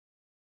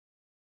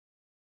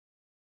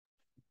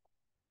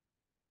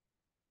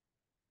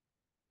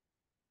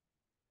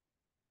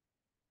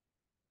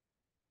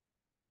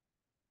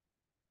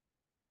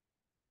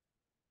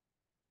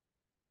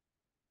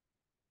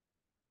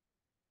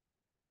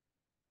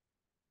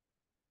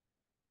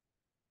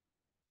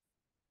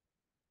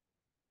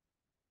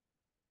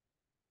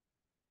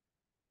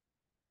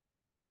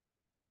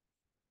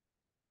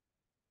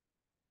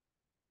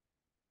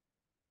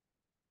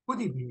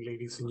Good evening,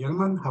 ladies and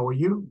gentlemen. How are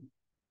you?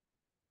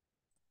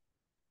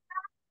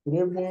 Good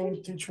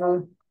evening,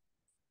 teacher.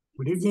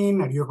 Good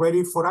evening. Are you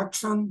ready for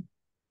action?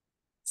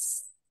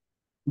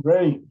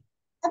 Ready.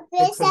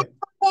 Excellent.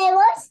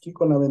 Aquí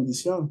con la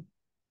bendición.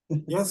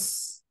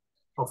 Yes,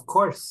 of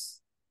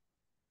course.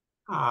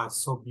 Ah,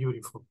 so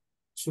beautiful.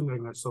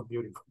 Children are so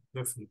beautiful,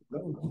 definitely.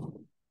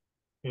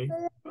 Okay.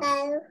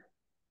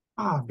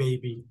 Ah,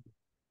 baby.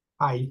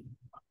 Hi.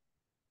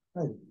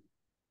 Hi.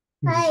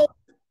 Hi.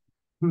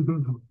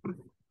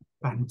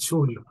 Tan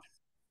chulo.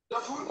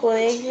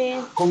 Good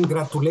evening.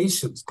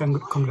 Congratulations.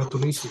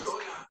 Congratulations.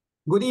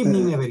 Good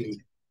evening,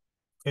 Evelyn.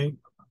 Okay.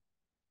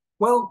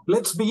 Well,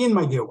 let's begin,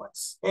 my dear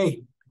ones.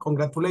 Hey,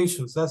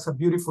 congratulations. That's a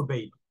beautiful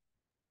baby.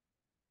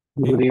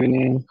 Okay. Good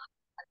evening.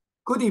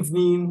 Good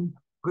evening.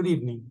 Good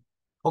evening.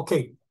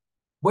 Ok.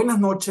 Buenas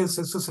noches.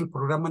 Este es el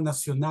Programa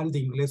Nacional de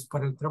Inglés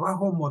para el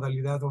Trabajo,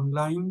 modalidad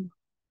online,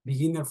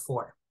 Beginner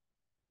 4.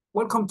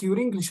 Welcome to your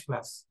English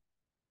class.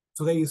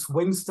 Today is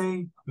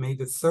Wednesday, May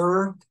the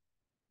 3rd.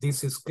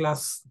 This is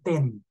class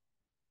 10.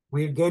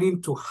 We're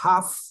getting to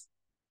half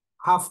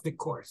the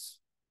course.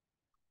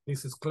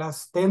 This is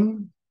class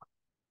 10.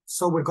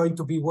 So we're going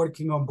to be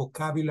working on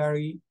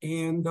vocabulary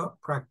and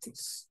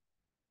practice.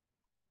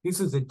 This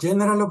is the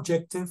general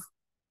objective.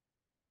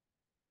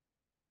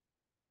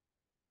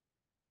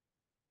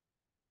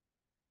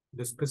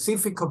 The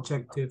specific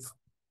objective.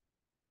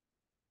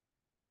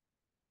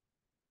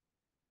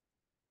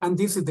 And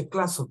this is the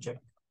class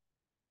objective.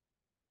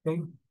 Okay,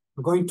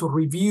 we're going to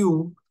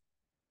review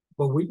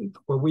what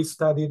we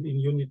studied in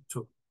Unit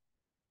 2.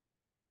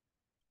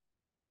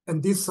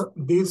 And this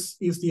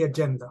is the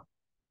agenda.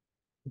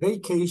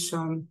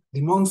 Vacation,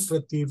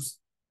 demonstratives,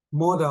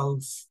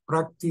 modals,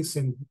 practice,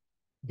 and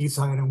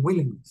desire and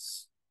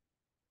willingness.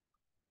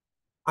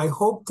 I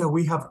hope that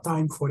we have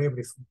time for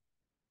everything.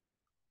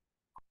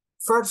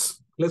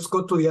 First, let's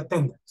go to the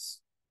attendance.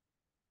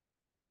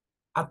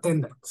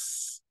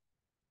 Attendance.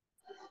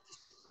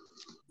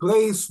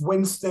 Today is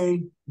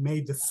Wednesday, May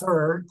the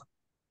 3rd.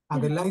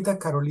 Adelaida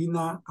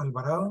Carolina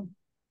Alvarado.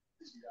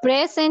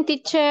 Present,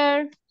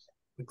 teacher.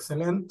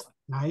 Excellent,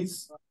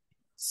 nice.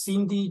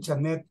 Cindy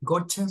Janet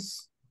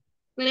Goches.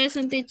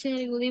 Present, teacher.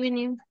 Good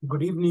evening.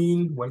 Good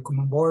evening, welcome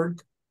on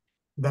board.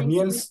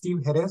 Daniel you.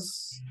 Steve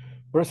Jerez.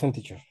 Present,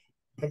 teacher.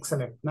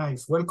 Excellent,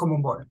 nice, welcome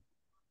on board.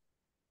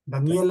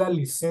 Daniela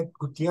Lisette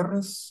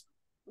Gutierrez.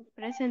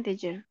 Present,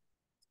 teacher.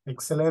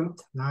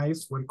 Excellent,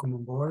 nice, welcome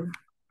on board.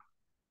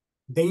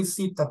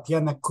 Daisy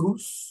Tatiana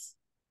Cruz.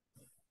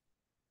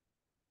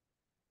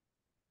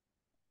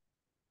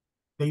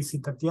 Daisy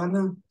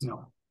Tatiana,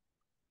 no.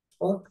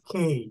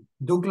 Okay,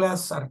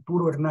 Douglas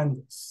Arturo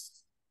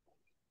Hernandez.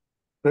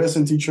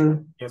 Present,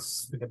 teacher.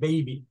 Yes, with the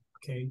baby,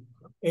 okay.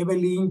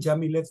 Evelyn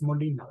Jamilet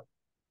Molina.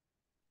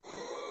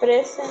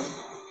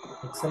 Present.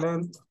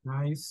 Excellent,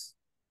 nice.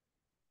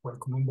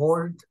 Welcome on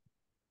board.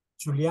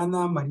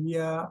 Juliana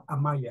Maria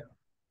Amaya.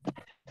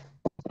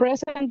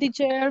 Present,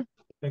 teacher.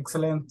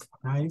 Excellent,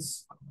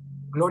 nice.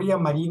 Gloria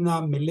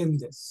Marina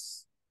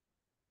Meléndez.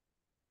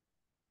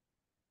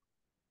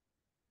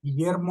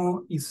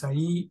 Guillermo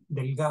Isaí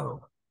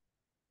Delgado.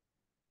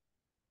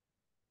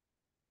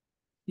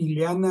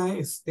 Ileana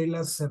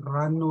Estela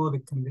Serrano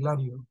de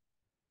Candelario.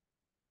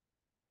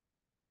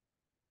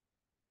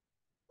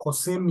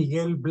 José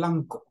Miguel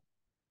Blanco.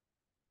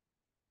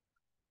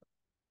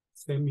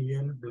 José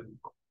Miguel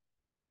Blanco.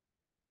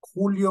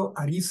 Julio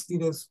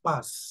Aristides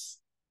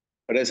Paz.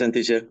 Present,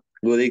 teacher.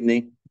 Good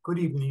evening. Good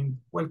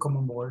evening. Welcome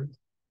on board.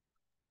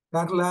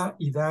 Carla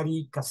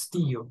Idari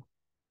Castillo.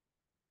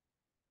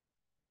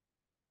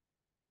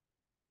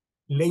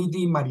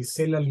 Lady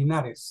Marisela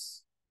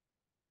Linares.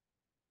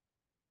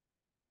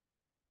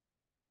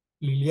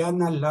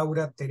 Liliana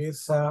Laura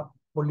Teresa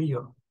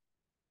Polillo.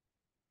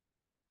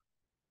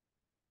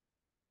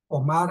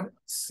 Omar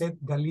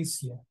Seth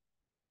Galicia.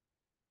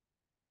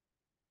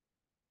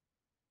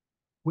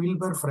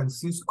 Wilber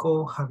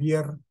Francisco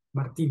Javier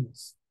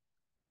Martínez.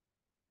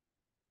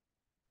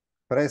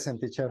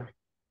 Present, teacher.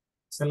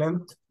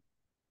 Excellent.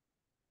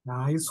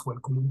 Nice.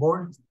 Welcome on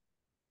board.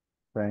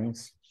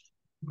 Thanks.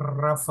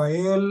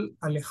 Rafael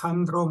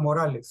Alejandro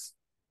Morales.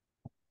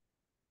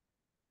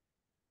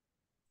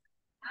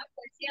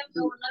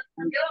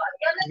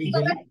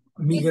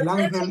 Miguel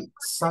Ángel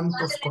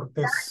Santos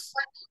Cortés.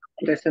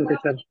 Present,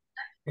 teacher.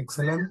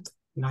 Excellent.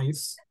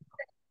 Nice.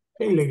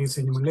 Hey, ladies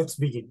and gentlemen, let's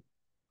begin.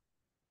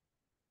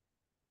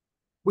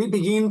 We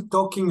begin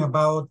talking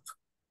about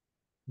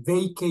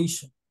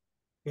vacation.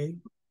 Okay.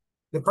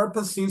 The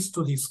purpose is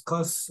to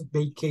discuss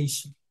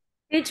vacation.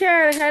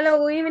 Teacher, hello,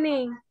 good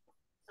evening.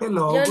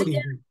 Hello, Yo- good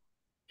evening.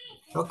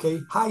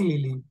 Okay. Hi,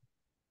 Lily.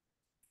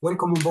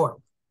 Welcome on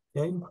board.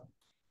 Okay.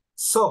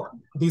 So,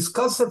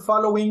 discuss the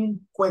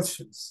following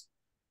questions.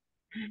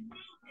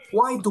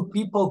 Why do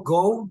people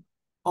go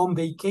on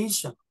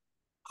vacation?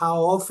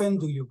 How often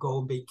do you go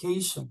on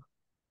vacation?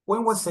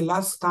 When was the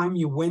last time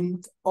you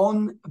went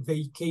on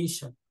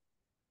vacation?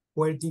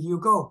 Where did you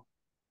go?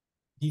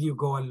 Did you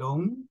go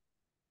alone?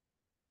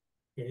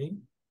 Okay.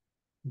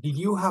 Did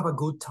you have a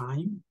good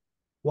time?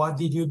 What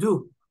did you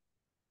do?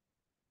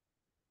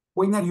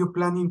 When are you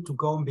planning to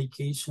go on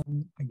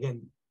vacation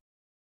again?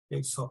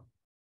 Okay, so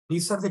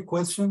these are the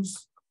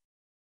questions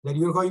that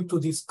you're going to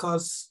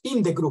discuss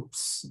in the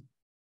groups.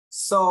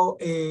 So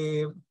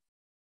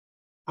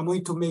I'm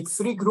going to make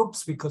 3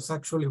 groups because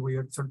actually we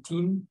are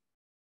 13.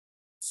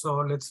 So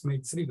let's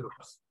make 3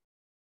 groups.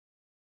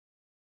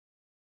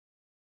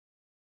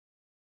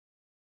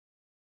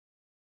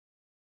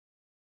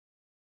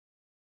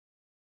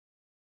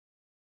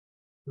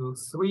 Two,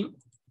 3.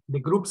 The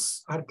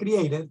groups are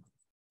created.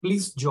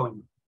 Please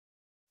join.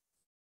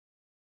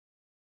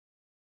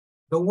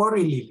 Don't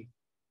worry, Lily.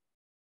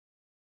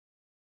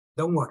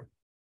 Don't worry.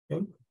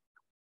 Okay.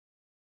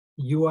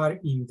 You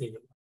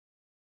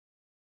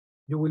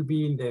will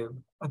be in the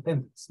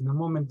attendance. In a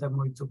moment, I'm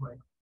going to write.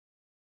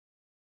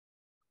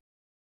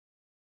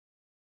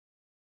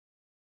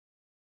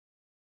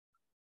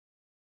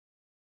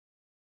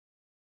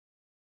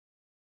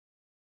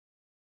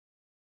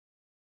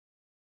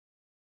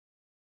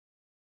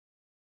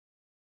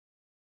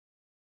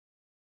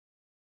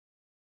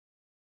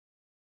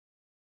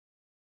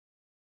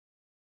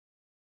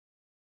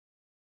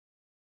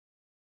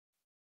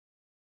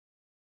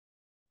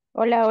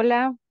 Hola,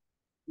 hola.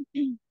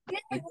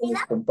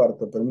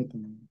 Comparto,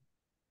 permítame.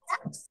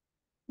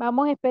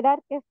 Vamos a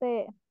esperar que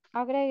se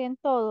agreguen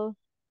todos.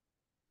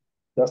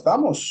 Ya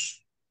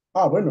estamos.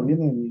 Ah, bueno,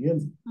 viene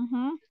Miguel.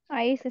 Ujú,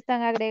 ahí se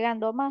están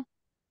agregando más.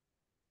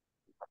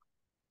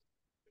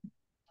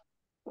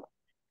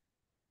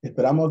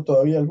 Esperamos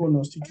todavía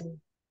algunos, teacher.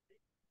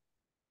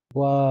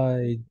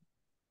 Why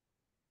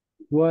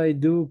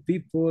do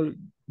people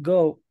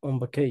go on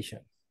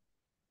vacation?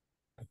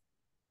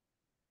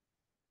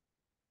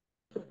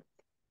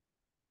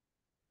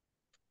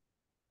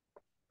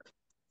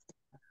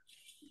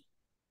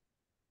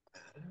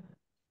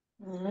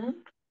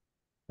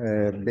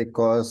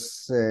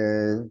 Because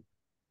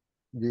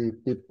the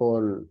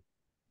people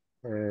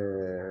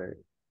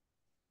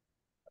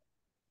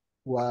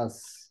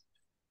was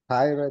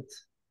tired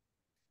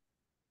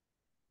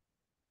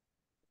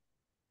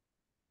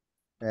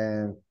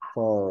and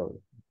for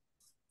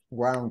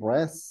one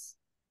rest,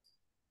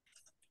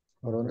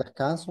 por un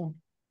descanso,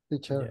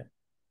 teacher. Yeah.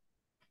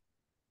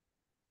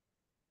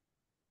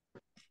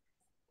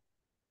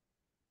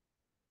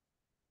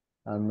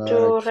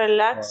 Another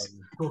relax.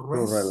 To to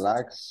rest,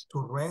 relax, to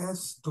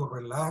rest, to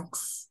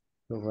relax.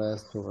 to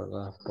rest, to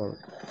relax,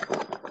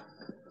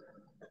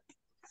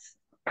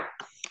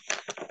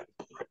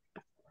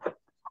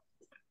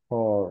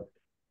 for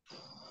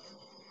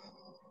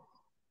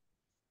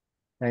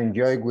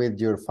enjoy with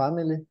your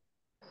family.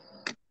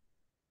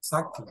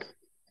 Exactly.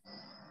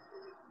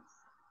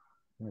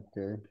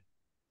 Okay.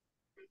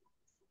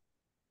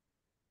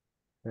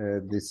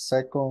 The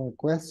second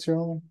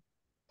question,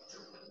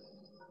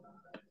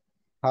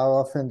 how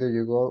often do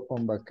you go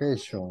on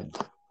vacation?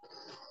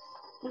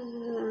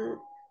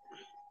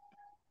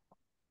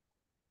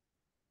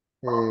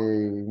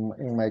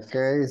 In my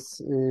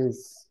case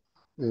is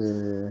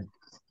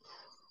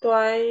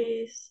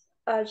Twice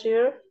a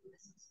year.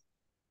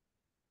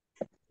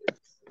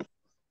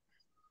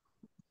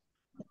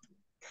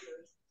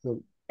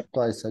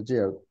 twice a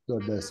year, 2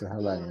 veces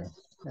al año.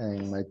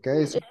 In my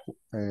case,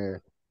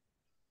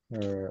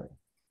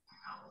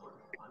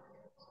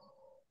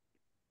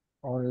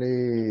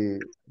 only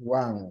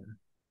one.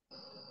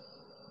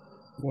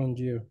 1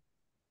 year.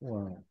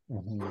 One.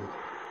 Mhm.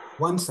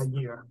 Once a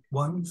year.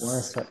 Once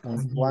a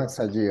year. Once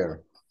a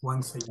year.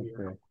 Once a year.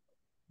 Okay.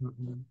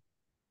 Mhm.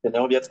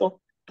 ¿Tenemos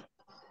abierto?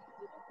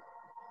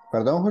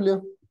 Perdón,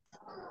 Julio.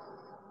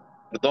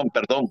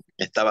 Perdón,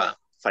 estaba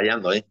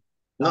fallando ahí.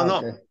 No, no.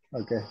 Okay.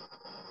 Okay.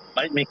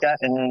 En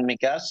mi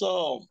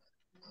caso,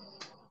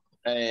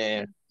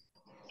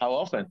 how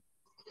often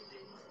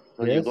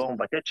do you Yes. go on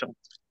vacation?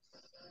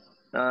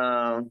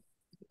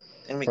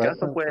 En mi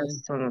caso, Frequently.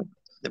 pues,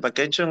 the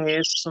vacation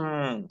is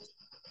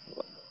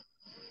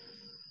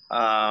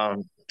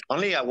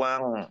only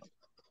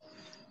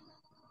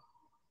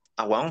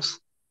once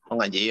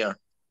on a year.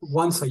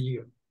 Once a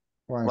year.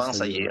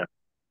 Once a year.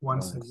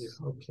 Once a year.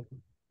 Okay.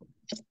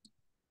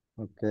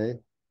 Okay.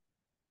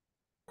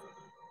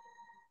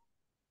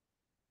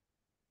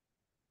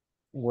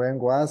 When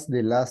was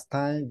the last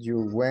time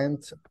you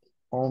went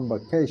on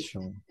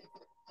vacation?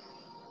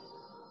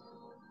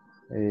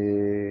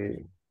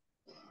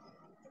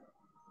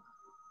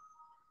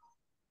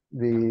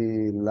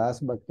 The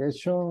last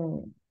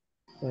vacation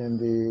in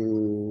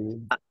the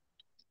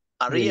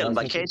A real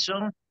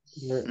vacation.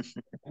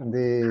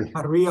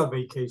 A real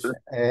vacation.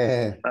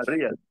 A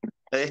real.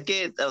 Es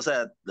que, o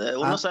sea,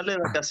 uno sale de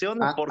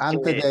vacaciones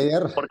antes de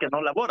ayer. porque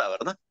no labora,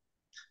 ¿verdad?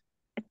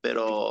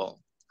 Pero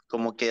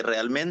como que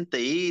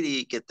realmente ir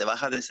y que te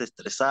vas a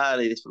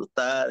desestresar y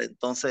disfrutar,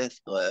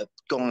 entonces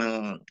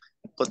con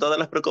todas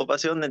las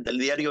preocupaciones del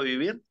diario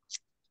vivir,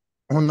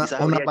 Unas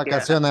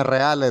vacaciones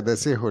reales,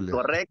 decís, Julio.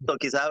 correcto,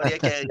 quizás habría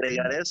que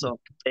agregar eso.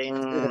 En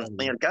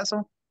el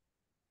caso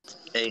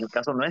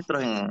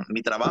nuestro, en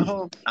mi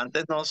trabajo,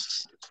 antes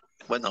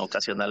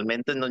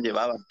ocasionalmente nos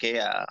llevaban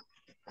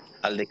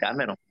al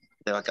Decámero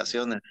de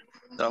vacaciones.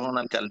 trabajo en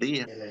una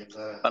alcaldía.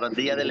 Para el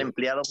día del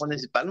empleado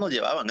municipal nos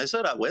llevaban. Eso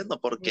era bueno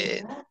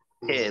porque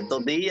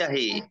 2 días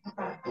y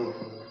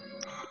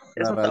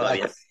eso estaba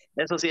bien. Relax.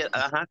 Eso sí,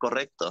 ajá,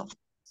 correcto.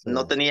 Sí.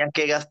 No tenías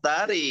que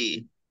gastar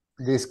y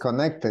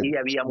Disconnected.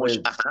 había mucho,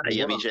 with ajá, the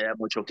y world. había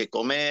mucho que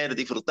comer,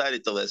 disfrutar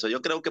y todo eso.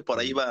 Yo creo que por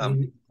ahí va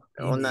In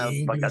una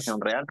English, vacación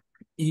real.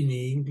 in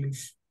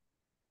English,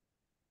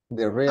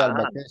 The real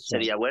Ajá, vacation.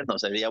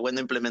 sería bueno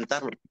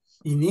implementarlo.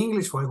 in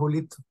English, Juan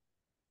Julito.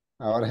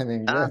 Ahora en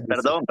Ah,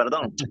 inglés. dice.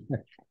 perdón.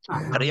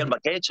 Ajá. Real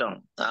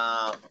vacation.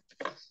 A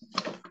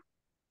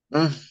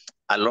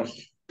long,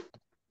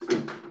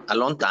 a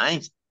long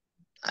time.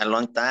 A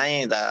long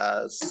time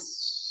that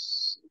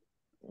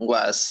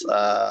was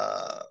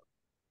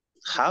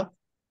have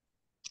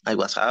I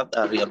was have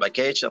a real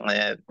vacation.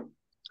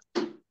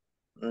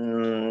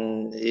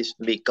 It's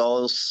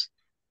because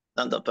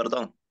no,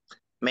 perdón.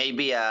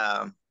 Maybe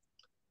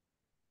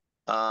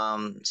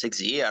 6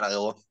 years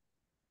ago.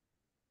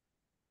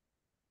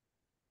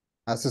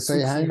 Hace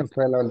 6 6 años years.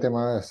 fue la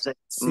última vez.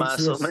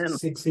 Más o menos.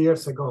 6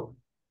 years ago.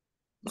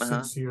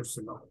 Ajá. 6 years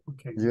ago.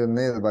 Okay. You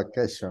need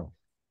vacation.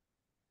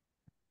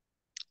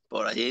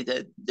 Por allí,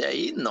 de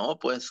ahí no,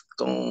 pues,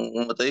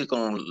 como te digo,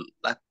 con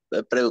las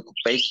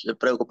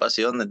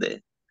preocupaciones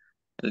del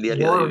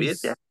diario de vivir,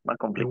 ya Worries. es más The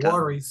complicado.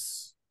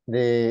 worries.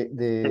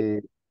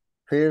 The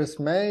first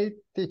May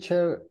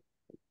teacher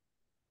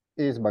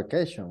is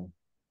vacation.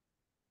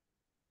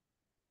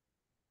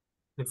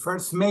 The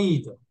first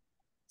maid.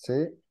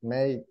 Sí,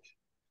 May.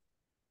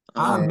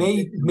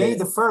 May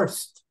the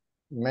 1st.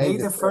 May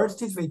the 1st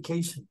first. is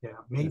vacation. Yeah,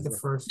 May the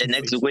 1st The is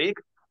next vacation.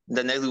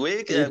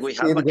 week, we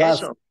have It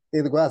vacation.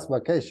 was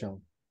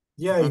vacation.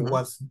 Yeah, it Mhm.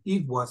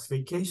 was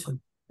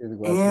vacation. It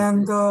was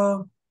And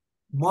vacation.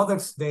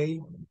 Mother's Day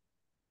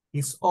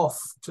is off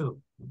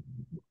too.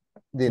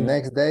 The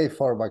next day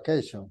for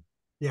vacation.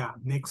 Yeah,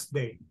 next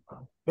day.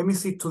 Let me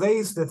see, today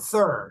is the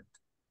 3rd.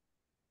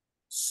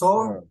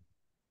 So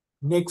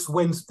next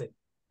Wednesday.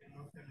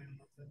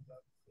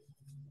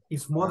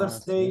 Is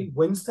Mother's Day sí.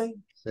 Wednesday?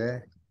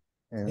 Sí.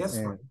 Yes,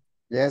 And- right.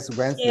 yes,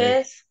 Wednesday.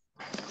 Yes.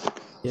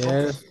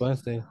 Yes,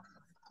 Wednesday.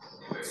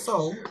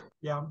 So,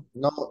 yeah,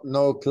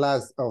 No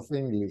class of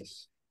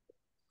English.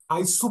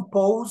 I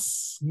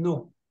suppose,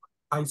 no,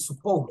 I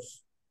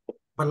suppose.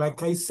 But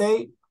like I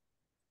say,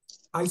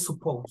 I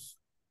suppose,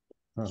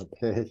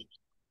 Okay.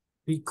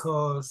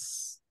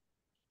 because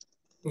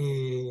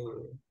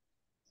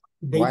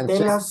they One tell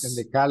check us, in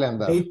the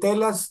calendar. they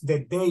tell us the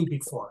day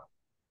before.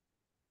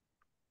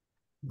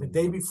 The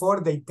day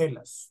before they tell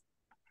us.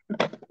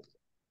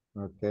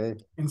 Okay.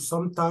 And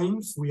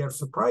sometimes we are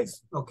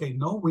surprised. Okay,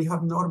 no, we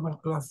have normal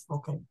class.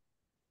 Okay,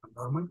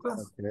 normal class.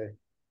 Okay.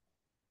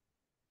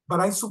 But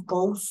I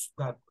suppose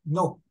that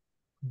no,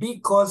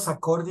 because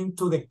according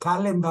to the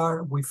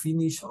calendar, we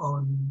finish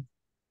on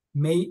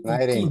May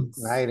 18th.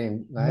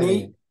 19.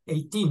 May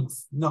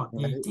 18th, no,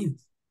 the 18th.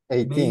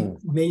 18.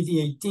 May the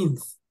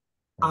 18th.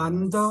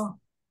 And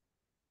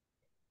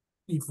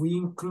if we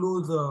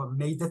include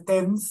May the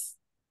 10th,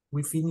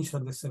 we finish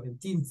on the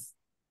 17th.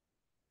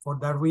 For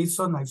that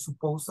reason, I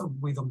suppose that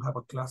we don't have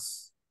a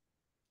class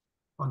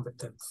on the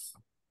 10th.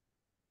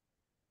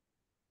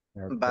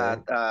 Okay.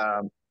 But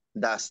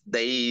that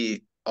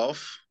day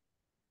off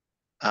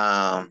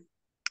van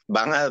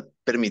a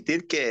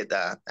permitir que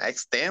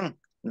extend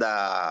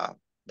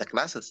the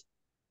classes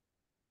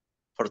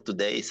for 2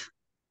 days.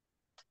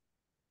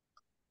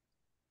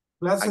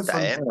 Classes Hasta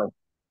on, en-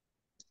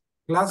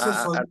 classes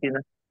on, al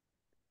final.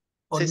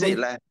 on Sí,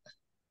 May.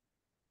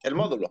 El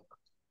módulo.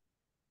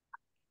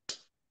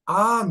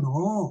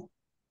 No.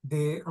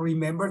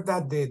 Remember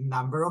that the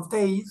number of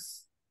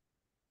days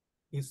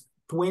is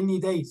 20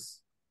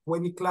 days,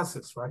 20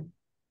 classes, right?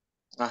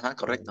 Ajá,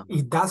 correcto.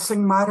 It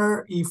doesn't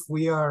matter if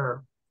we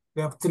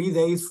have 3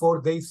 days,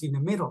 4 days in the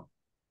middle.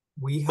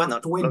 We have Bueno,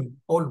 20,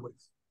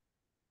 always.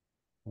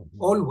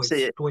 Always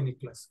Sí. 20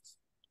 classes.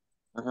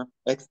 Ajá.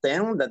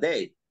 Extend the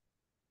day.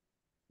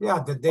 Yeah,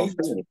 the date,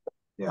 finish.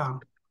 yeah.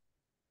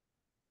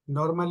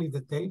 Normally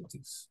the date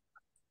is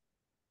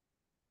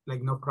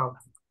like no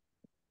problem.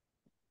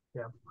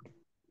 Yeah.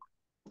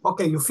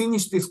 Okay, you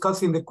finished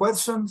discussing the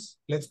questions.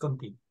 Let's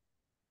continue.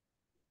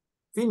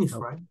 Finish,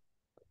 right?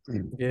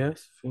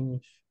 Yes,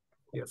 finish.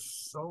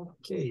 Yes,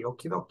 okay,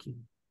 okie dokie.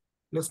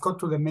 Let's go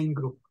to the main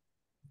group.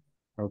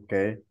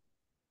 Okay.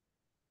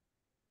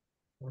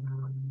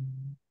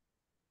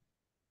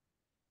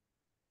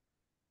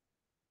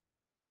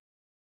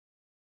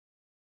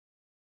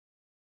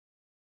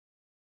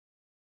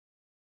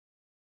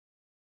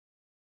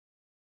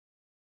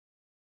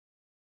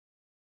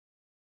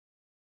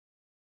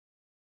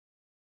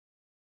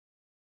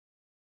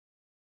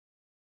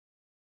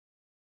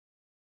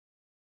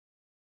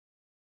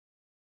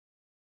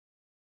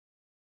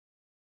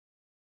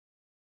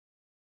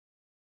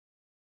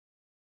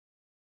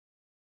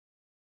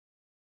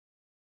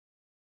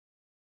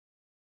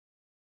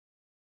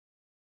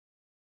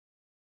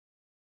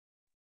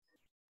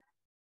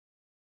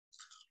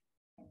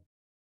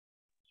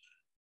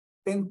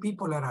 Ten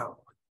people are out.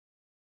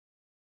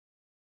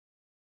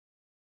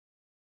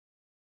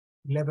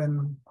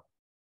 11,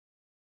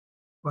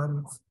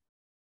 12,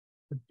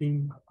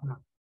 13, no,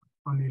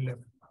 only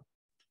 11.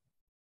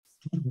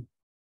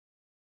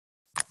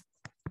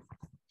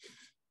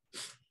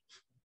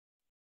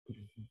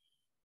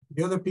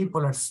 The other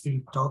people are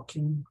still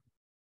talking.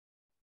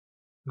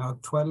 Now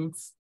 12,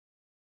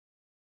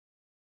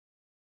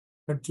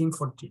 13,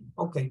 14.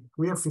 Okay,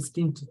 we are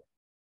 15 today.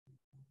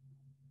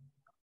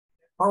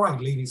 All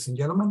right, ladies and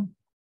gentlemen,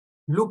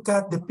 look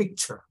at the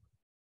picture.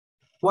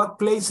 What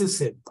place is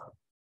it?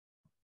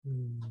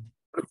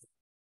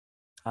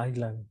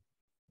 Island.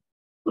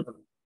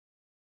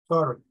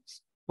 Sorry.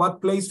 What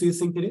place do you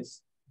think it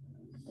is?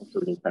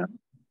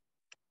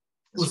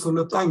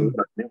 Usulután.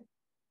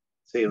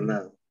 Sí,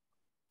 una.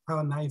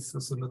 How nice,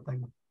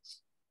 Usulután.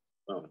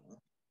 No.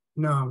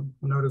 No,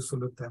 not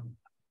Usulután.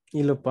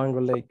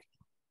 Ilopango Lake.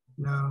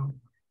 No,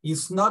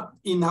 it's not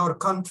in our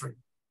country,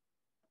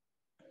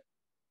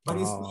 but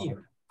it's Oh.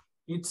 near.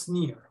 It's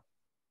near.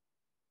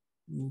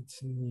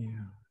 It's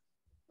near.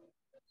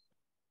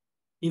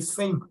 It's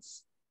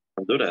famous.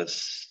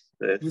 Honduras.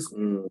 It's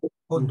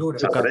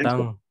Honduras.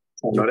 Yucatán.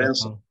 San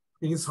Lorenzo. Yucatán.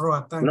 It's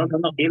Roatán. No,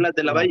 Islas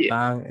de la Valle.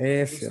 Roatán,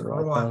 It's ese,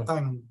 Roatán.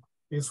 Roatán.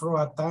 It's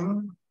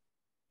Roatán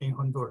in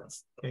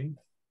Honduras. Okay.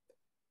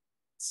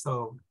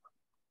 So,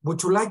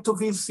 would you like to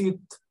visit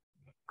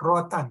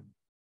Roatán?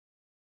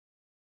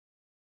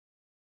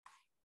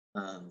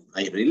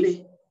 I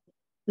really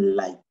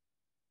like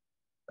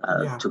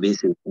Yeah. to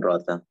visit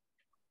Roatan.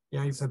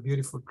 Yeah, it's a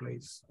beautiful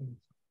place.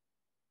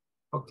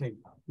 Okay,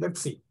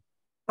 let's see.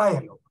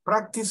 Dialogue.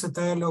 Practice a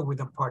dialogue with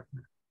a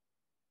partner.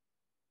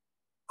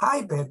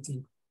 Hi,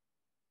 Betty.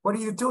 What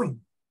are you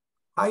doing?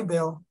 Hi,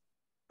 Bill.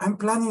 I'm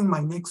planning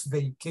my next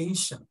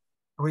vacation.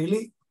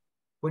 Really?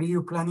 Where are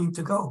you planning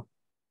to go?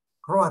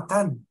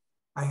 Roatan.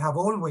 I have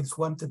always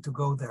wanted to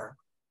go there.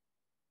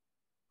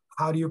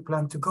 How do you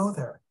plan to go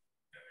there?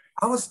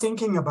 I was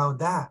thinking about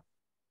that.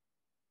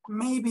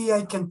 Maybe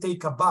I can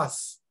take a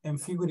bus and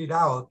figure it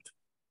out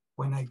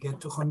when I get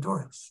to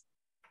Honduras.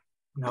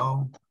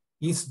 No,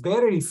 it's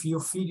better if you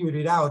figure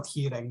it out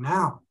here and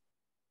now,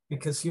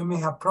 because you may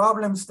have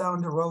problems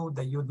down the road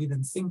that you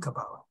didn't think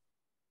about.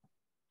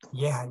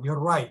 Yeah, you're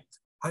right.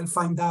 I'll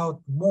find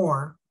out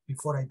more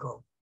before I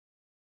go.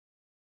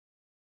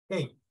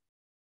 Hey,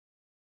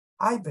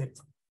 hi,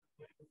 Betty.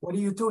 What are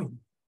you doing?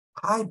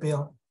 Hi,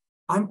 Bill.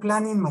 I'm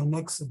planning my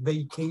next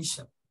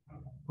vacation.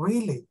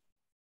 Really?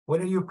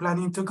 Where are you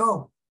planning to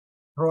go?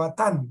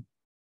 Roatan.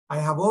 I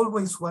have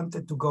always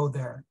wanted to go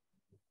there.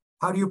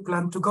 How do you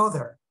plan to go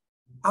there?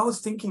 I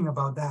was thinking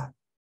about that.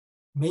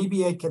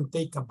 Maybe I can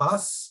take a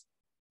bus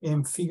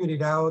and figure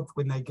it out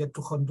when I get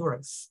to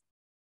Honduras.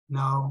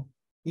 No,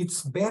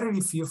 it's better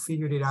if you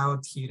figure it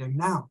out here and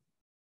now,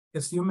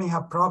 because you may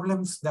have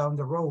problems down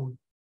the road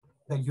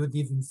that you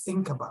didn't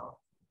think about.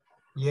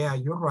 Yeah,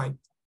 you're right.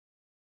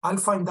 I'll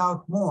find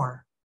out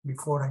more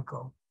before I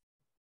go.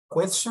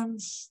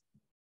 Questions?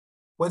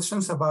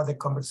 Questions about the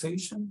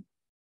conversation?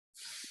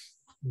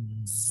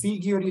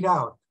 Figure it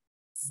out.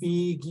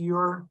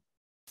 Figure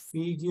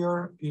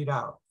it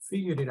out.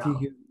 Figure it out.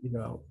 Figure it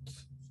out.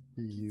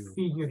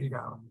 Figure it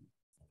out.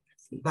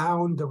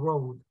 Down the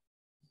road.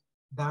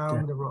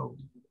 Down the road.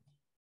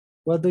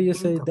 What do you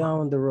Think say about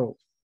down the road?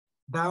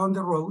 Down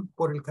the road,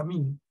 por el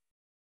camino.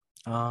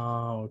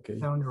 Ah, okay.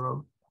 Down the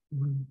road.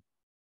 Mhm.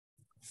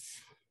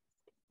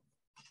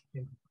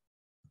 Okay.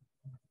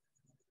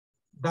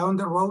 Down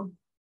the road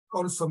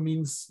also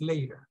means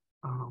later.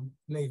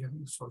 Later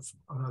is also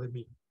another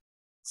meaning.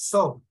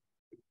 So,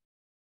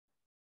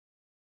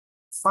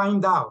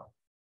 find out.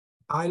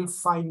 I'll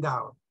find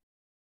out.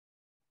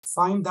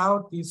 Find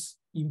out is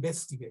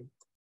investigate.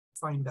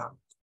 Find out.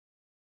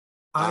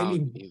 I'll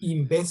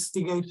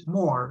investigate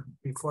more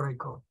before I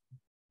go.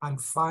 I'll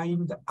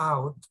find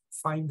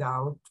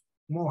out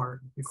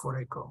more before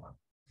I go.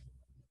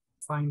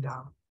 Find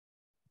out.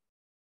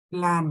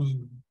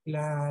 Planning.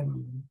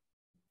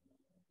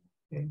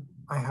 Okay.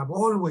 I have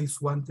always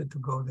wanted to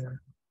go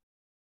there.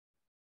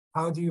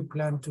 How do you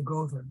plan to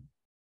go there?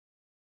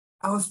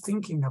 I was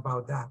thinking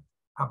about that.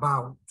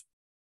 About.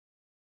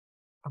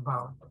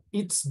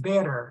 It's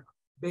better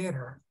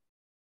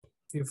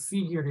to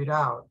figure it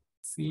out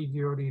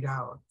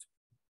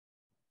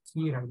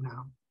here and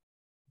now.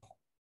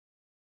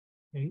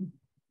 Okay.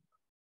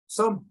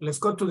 So let's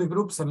go to the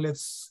groups and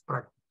let's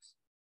practice.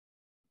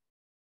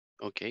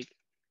 Okay.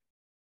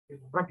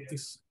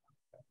 Practice.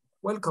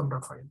 Welcome,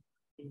 Rafael.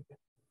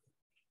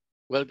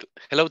 Well,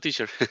 hello,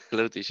 teacher.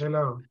 Hello, teacher.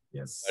 Hello.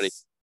 Yes. Sorry.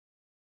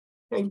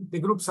 Okay, the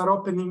groups are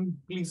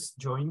opening. Please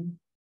join.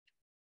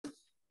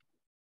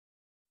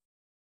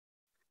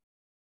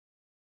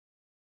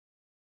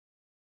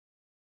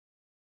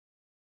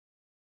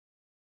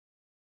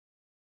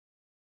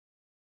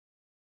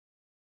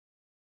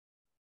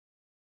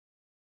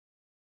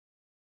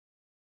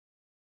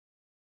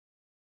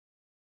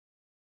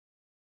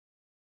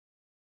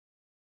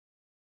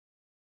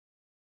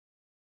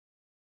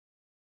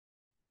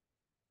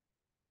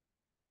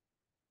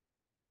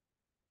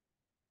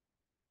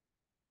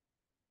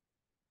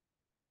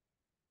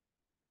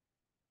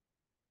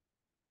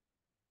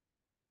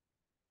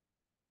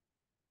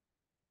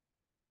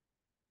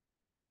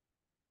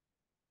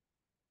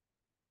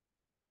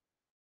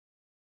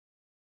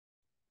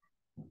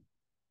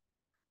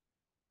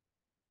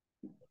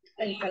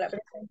 Ahí está la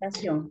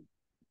presentación.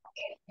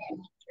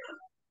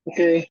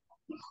 Ok,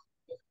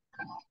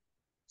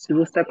 si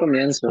gusta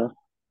comienzo.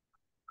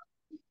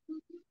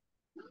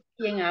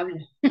 ¿Quién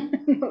habla?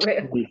 No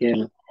veo.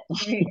 Miguel.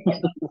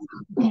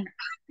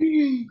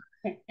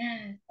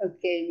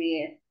 Ok,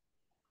 bien.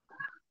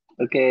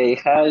 Okay,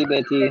 hi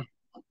Betty.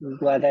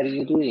 What are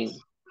you doing?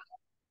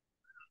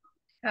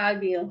 Hi,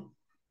 Bill.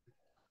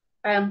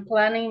 I'm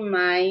planning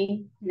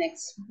my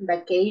next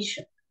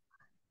vacation.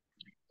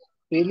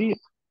 Really?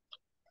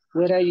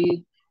 Where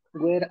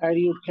are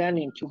you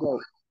planning to go?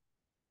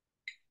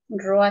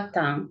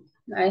 Roatan.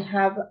 I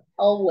have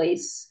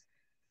always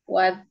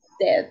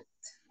wanted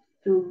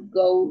to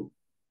go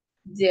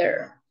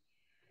there.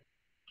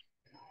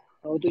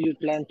 How do you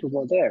plan to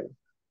go there?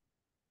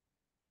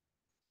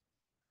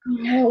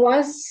 I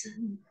was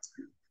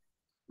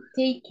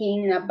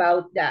thinking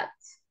about that.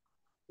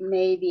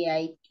 Maybe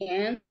I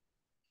can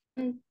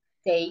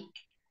take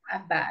a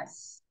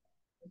bus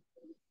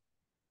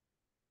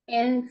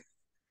and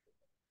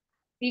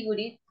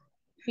figure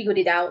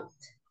it out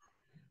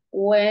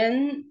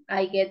when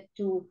I get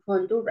to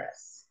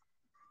Honduras.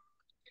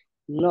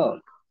 No,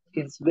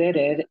 it's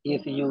better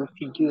if you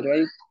figure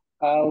it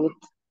out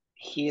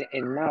here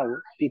and now.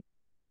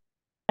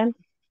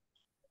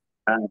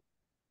 Ah,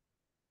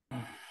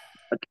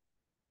 ok.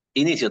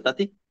 Inicio,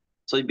 Tati.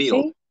 Soy Bill.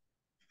 Sí.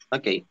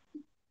 Okay.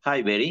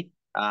 Hi, Betty.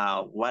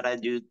 What are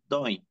you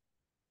doing?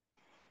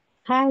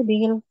 Hi,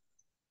 Bill.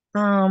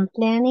 I'm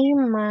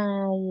planning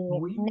my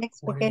Doing?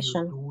 next What are you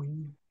vacation.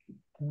 doing?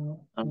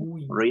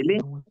 Really?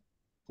 Doing.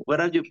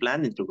 Where are you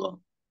planning to go?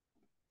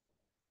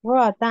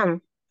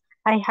 Roatan.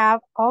 I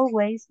have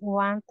always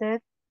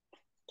wanted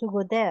to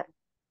go there.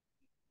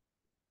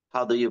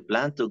 How do you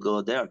plan to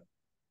go there?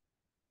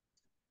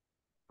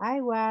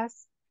 I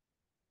was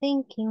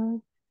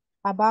thinking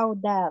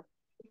about that.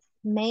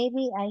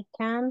 Maybe I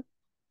can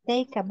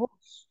take a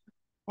bus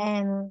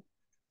and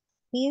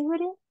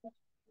figure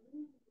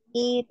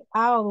it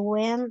out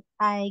when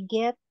I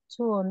get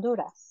to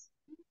Honduras.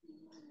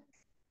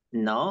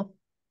 No,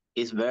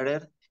 it's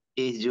better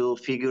if you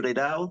figure it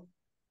out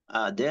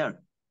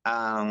there.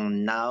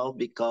 Now,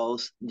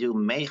 because you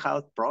may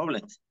have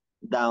problems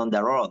down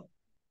the road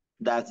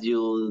that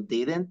you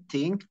didn't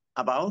think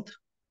about.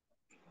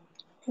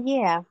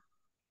 Yeah,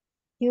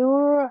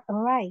 you're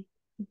right.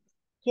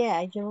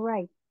 Yeah, you're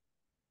right.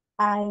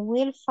 I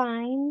will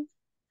find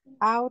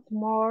out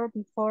more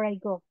before I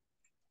go.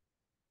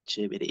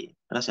 Chévere.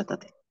 Gracias,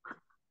 Tati.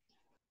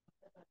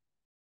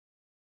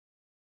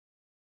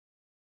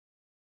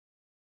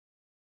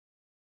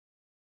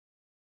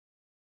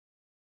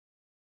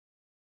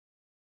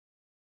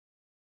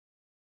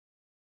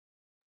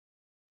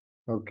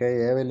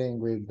 Okay, Evelyn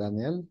with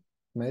Daniel,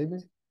 maybe.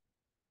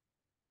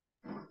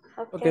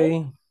 Okay.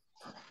 Okay.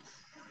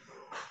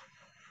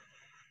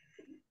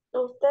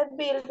 Usted,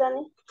 Bill,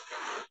 Dani.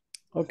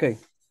 Okay.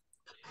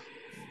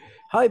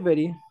 Hi,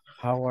 Betty.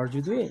 How are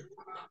you doing?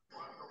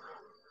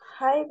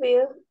 Hi,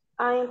 Bill.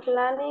 I'm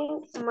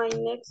planning my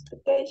next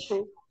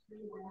vacation.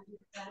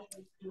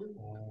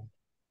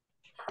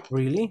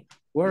 Really?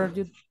 Where are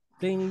you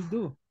planning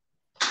to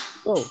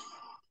go?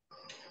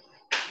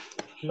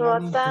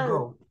 Planning to Roatan.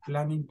 go.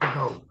 Planning to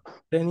go.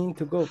 Planning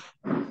to go.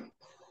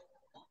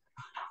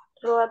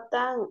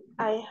 Roatan.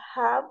 I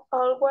have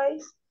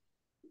always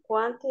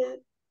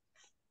wanted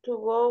to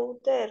go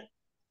there.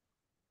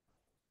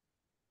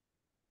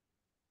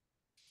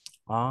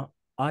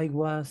 I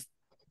was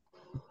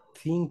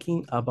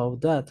thinking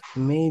about that.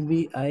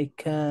 Maybe I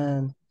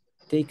can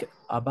take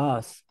a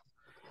bus.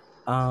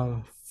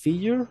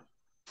 Figure?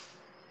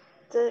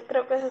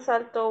 Creo que se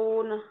saltó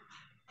una.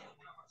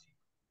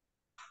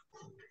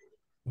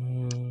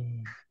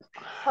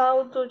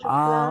 How do you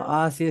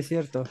plan? Sí, es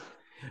cierto.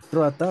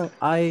 Roatan,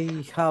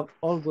 I have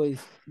always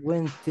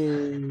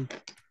wanted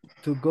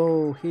to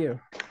go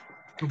here.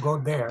 To go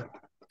there.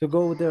 To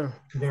go there.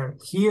 There.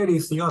 Here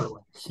is the other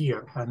one.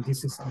 Here. And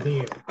this is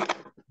there.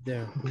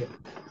 There. There.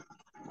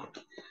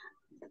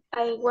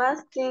 I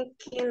was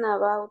thinking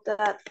about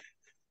that.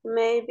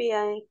 Maybe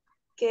I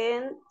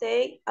can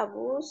take a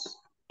bus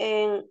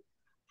and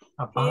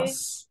A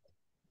bus.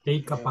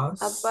 Take a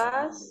bus.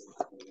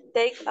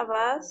 take a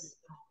bus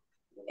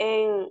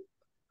and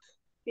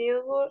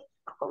figure,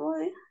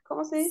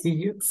 ¿cómo se dice?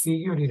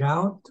 Figure it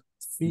out.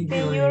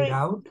 Figure it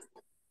out.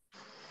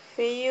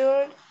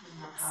 Figure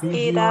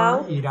Figure it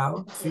out. it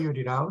out. Figure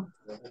it out.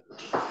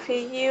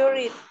 Figure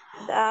it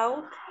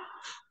out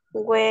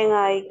when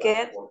I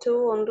get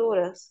to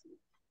Honduras.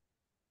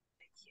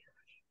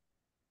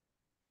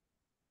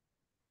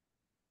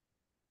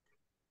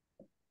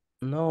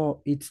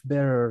 No, it's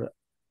better.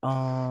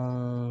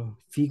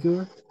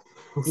 Figure.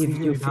 To If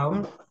figure you it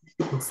out.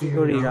 To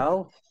figure it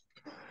out.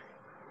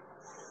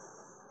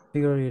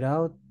 Figure it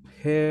out.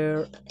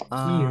 Here.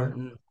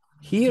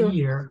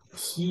 Here.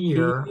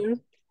 Here.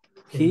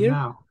 Here. And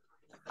now.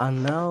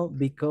 And now,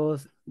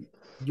 because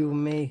you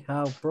may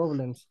have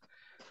problems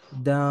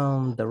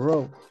down the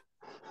road,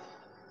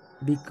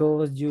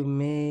 because you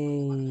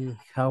may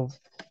have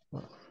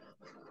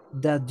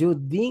that you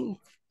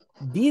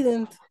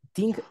didn't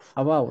think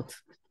about?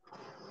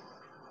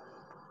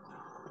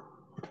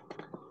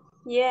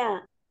 Yeah,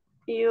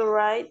 you're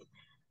right.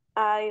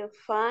 I'll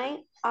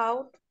find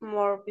out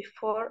more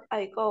before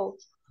I go.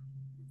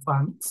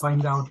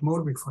 Find out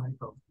more before I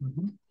go.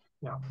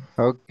 Yeah.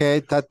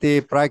 Okay,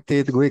 Tati,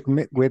 practice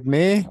with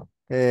me.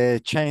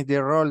 Change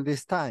the role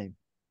this time.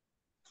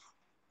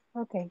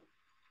 Okay.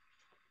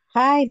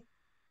 Hi.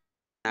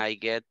 I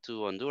get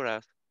to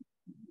Honduras.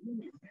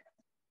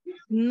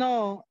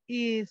 No,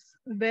 is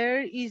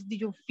where is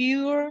your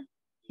figure?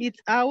 It's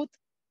out.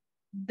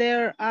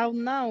 They're out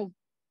now.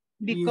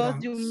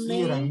 Because you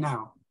Here and may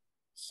now.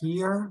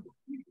 Here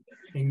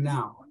and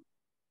now.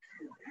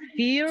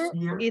 fear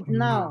Here it and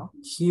now.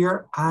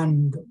 Here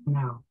and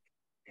now.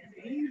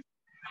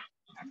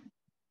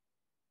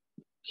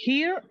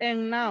 Here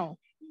and now.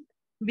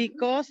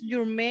 Because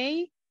you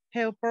may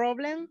have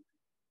problem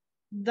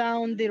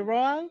down the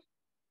road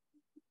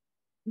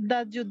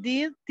that you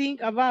did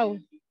think about.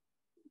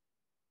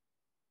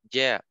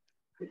 Yeah,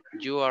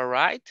 you are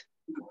right.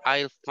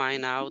 I'll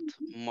find out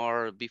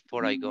more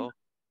before I go.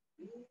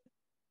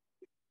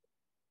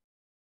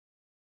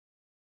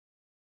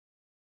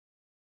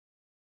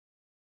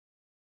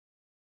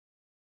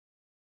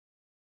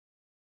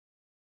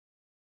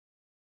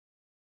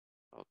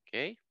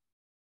 Okay.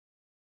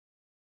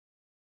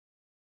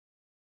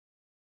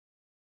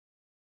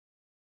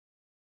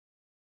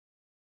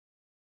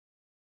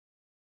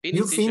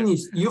 You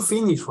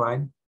finish,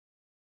 right?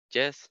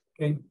 Yes.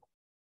 Okay.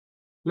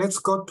 Let's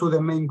go to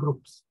the main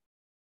groups.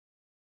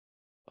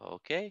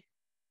 Okay.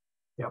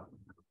 Yeah.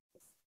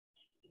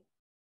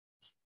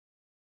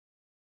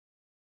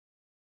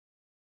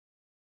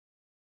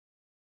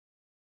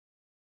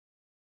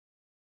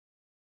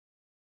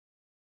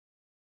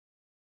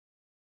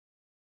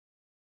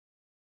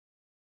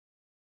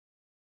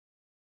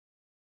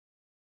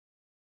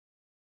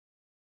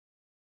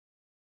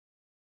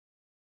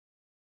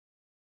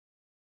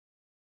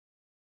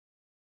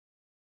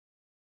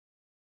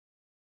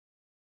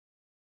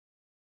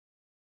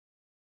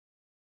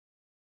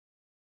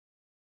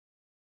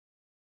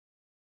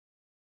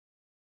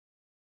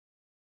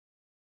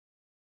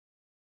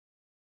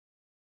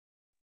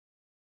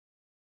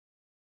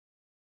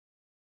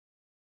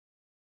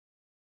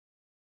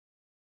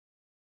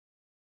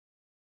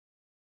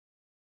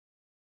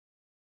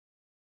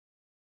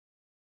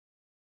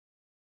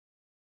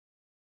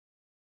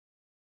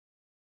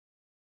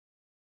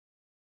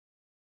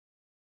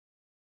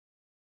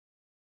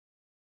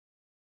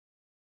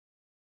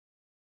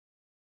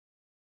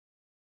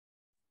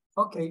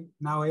 Okay,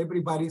 now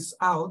everybody's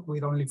out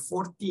with only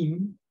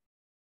 14.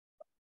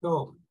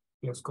 So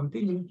let's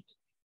continue.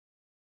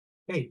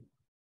 Hey,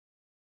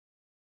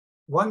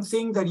 one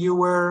thing that you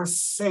were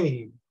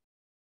saying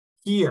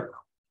here,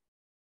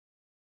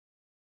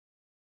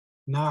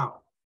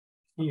 now,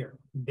 here,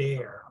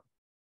 there.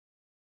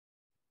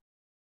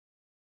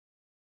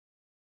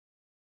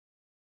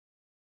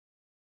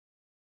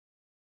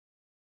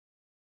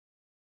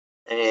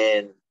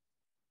 And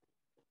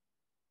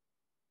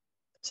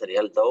sería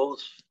el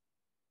those.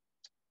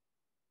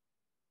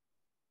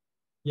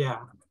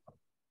 Yeah.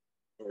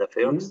 In the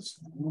fields.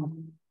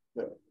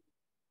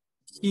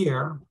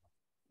 Here.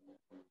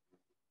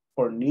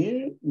 For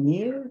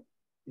near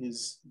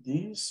is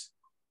this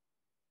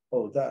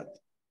or that.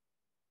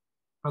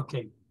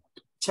 Okay.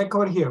 Check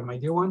over here, my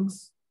dear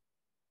ones.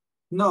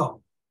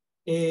 No.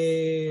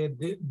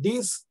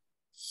 This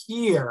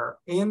here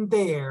and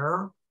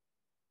there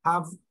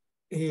have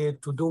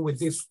to do with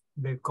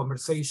the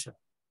conversation.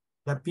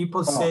 That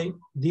people say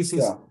this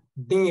is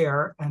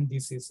there and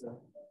this is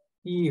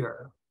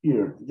here.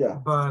 Here, yeah.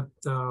 But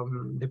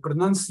the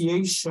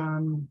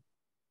pronunciation,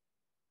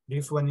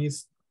 this one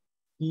is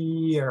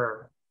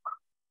here,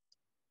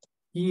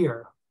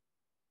 here,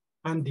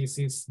 and this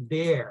is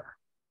there.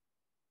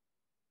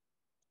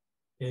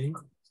 Okay,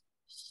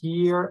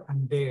 here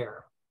and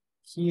there,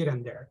 here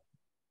and there.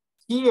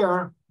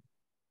 Here,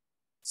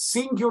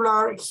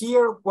 singular,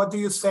 here, what do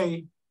you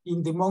say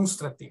in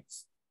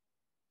demonstratives?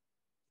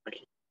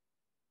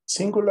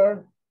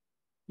 Singular.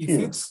 If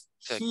here. it's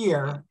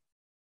here,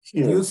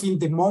 using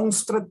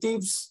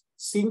demonstratives,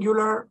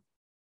 singular,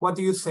 what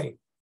do you say?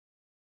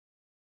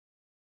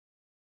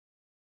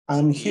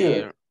 I'm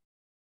here.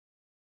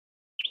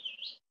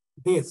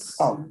 This.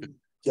 Oh,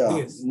 yeah.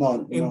 This.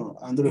 No, in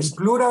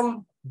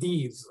plural,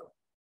 these.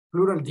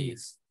 Plural,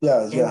 these.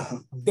 Yeah, and yeah.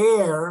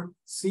 there,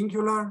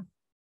 singular.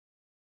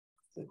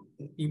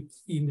 In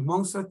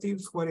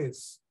demonstratives, what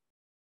is?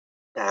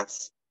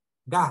 That's.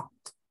 That.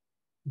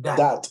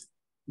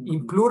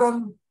 In Mm-hmm.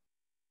 plural?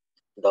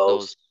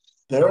 Those.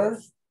 There?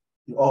 Those.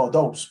 Oh,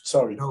 those.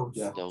 Sorry. Those.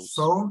 Yeah. Those.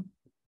 So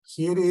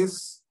here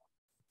is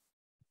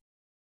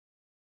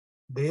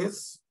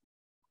this.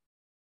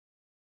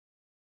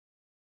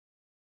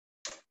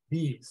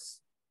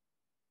 These.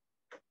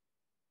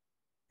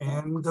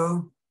 And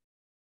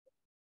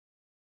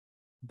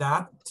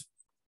that.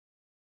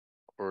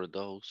 Or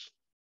those.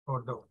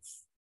 Or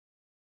those.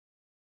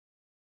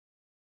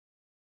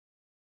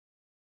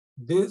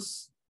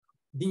 This,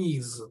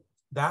 these,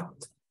 that,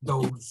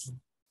 those.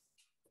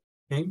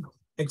 Okay,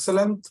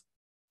 excellent.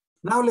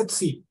 Now let's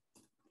see.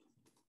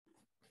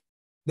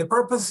 The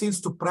purpose is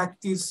to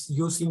practice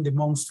using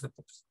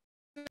demonstratives.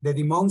 The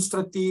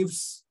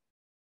demonstratives,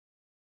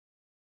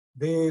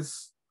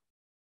 this,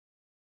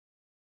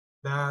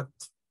 that,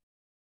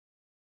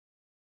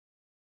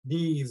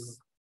 these,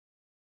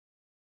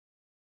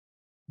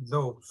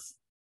 those.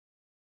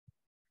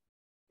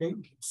 Okay,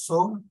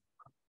 so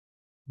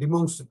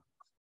demonstrative.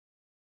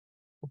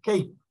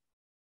 Okay.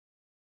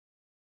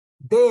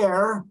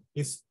 There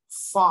is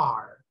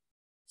far.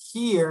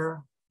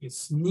 Here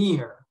is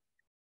near.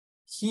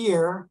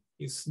 Here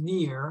is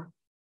near.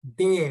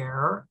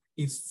 There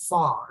is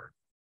far.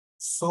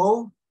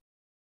 So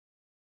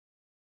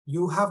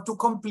you have to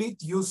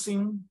complete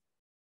using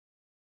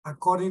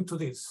according to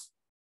this.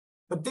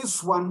 But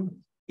this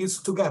one is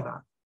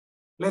together.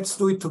 Let's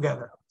do it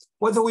together.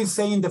 What do we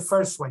say in the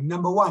first one?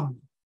 Number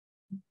one.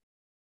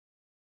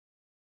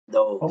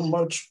 How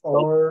much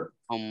or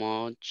How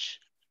much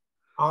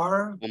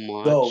Are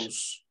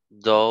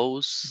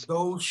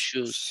those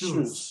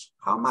shoes?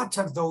 How much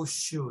are those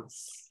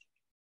shoes?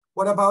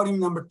 What about in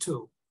number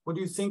two? What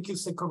do you think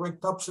is the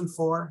correct option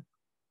for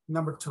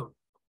number two?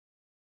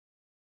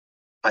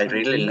 I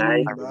really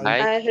like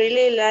I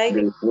really like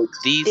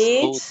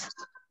these boots.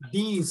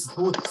 These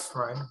boots,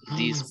 right?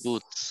 These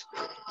boots.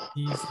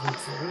 These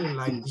boots. I really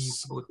like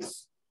these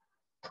boots.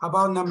 How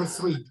about number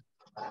three?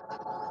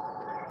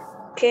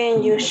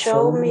 Can you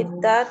show me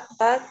that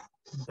bag?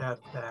 That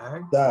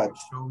bag. That.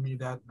 Show me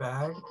that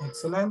bag.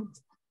 Excellent.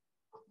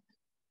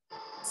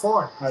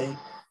 Four.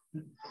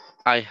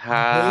 I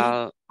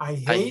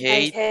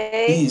hate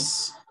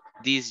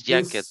this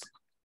jacket.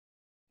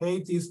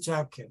 Hate this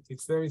jacket.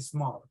 It's very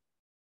small.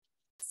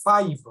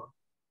 Five.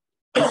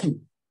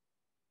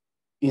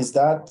 Is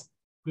that?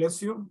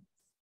 Bless you.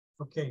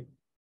 Okay.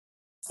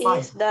 Five.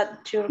 Is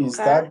that your Is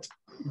car? that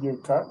your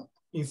car?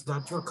 Is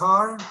that your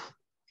car?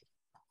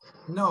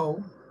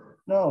 No.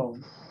 No.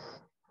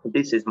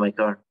 This is my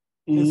car.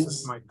 This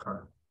is my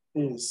car.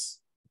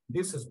 Is.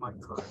 This is my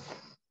car.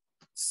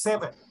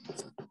 Seven.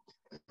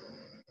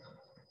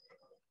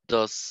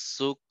 The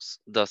socks.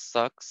 Those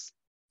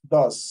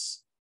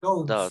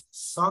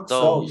socks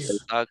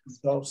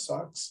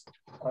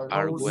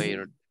are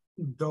weird.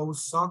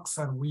 Those socks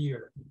are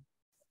weird.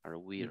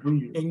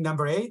 In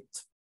number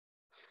eight.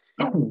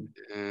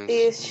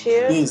 This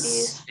shirt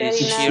is very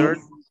nice.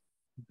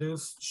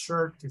 This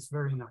shirt is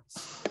very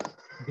nice.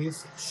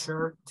 This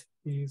shirt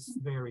is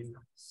very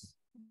nice.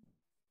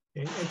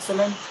 Okay,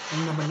 excellent.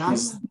 And number nine.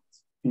 Is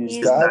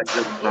that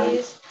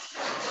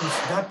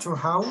your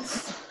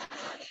house?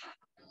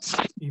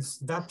 Is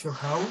that your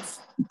house?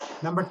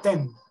 Number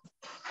 10.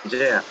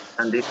 Yeah,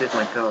 and this is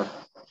my car.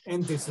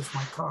 And this is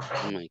my car.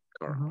 My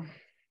car.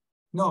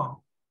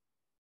 No,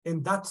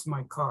 and that's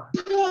my car.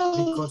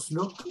 Because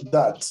look.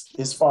 That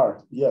is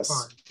far, yes.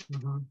 Far.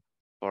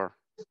 Far.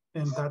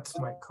 And that's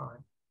my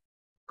car.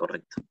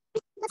 Correct.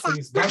 So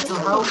is that your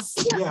house?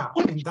 Yeah,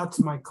 and that's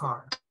my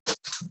car.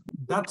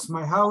 That's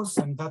my house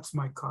and that's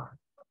my car.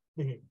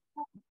 Okay.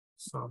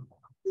 So,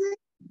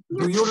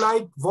 do you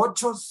like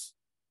vochos?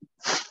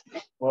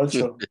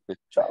 Vocho.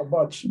 Ciao,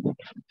 voch.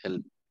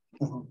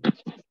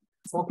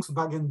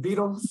 Volkswagen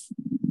Beetles.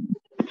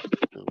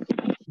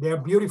 They are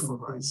beautiful,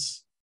 right?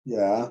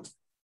 Yeah.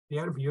 They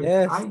are beautiful.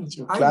 Yes.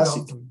 I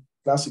love them.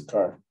 Classic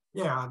car.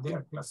 Yeah, they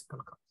are classical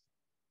cars.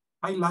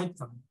 I like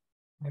them.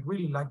 I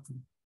really like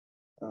them.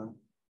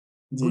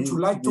 Would you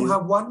like to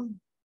have one?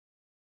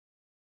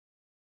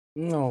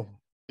 No.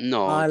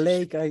 No. I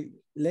like,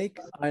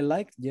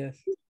 yes.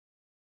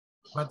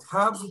 But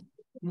have?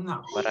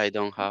 No. But I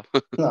don't have.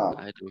 No,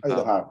 I don't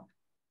have.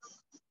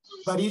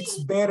 But it's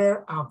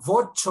better a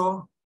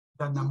vocho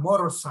than a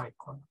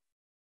motorcycle.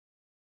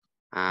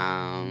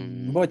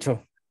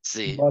 Bocho.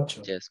 Sí.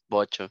 Bocho. Yes,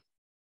 bocho.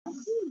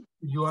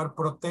 You are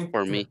protected.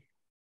 For me.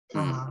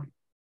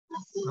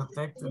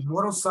 Protected.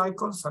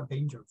 Motorcycles are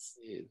dangerous.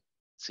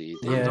 Sí.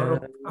 Yeah.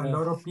 A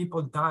lot of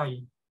people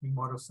die in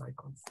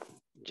motorcycles.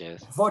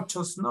 Yes.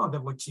 Vochos, no, the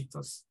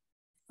bochitos.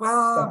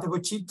 Well, the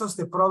bochitos,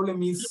 the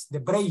problem is the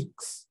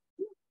brakes.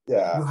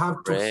 Yeah. You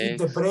have to hit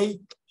the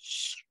brake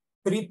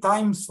 3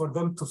 times for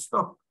them to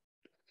stop.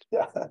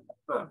 Yeah.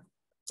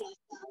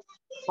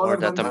 Or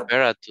the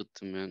temperature.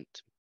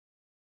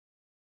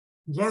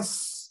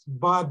 Yes,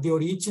 but the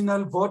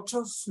original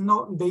Vochos,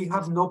 no, they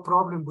have no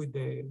problem with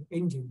the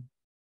engine.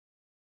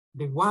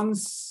 The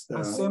ones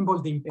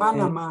assembled in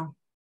Panama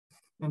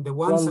and the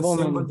ones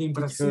assembled in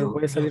Brazil.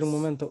 Voy a salir un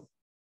momento.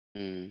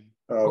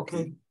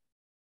 Okay.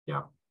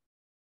 Yeah.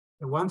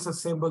 The ones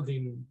assembled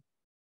in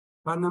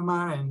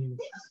Panama and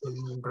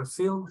in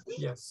Brazil,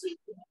 yes.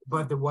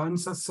 But the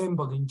ones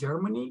assembled in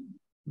Germany,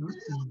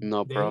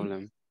 no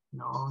problem.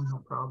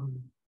 No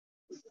problem.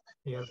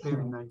 They are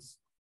very nice.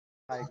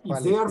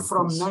 If they are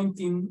from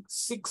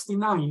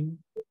 1969,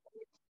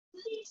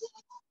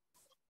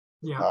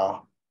 yeah,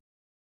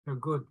 they're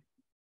good.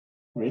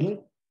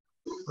 Really?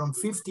 From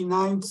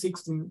 59 to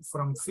 69.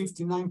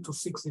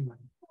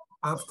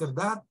 After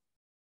that,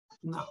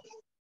 no.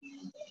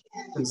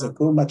 It's a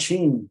cool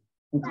machine.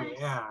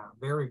 Yeah,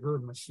 very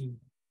good machine.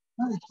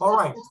 All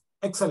right,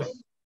 excellent.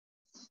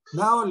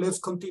 Now let's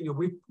continue.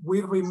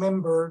 We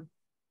remember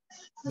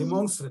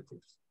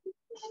demonstratives.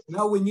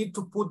 Now we need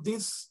to put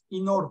this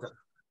in order.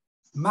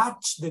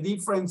 Match the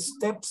different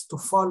steps to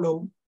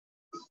follow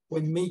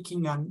when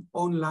making an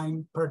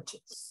online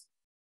purchase.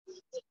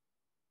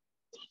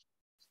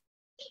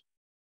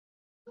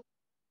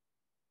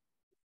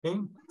 Okay,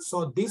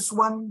 so this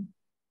one,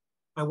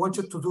 I want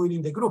you to do it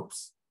in the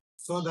groups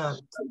so that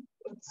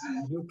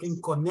you can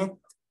connect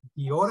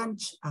the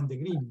orange and the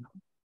green.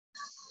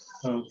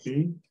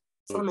 Okay.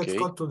 So let's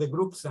go to the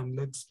groups and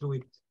let's do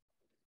it.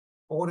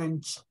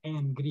 Orange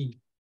and green.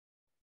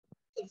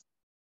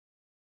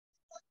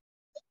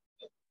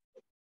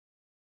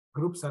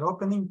 Groups are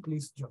opening,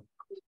 please join.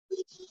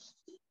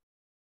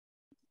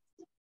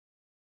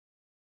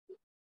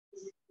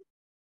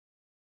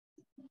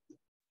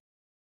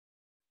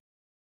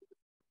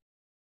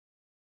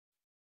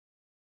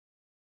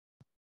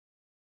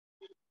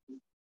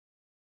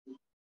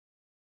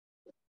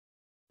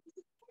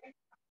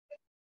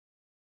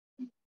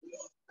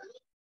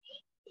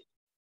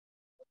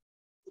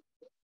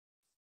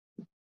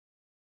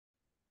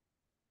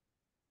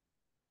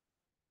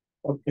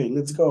 Okay,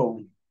 let's go.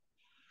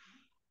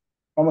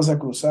 Vamos a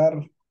cruzar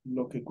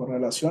lo que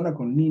correlaciona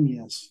con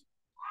líneas.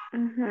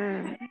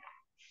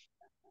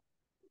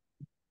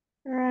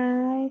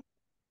 Right.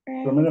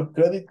 Por lo menos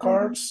credit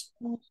cards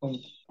on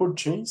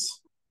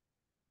purchase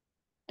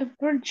The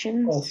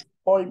purchase.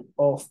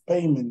 of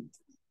payment.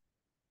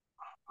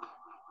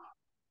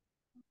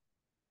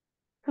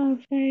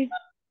 Okay.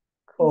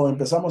 O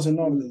empezamos en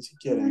orden si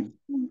quieren.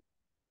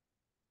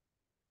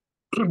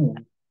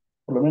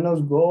 Por lo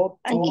menos go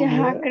Ay, to que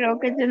ajá, the... creo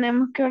que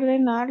tenemos que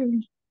ordenarlo.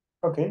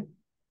 Okay.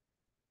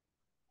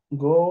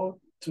 Go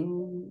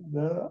to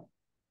the...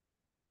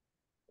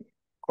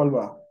 ¿Cuál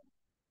va?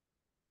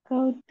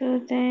 Go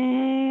to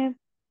the...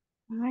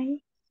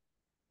 Ay.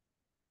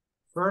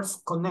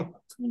 First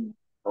connect.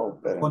 Oh,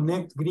 espérame.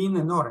 Connect green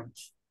and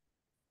orange.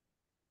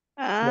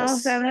 Ah, Yes. o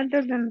sea, no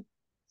entonces.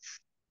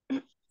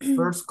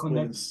 First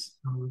connect. Yes.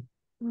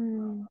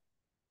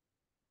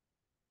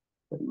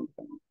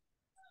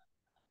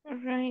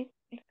 Right.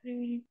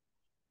 Escribir.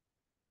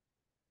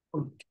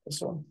 Uy, ¿qué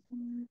pasó?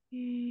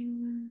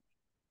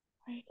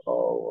 Right.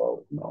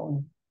 Oh,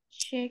 no.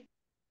 Check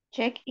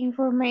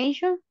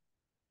information.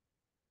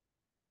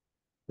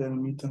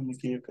 Permítanme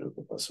que yo creo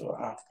que pasó.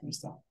 Ah, ahí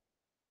está.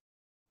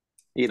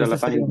 Ir a la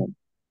página.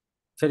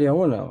 Sería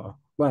una.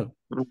 Bueno,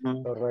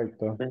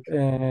 Correcto.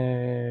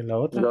 la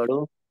otra. Go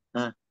to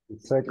the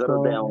Second,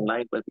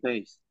 online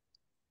webpage.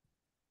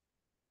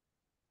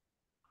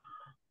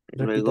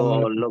 Repítame.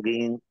 Luego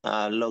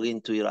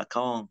login to your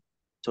account.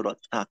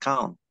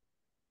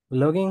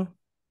 Login.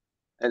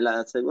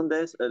 La segunda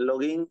es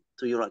login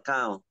to your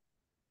account.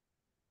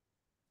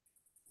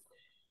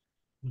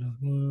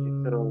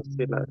 Pero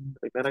sí, la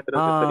primera creo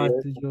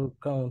que sería To esa. your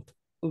account.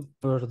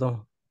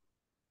 Perdón.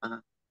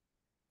 Ajá.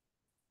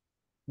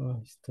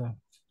 Ahí está.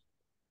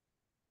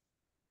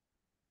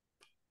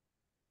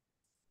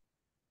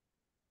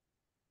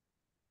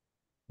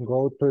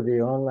 go to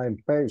the online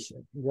page,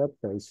 web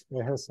page,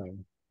 es esa.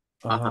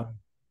 Ajá.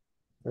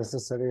 Esa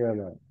sería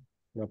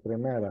la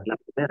primera. La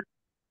primera.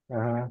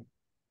 Ajá.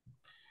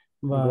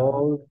 Va.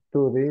 Go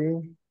to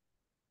the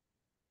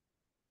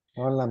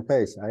online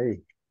page,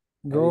 ahí.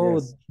 Go Ahí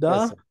es, the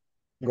esa.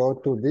 Go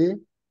to the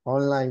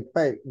online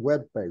page,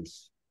 web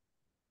page.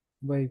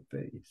 web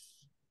page.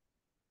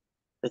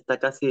 Está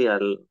casi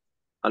al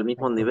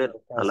mismo nivel,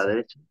 a la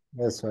derecha.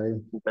 Eso ahí.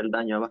 Un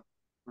peldaño abajo.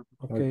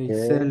 Okay.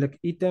 Select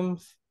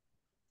items.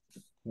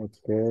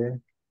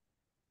 Okay.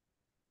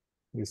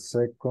 The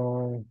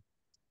second.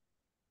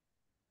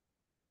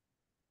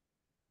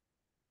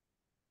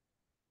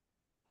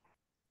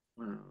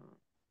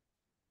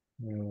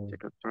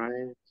 Check out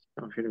price.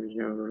 Confirm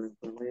your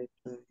information.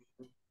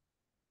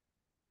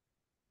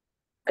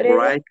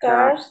 Credit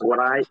cards.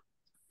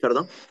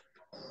 Perdón.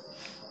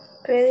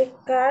 Credit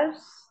cards.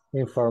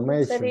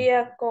 Information.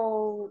 Sería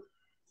con...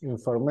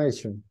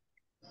 Information.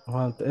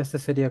 Ajá, este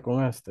sería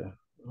con este.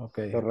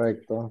 Okay.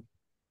 Correcto.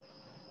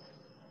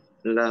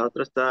 La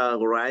otra está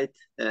right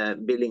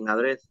billing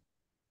address.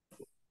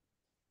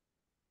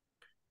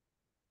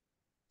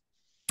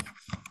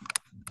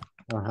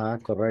 Ajá,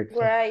 correcto.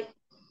 Right.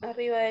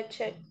 Arriba de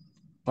check.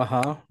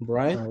 Ajá,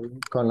 right. Ahí,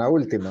 con la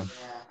última.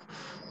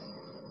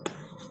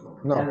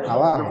 No,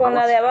 abajo. Con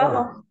la de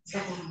abajo.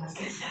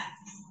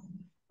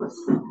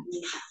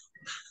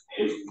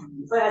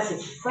 Fuera,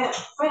 fuera, fuera,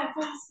 fuera,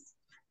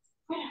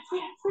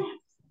 fuera.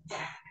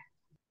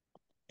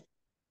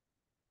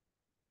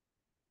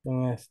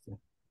 Con este.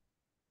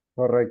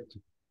 Correcto.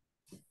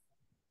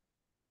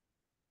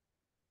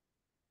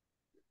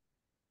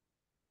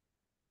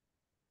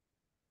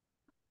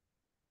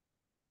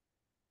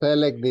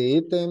 Select the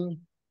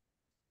item.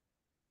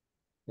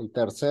 El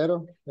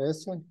tercero,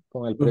 ese,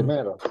 con el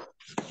primero.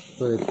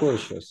 To the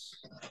purchase.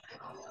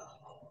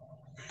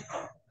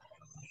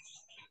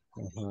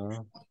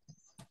 Ajá.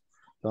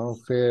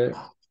 Confirm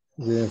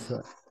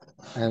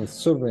and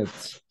submit.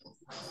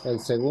 El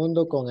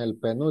segundo con el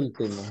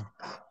penúltimo.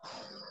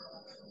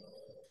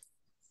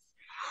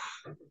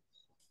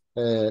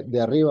 De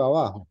arriba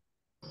abajo.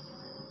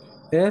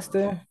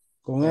 Este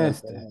con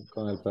este.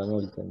 Con el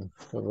penúltimo.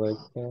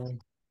 Correcto.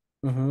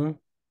 Ujú.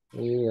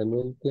 Y el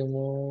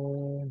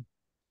último.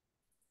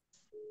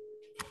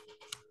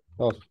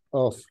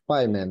 Of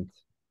payment.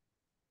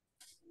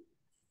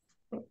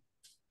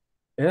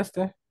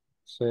 Este.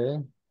 Sí.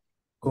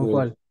 ¿Con With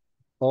cuál?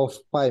 of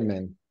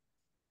payment.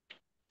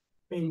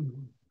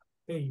 Payment.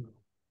 Payment.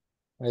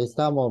 Ahí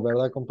estamos,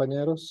 ¿verdad,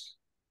 compañeros?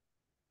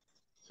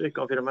 Sí,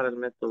 confirmar el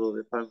método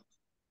de pago.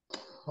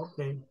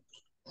 Okay.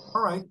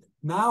 All right.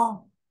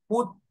 Now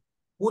put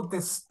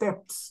the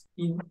steps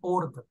in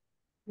order.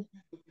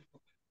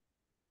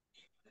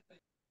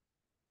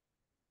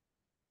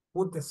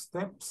 Put the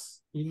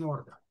steps in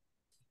order.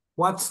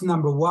 What's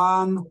number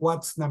one?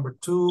 What's number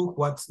two?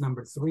 What's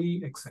number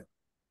three? Etc.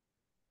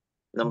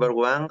 Number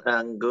one,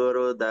 and go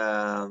to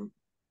the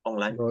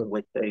online Go,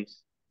 web page.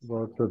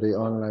 go to the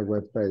online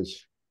web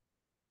page.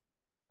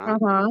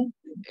 Ajá.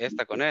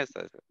 Esta con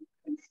esta.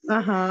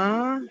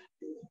 Ajá.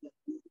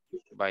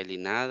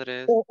 Billing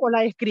address. O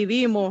la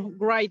escribimos.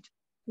 Write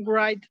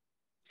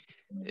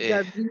Eh,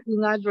 the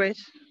billing address.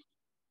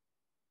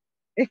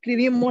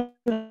 Escribimos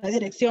la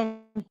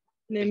dirección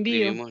de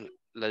envío. escribimos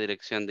la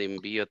dirección de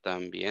envío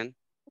también.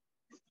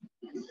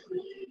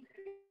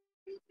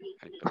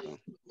 Ay,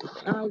 perdón.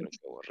 Creo que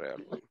borré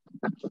algo.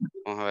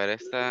 Vamos a ver,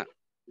 esta.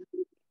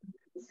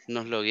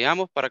 Nos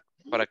logueamos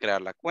para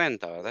crear la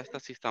cuenta, ¿verdad? Esta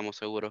sí estamos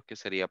seguros que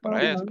sería para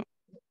Ajá. eso.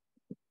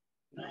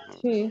 Vamos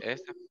a ver, Sí.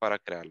 esta es para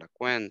crear la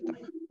cuenta.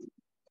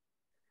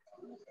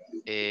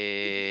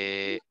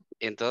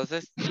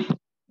 Entonces,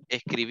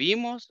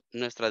 escribimos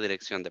nuestra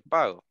dirección de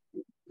pago.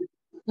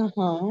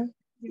 Ajá.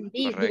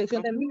 Y dirección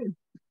 ¿Correcto? de envío.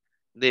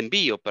 De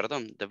envío,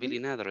 perdón, de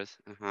billing address.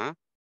 Ajá.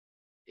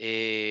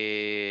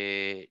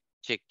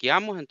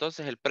 Chequeamos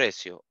entonces el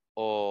precio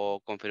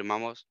o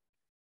confirmamos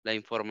la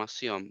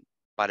información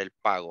para el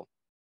pago.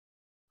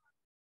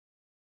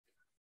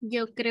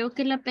 Yo creo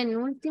que la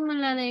penúltima,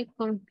 la de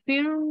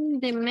confirm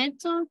the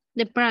method,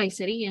 the price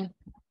sería.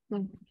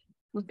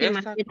 Confirmar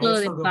Esta método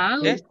de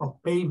pago. Of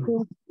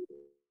payment.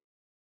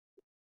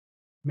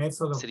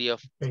 Method of sería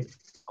payment.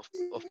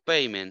 of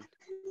payment.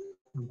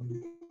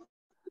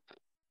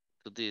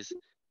 To this.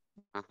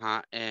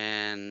 Ajá,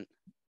 and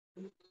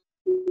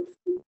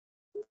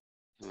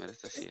a ver,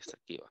 esta sí está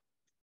aquí, va.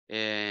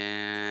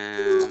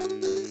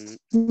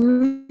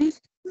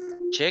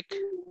 Check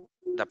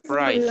the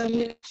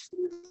price.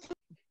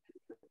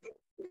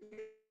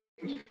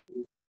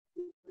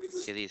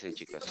 ¿Qué dicen,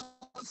 chicas?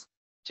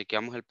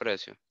 Chequeamos el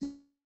precio.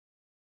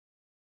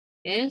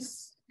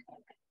 Es.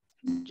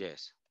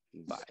 Yes.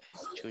 Vale.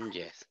 Un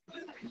yes.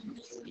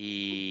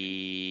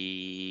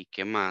 ¿Y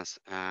qué más?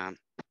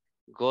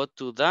 Go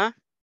to the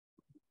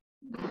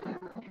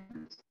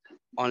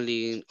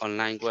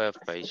online web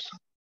page.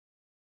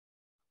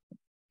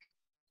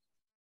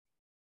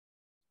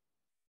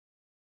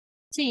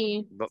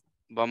 Sí.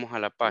 Vamos a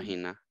la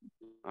página.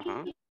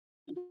 Ajá.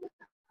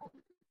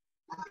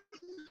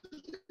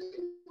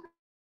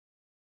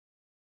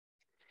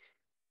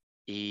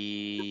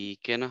 ¿Y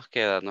qué nos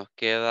queda? Nos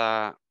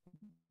queda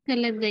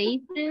Select the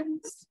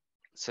items.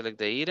 select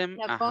the item.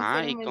 Ya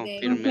Ajá. Y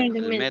confirme confirme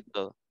el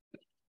método.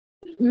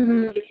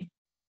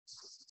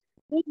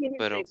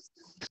 Pero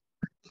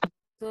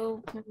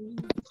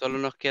solo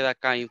nos queda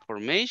acá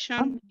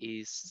information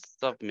y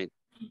submit.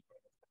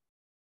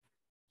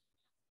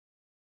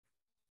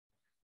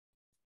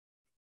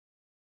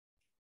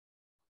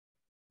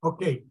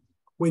 Okay.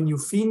 When you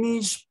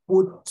finish,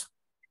 put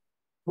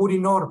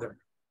in order.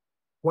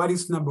 What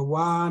is number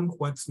one?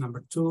 What's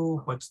number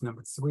two? What's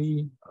number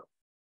three?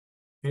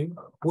 Okay.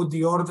 Put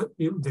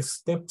the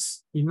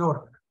steps in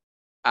order.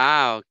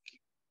 Okay.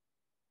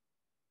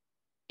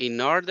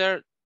 In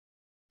order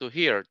to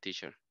hear,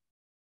 teacher.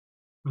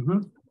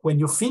 When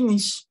you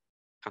finish,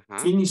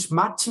 finish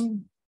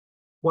matching.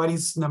 What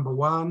is number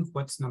one?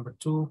 What's number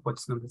two?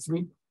 What's number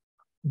three?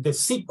 The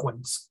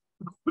sequence.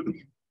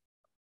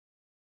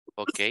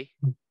 Okay.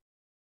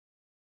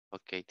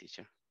 Okay,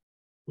 teacher.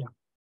 Yeah.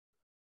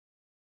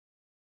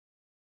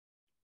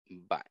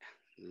 Vaya.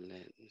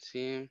 Let's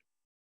see.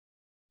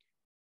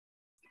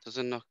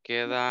 Entonces nos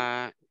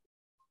queda.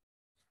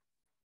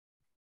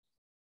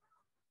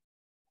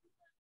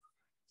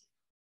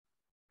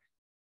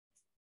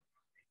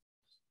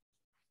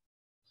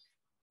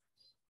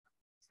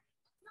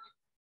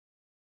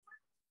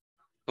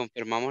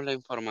 Confirmamos la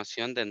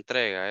información de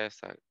entrega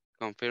esa.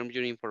 Confirm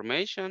your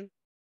information.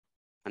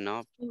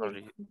 No,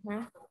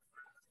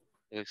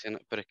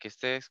 pero es que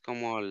este es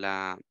como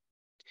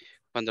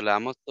cuando le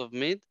damos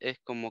submit es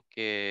como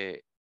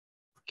que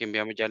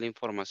enviamos ya la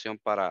información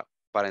para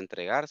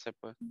entregarse,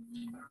 pues.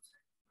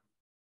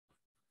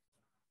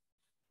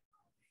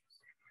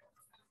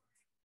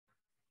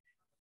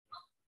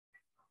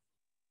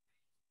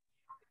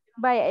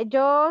 Vaya,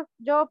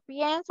 yo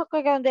pienso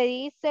que donde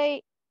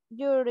dice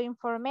your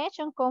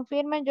information,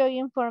 confirmen your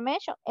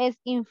information, es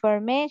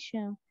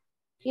information.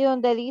 Y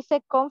donde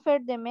dice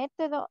confirm the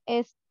método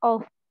es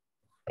of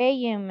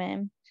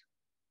payment.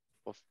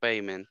 Of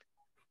payment.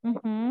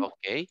 Ujú.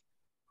 Ok.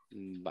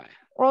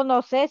 Vaya. O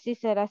no sé si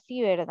será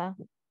así, ¿verdad?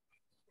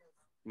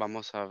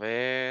 Vamos a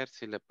ver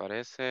si le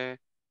parece.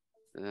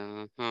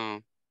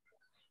 Ajá.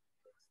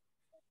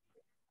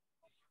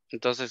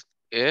 Entonces,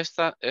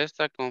 esta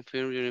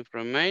confirm your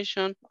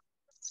information Es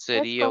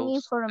sería con usted.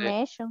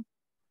 information.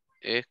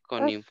 Es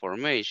con Es-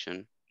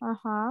 information.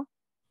 Ajá.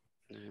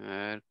 A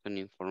ver, con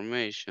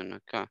information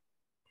acá.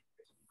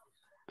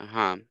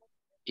 Ajá.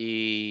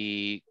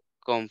 Y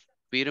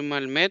confirma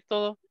el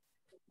método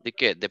de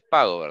qué? De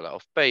pago, ¿verdad?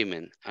 Of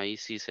payment. Ahí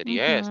sí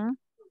sería eso.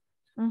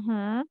 Ujú,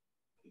 ujú.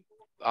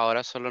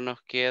 Ahora solo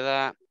nos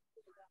queda,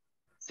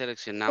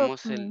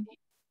 seleccionamos el, Submit.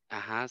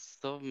 ajá,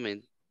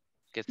 submit,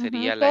 que Ujú,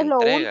 sería la ¿qué es lo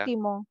entrega,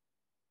 último?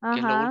 que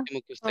es lo Ajá.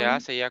 último que usted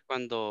hace ya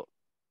cuando,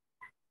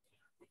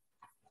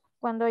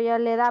 Cuando ya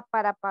le da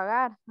para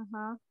pagar.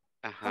 Ajá.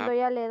 ajá. Cuando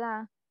ya le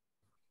da.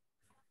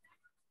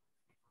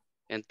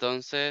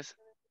 Entonces,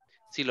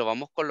 si lo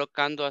vamos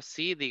colocando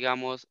así,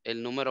 digamos,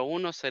 el número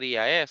 1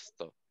 sería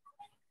esto,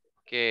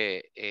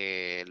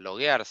 que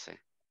loguearse.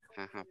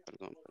 Ajá,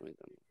 perdón,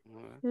 permítame.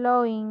 Vamos a ver.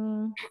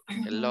 Login.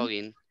 El Ujú.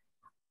 login.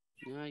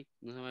 Ay,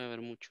 no se va a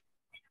ver mucho.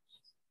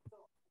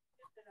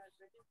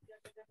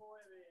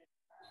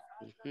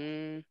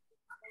 Ujú.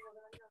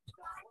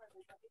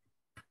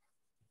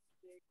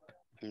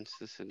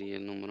 Ese sería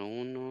el número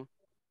 1.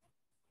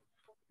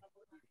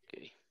 Ok.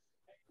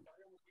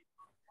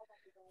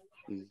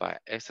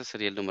 Va, este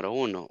sería el número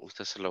 1.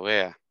 Usted se lo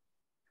vea.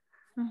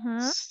 Ujú.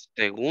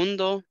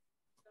 Segundo,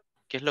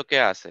 ¿qué es lo que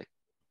hace?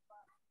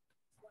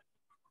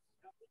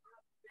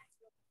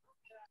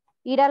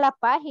 Ir a la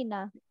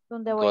página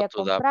donde voy Go a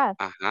to the, comprar.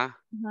 ajá.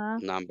 Ajá.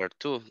 Number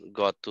 2,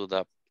 go to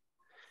the,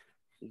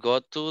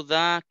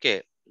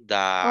 ¿qué?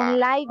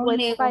 Online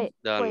website.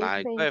 The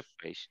online Webpage. web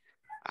page.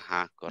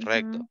 Ajá,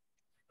 correcto. Ujú.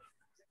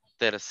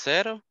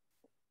 Tercero,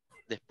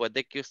 después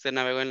de que usted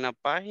navegó en la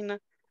página,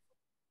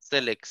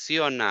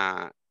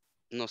 selecciona,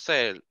 no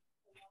sé,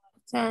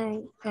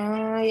 Ay,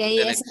 ahí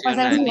ya se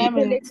pasa el selecciona el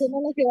examen. Selecciona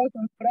lo que va a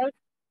comprar.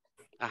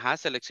 ajá,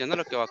 selecciona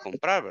lo que va a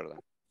comprar, ¿verdad?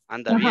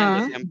 Anda viendo,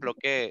 Ajá. ejemplo,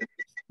 que,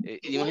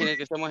 imagínense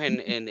que estamos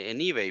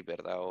en eBay,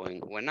 ¿verdad? O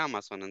en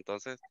Amazon,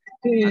 entonces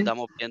Sí.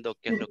 andamos viendo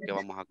qué es lo que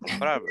vamos a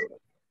comprar, ¿verdad?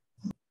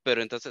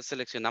 Pero entonces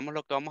seleccionamos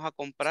lo que vamos a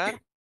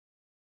comprar.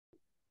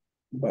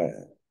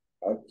 Bueno,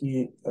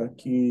 aquí,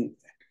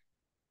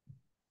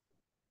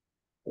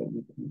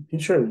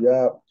 teacher,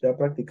 ya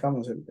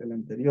practicamos el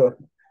anterior.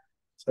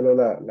 Solo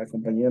la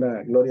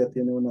compañera Gloria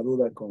tiene una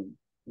duda con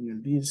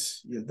el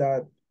this y el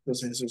that.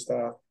 Entonces eso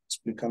está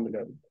explicándole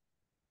ahorita.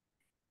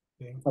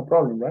 No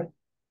problem, right?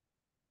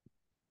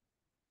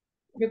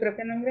 Yo creo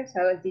que no ha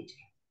ingresado el teacher.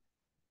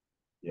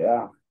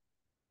 Yeah,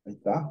 ahí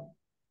está.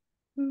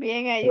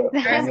 Bien, ahí Solo le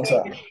está. vamos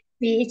a,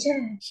 Teacher,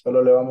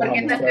 solo le vamos ¿por a qué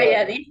está mostrar.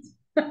 calladito?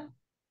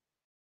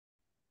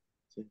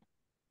 Sí.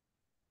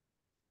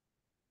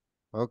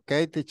 Ok,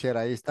 teacher,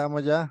 ahí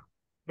estamos ya.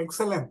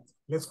 Excellent.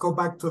 Let's go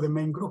back to the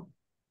main group.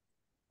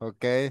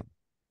 Ok.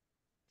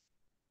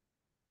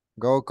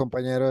 Go,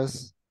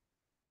 compañeros.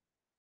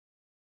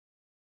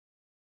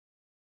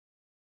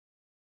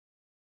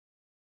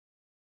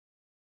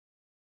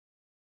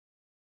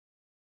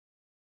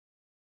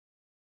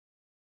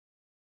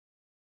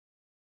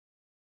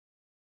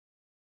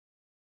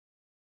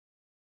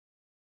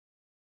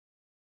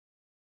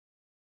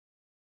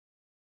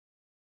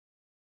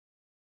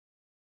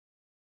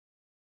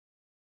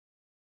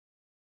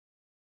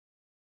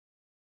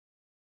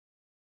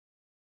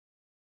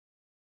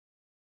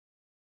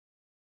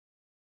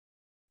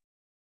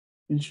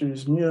 Teacher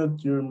is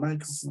mute, your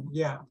mic.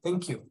 Yeah,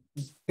 thank you.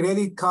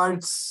 Credit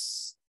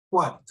cards,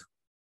 what?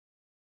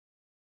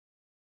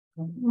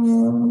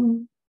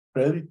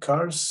 Credit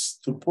cards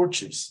to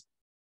purchase.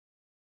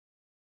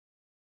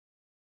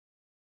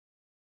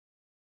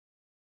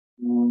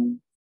 No.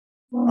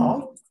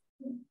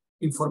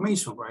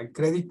 Information, right?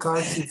 Credit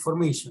cards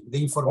information.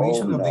 The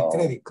information Oh, of the no.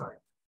 credit card.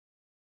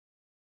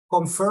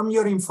 Confirm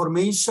your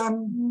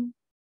information.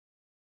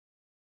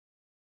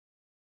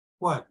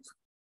 What?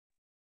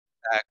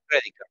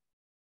 Credit card.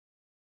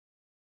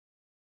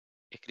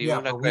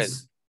 Escribimos la but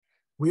credit.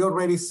 we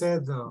already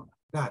said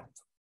that.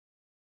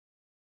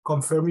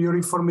 Confirm your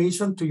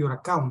information to your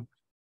account.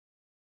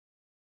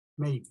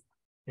 Maybe.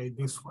 Okay,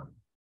 this one.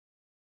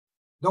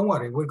 Don't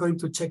worry, we're going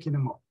to check in a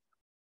moment.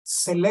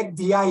 Select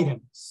the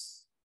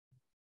items.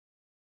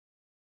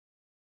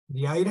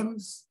 The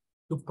items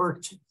to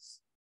purchase.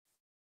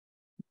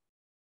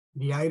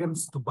 The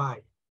items to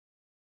buy.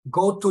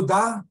 Go to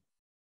the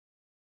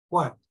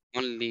what?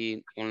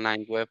 Only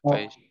online web Oh,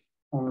 page.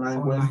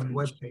 online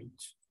web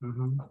page.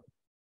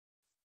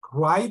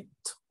 Right?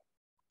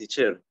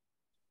 Teacher,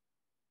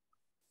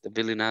 The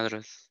billing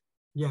address.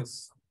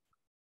 Yes.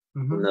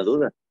 una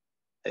duda.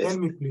 Tell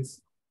me,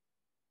 please.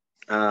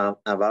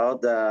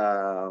 About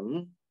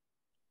the,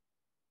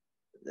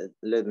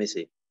 let me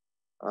see.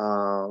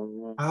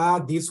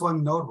 This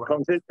one, no,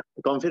 right?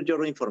 Confirm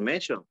your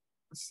information.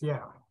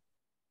 Yeah.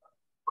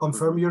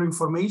 Confirm your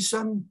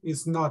information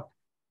is not,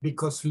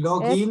 because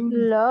log Es in to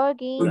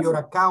login. your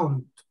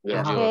account. With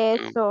Ajá. your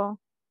account. Eso.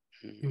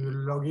 You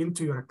log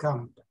into your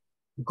account.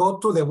 Go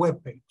to the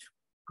web page.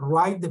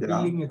 Write the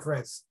billing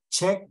address.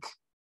 Check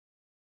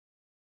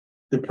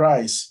The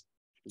price.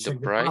 The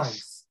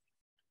price.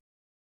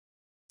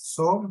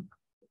 So,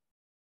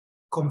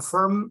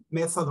 confirm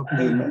method of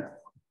payment.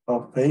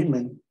 Of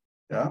payment.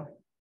 Yeah.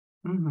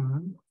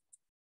 Mhm.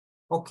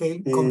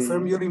 Okay,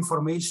 confirm your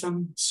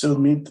information.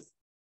 Submit.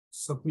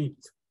 Submit.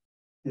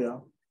 Yeah.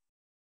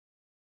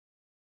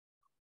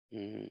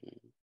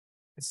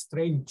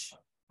 Strange.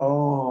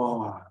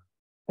 Oh,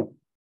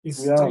 It's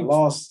we are strange.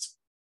 lost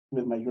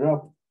with my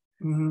group.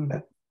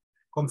 Mhm.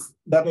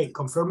 Okay,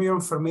 confirm your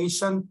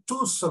information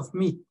to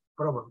submit,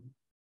 probably.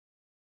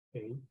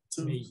 Okay.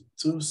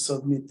 To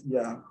submit,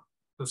 yeah.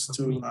 To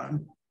submit.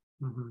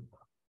 Mhm.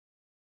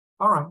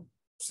 All right,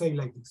 say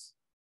like this.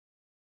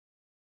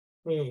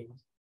 Okay.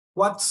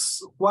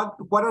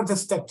 What are the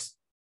steps?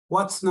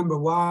 What's number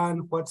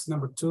one? What's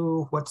number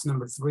two? What's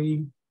number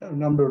three?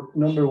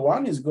 Number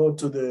one is go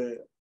to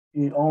the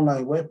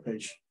online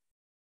webpage.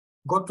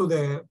 Go to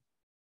the.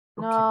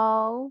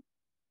 No,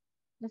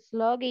 it's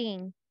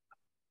login.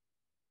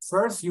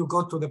 First, you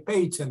go to the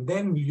page and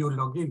then you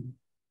log in.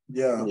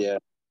 Yeah. Yeah.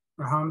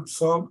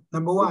 So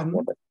number one,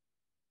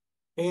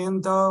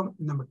 and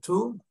number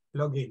two,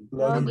 log in.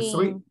 Number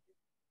three.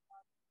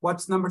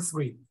 What's number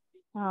three?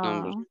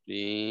 Number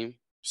three.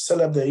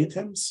 Select the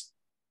items.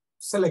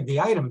 Select the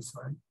items,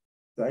 right?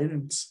 The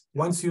items.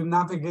 Once you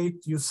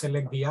navigate, you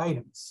select the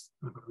items.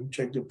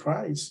 Check the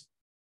price.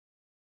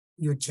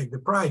 You check the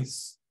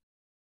price.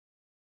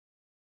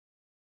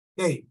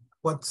 Okay,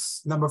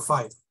 what's number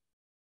five?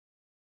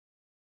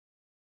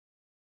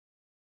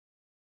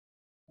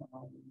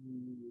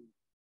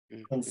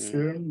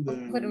 Confirm the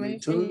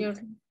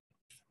method.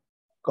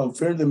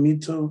 Confirm the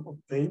method of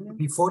payment.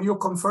 Before you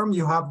confirm,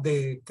 you have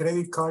the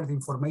credit card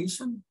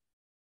information,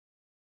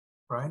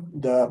 right?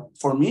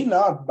 For me,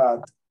 not,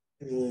 but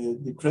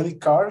the credit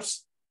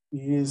cards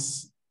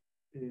is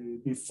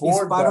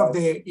before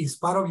is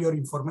part of your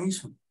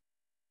information.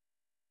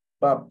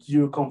 But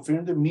you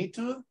confirm the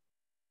method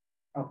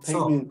of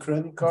payment,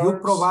 credit cards. You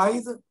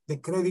provide the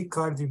credit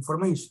card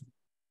information.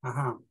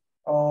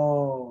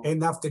 Oh.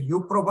 And after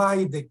you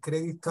provide the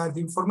credit card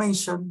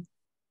information,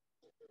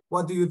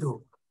 what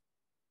do?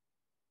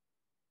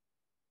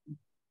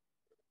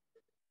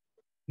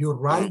 You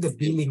write the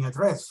billing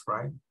address,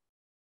 right?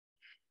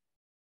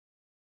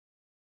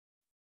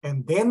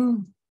 And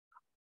then,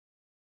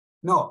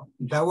 no,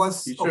 that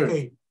was,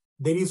 okay.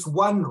 There is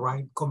one,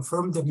 right?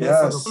 Confirm the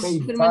method of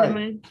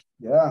payment.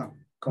 Yeah,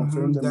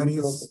 confirm the method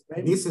of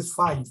payment. This is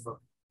 5.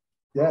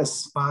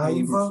 Yes. 5.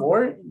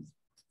 Before,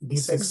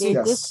 this is 6.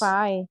 This is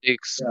 5.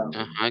 6.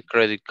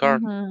 Credit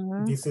card.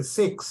 This is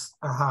 6.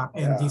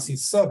 And this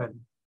is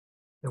 7.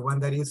 The one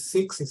that is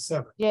 6 is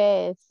 7.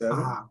 Yes.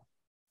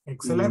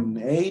 Excellent.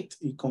 In 8,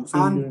 you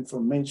confirm your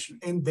information.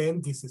 And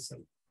then this is 8.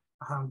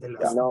 The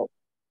last one.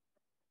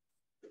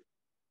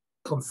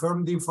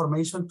 Confirm the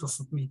information to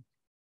submit.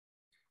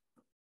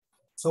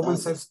 Someone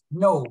says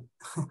no.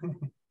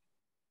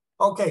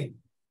 Okay.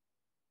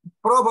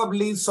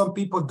 Probably some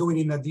people do it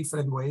in a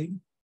different way.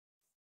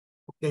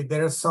 Okay,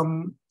 there are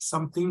some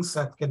things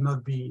that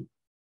cannot be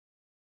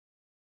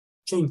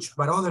changed,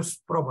 but others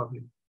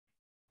probably.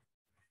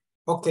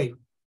 Okay.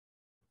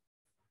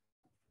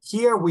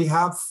 Here we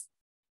have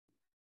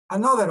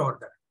another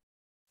order.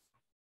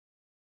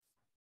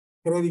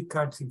 Credit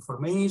cards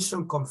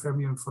information, confirm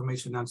your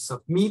information and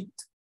submit.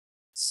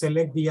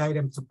 Select the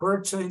item to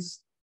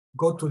purchase.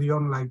 Go to the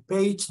online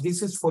page.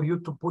 This is for you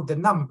to put the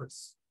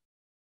numbers,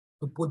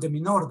 to put them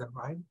in order,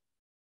 right?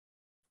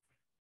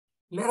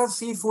 Let us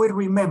see if we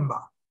remember.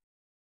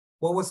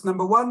 What was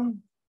number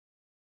one?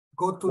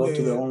 Go to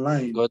the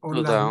online. Go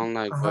to the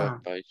online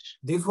web page.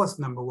 This was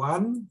number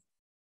one.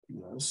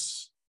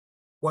 Yes.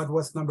 What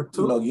was number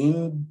two? Log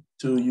in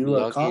to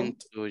your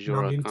account.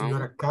 Log into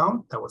your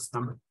account. That was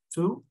number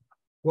 2.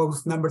 What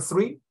was number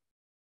 3?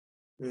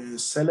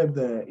 Select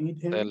the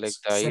items.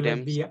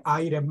 Select the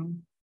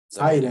item.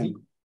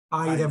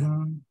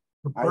 Item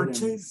to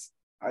purchase.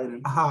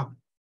 Item.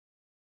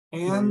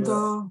 And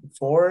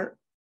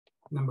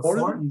number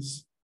 4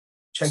 is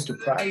check the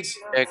price.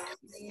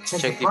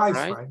 Check the price,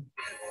 right?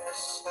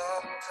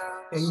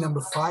 And number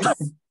 5.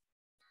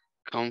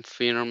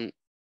 Confirm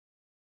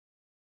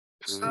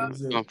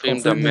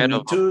the method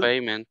of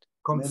payment.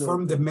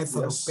 Confirm the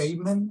method of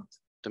payment.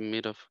 The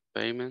method of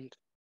payment.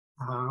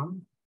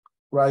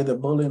 Write the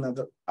billing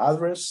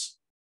address.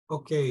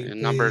 Okay.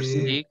 And number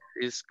 6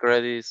 is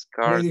credit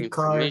card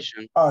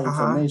information.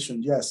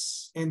 Information,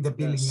 yes. And the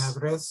billing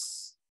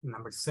address.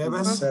 Number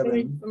 7.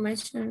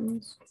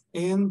 Information.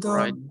 And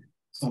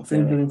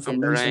confirm your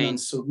information and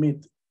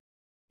submit.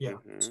 Yeah.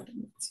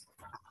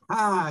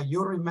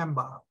 You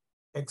remember.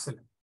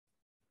 Excellent.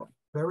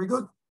 Very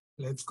good.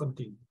 Let's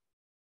continue.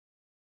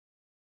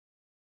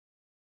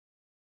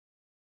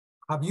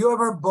 Have you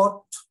ever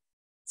bought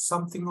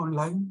something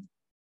online?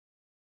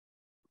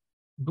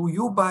 Do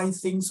you buy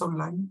things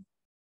online?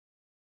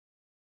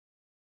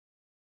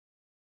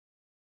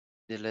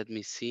 Let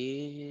me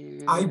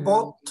see. I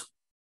bought,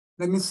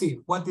 let me see,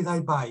 what did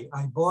I buy?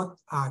 I bought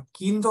a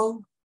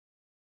Kindle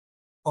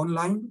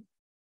online.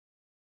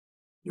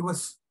 It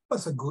was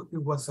a good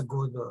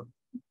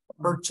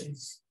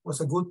purchase. It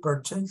was a good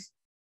purchase.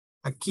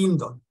 A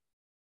Kindle.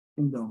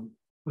 Kindle.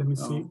 Let me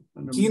see.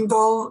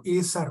 Kindle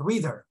is a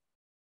reader.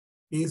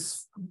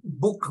 Is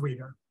book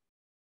reader.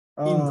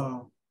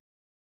 Kindle.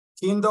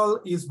 Kindle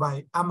is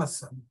by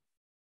Amazon.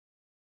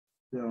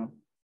 Yeah.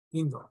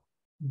 Kindle.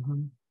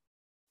 Mm-hmm.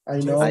 I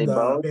know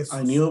that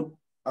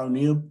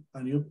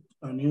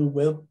a new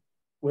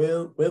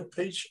web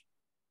page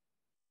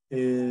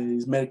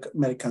is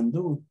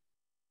Mercando.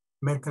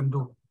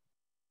 Mercando.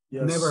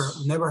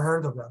 Yes. Never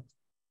heard of that.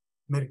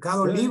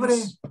 Mercado Yes. Libre,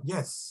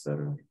 yes.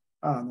 No.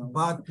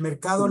 But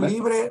Mercado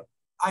Libre,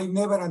 I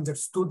never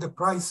understood the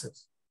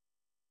prices.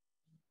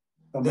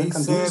 They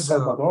said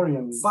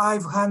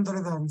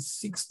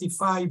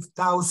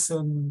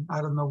 565,000,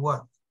 I don't know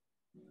what.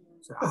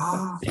 So,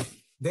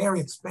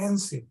 very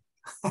expensive.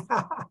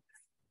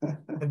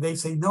 And they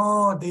say,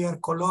 no, they are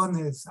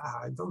colones.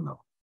 I don't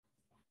know.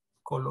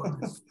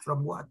 Colones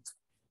from what?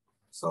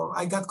 So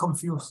I got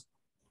confused.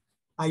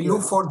 I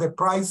look for the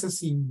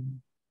prices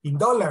in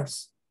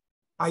dollars.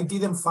 I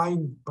didn't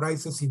find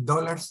prices in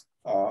dollars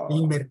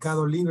in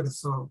Mercado Libre.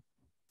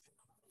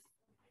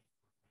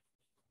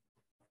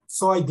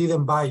 So I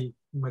didn't buy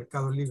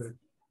Mercado Libre.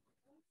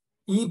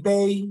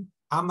 eBay,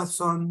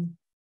 Amazon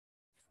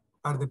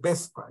are the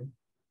best price.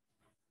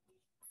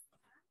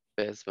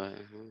 Best Buy.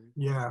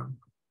 Yeah,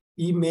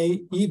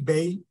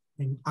 eBay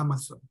and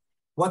Amazon.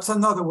 What's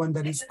another one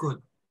that is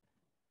good?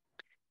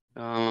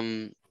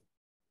 Alibaba.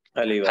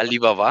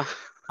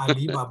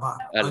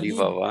 Alibaba.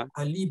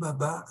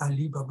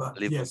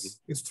 Yes,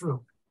 it's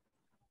true.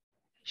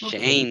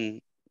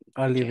 Shane.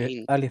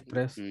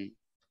 AliExpress.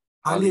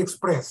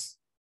 AliExpress.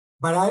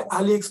 But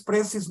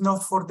AliExpress is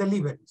not for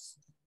deliveries.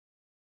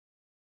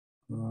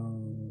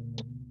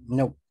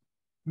 No.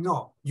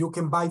 No, you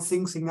can buy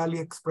things in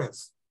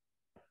AliExpress.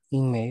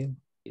 Email.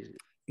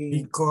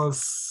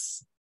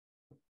 Because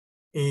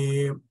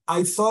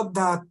I thought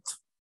that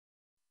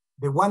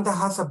the one that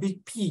has a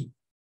big P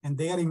and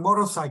they are in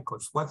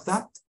motorcycles, what's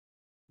that?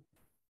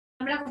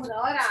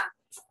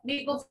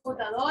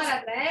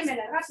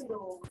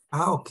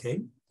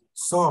 Okay.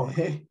 So.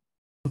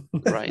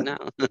 Right now.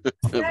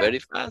 Very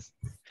fast.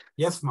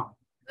 Yes, mom.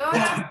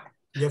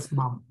 Yes,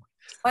 mom.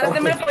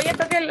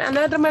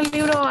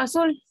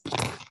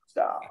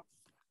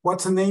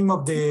 What's the name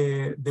of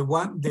the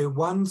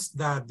ones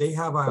that they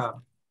have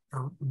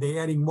they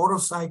are in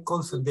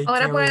motorcycles and they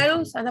carry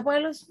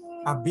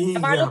a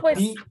big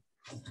P?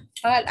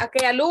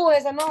 Aquella luz,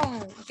 esa no.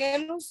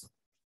 Aquella luz.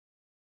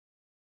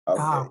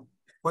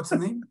 What's the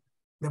name?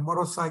 The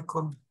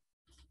motorcycle.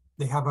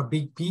 They have a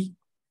big P.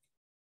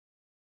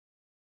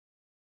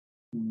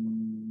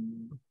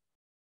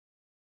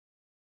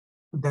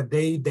 That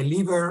they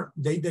deliver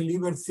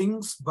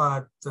things,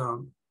 but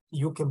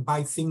you can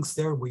buy things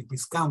there with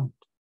discount.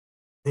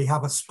 They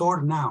have a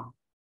store now.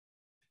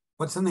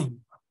 What's the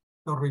name?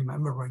 Don't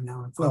remember right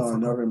now. No,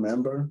 not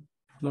remember.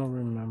 Don't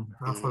remember.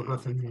 I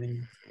forgot the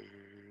name.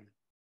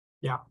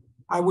 Yeah,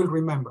 I will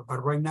remember,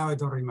 but right now I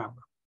don't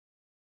remember.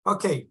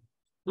 Okay,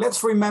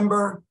 let's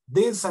remember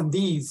this and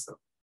these.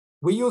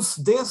 We use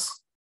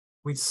this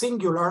with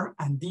singular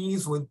and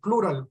these with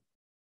plural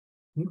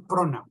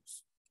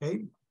pronouns,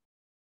 okay?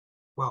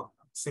 Well,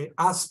 say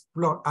as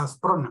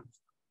pronouns.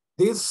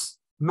 This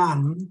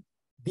man,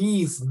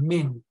 these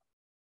men,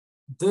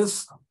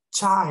 this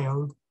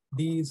child,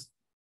 these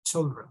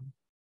children.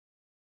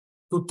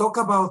 To talk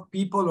about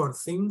people or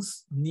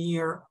things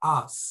near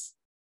us,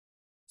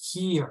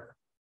 here,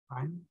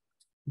 right?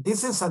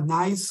 This is a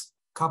nice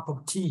cup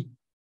of tea.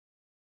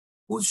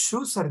 Whose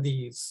shoes are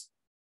these?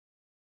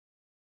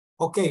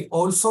 Okay,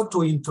 also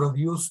to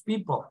introduce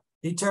people.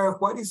 Teacher,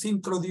 what is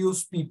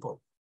introduce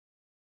people?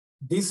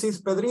 This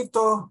is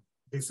Pedrito,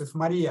 this is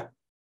Maria.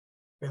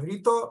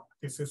 Pedrito,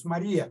 this is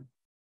Maria.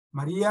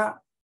 Maria,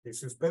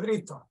 this is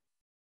Pedrito.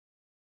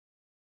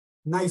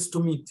 Nice to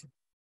meet you.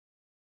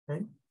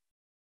 Okay?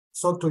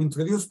 So to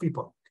introduce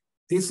people,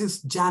 this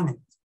is Janet.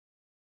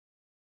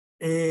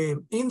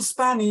 In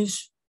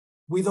Spanish,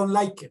 we don't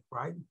like it,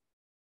 right?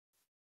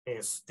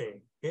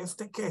 Este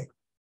qué,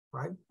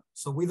 right?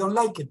 So we don't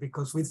like it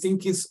because we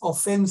think it's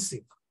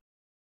offensive.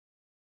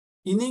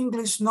 In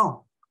English,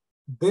 no.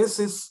 This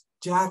is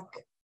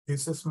Jack,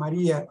 this is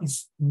Maria,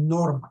 is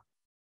normal.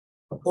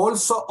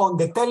 Also on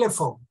the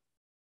telephone.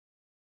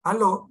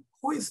 Hello,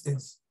 who is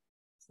this?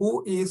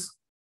 Who is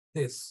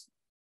this?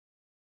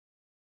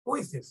 Who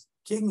is this?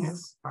 ¿Quién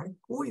es? Right?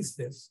 Who is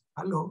this?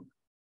 Hello.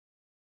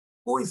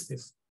 Who is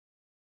this?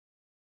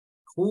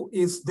 Who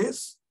is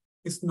this?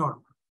 Is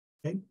normal.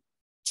 Okay.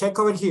 Check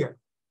over here.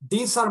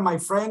 These are my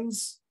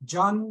friends,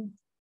 John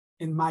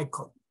and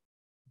Michael.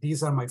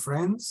 These are my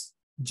friends,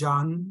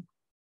 John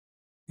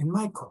and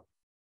Michael.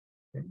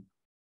 Okay.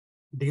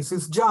 This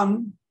is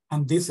John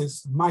and this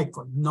is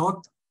Michael,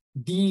 not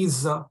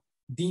these are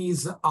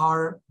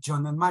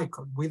John and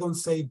Michael. We don't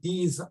say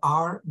these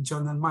are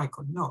John and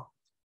Michael. No.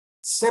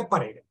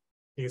 Separated.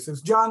 This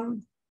is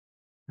John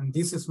and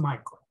this is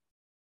Michael.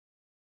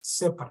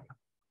 Separate.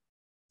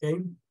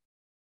 Okay.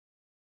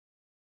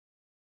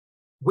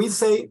 We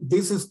say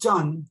this is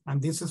John and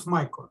this is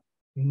Michael,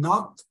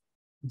 not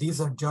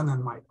these are John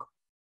and Michael.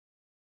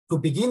 To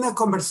begin a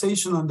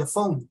conversation on the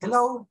phone,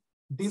 hello,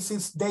 this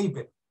is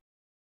David.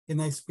 Can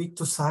I speak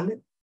to Sally?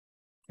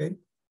 Okay.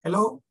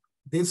 Hello,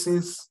 this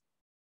is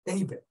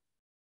David.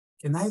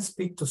 Can I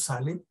speak to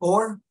Sally?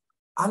 Or,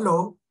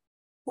 hello,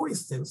 who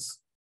is this?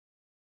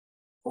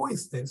 Who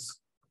is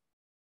this?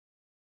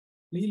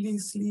 Lily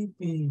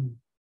sleeping.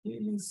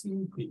 Lily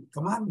sleeping.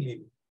 Come on,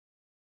 Lily.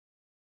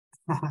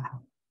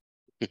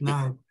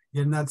 No,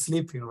 you're not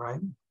sleeping,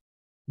 right?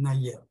 Not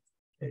yet.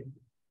 Okay.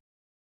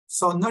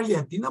 So not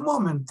yet. In a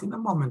moment,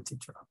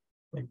 teacher.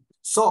 Okay.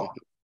 So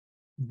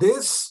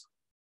this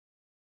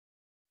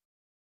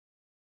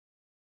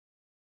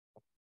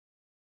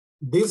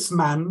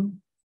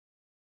man,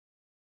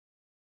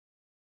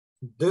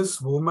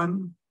 this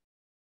woman,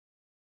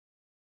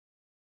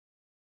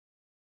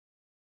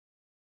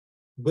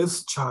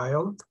 this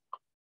child,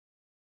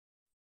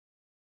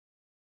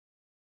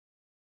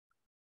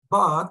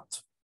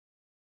 but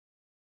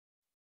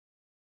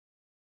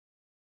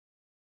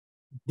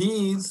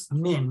these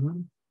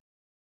men,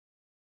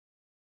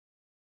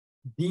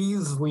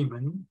 these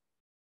women,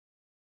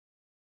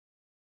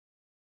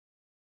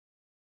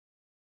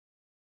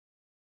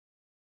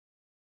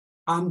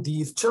 and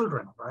these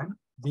children, right?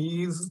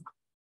 These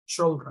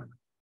children.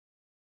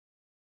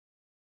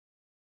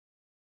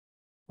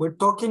 We're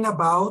talking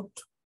about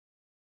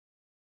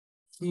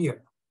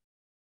here,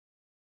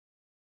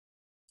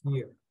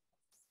 here,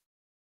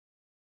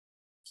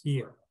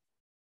 here,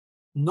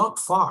 not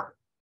far,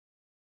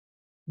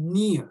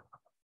 near,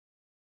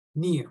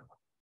 near.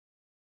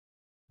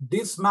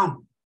 This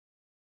man,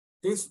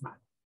 this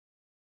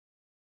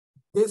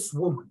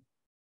woman,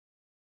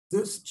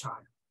 this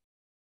child,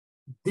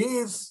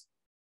 these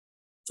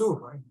two,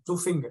 right? Two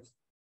fingers,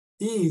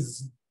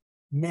 these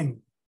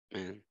men,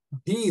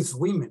 these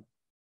women,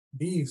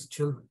 these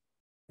children.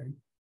 Okay?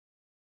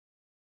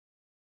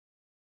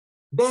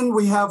 Then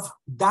we have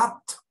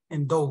that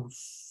and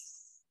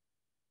those.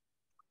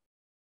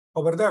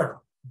 Over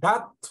there,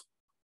 that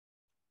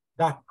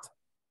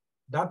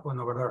one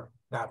over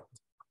there,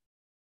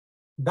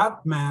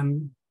 that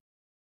man,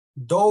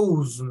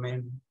 those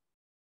men,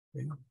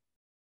 okay?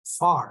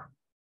 Far,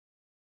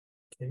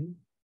 okay?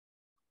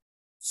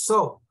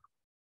 So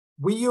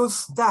we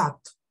use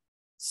that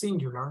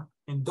singular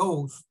and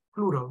those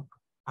plural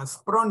as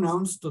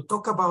pronouns to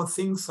talk about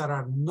things that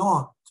are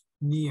not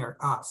near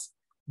us.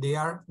 They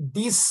are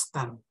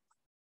distant.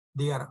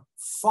 They are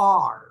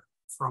far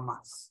from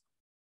us.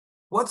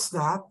 What's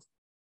that?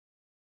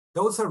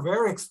 Those are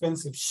very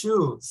expensive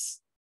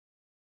shoes.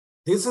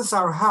 This is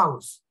our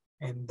house,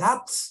 and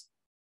that's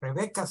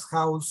Rebecca's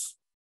house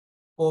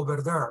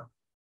over there.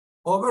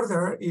 Over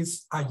there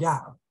is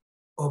allá,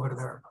 over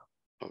there.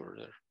 Over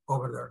there.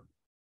 Over there.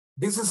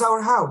 This is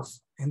our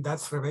house, and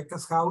that's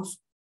Rebecca's house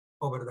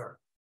over there.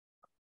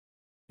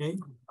 Okay.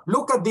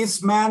 Look at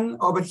this man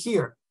over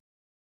here.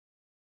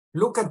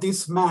 Look at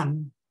this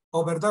man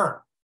over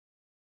there.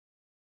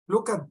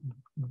 Look at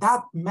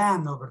that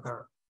man over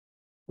there.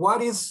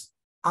 What is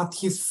at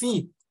his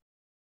feet?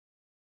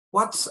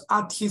 What's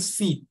at his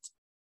feet?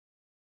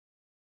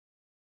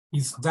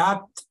 Is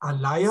that a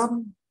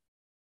lion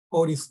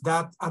or is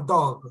that a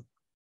dog?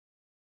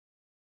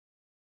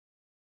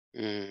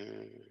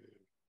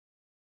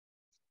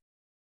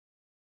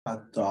 A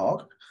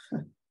dog?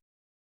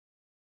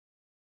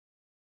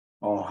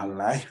 Oh, a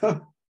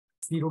lion?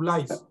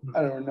 Firulais.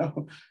 I don't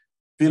know.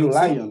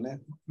 Firulayon. Eh?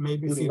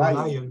 Maybe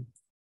Firulayon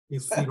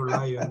is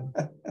Firulayon.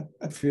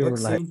 Let's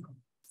see.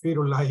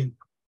 Firulayon.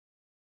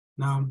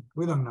 No,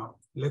 we don't know.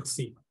 Let's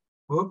see.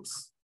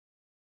 Oops.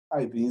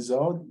 I think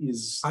so.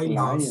 Is I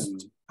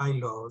lion.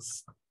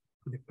 lost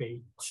the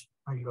page.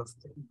 I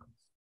lost it.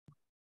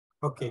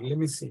 Okay, let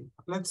me see.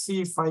 Let's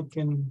see if I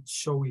can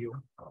show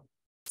you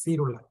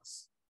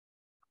Firulais.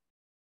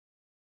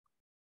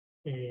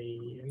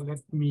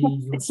 Let me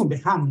use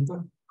the hand.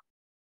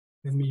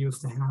 Let me use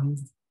the hand.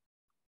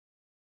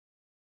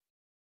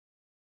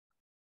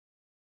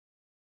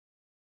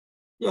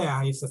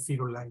 Yeah, it's a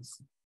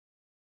Firulais.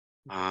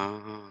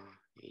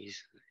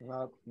 It's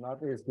not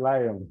his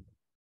lion.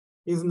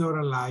 It's not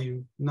a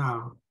lion,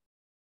 no.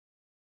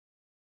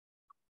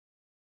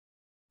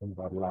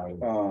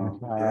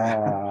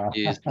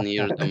 He's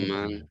near the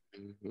man.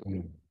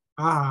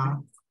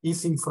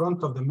 He's in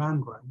front of the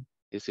man, right?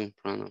 He's in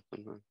front of the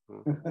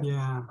man.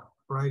 Yeah,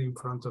 right in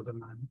front of the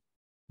man.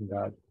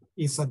 That.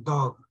 It's a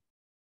dog.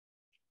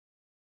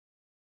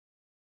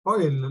 Oh,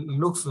 it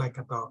looks like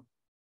a dog.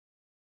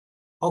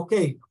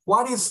 Okay,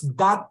 what is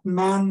that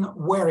man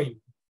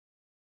wearing?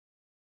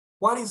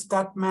 What is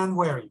that man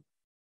wearing?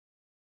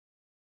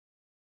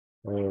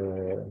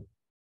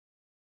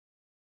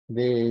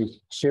 The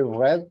shirt,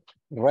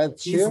 red shirt.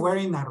 He's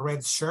wearing a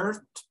red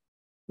shirt.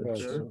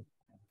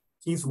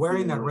 He's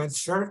wearing a red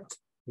shirt.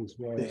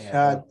 The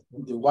hat,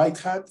 the white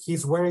hat.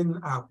 He's wearing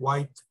a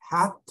white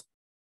hat.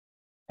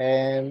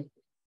 And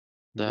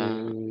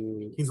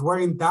he's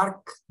wearing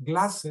dark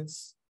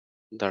glasses.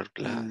 Dark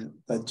glass.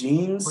 The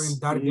jeans Wearing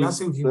dark is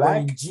glasses, he's black.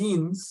 wearing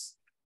jeans.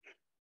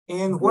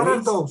 And what are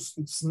Grays. those?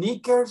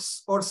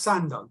 Sneakers or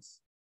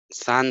sandals?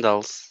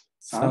 Sandals.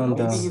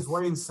 Maybe he's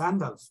wearing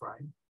sandals,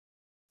 right?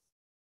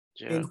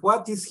 Yeah. And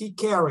what is he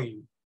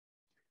carrying?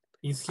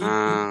 Is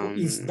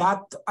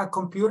that a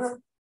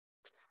computer?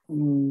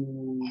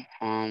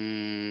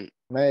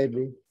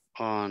 Maybe.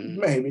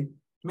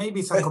 Maybe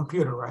it's a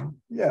computer, right?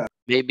 Yeah.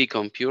 Maybe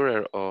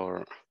computer,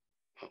 or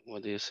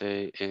what do you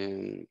say?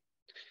 A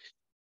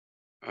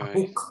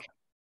book.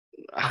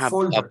 A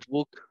folder.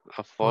 book,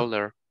 a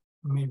folder.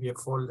 Maybe a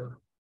folder.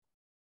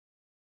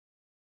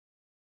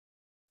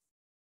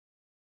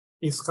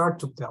 It's hard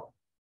to tell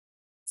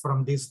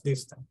from this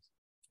distance.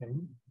 Okay.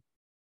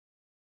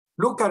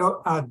 Look at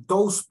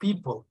those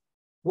people.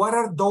 What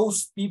are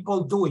those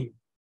people doing?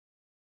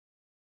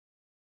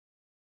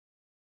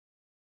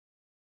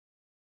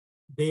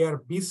 They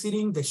are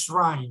visiting the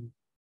shrine.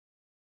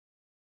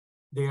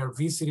 They are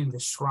visiting the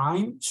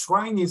shrine.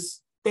 Shrine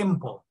is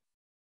temple.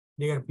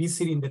 They are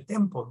visiting the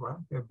temple, right?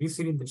 They're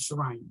visiting the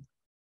shrine.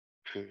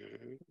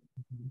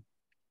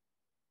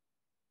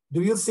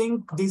 Do you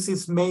think this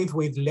is made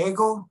with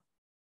Lego?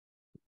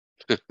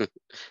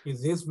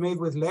 Is this made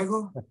with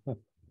Lego?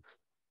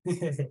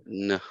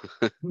 No.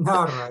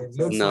 No, right.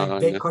 Looks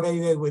like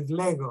decorated with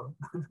Lego.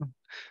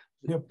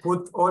 You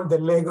put all the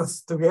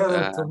Legos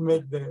together to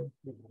make the...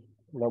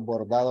 Los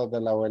bordados de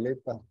la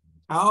abuelita.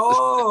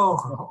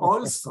 Oh,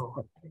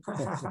 also.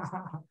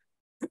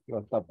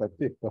 Los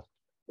tapetitos.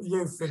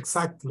 Yes,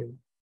 exactly.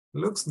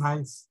 Looks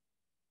nice.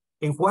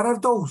 And what are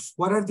those?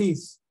 What are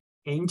these?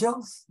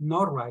 Angels?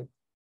 Not right.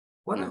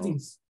 What are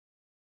these?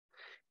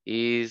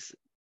 Is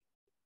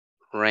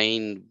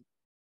rain,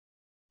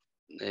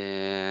 what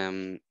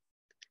do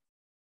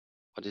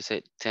you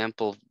say?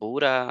 Temple of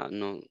Buddha?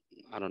 No,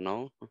 I don't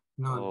know.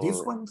 No,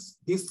 these ones,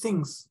 these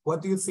things,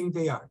 what do you think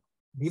they are?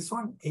 This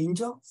one,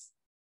 angels?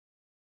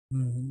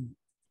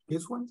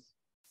 This ones?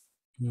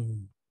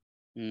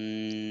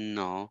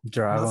 No.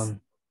 Dragon.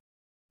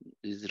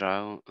 This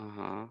dragon,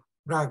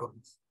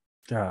 Dragons.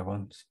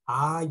 Dragons.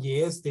 Ah,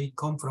 yes, they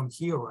come from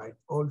here, right?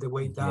 All the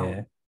way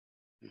down.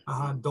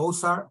 Yeah.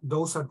 Those are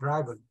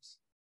dragons.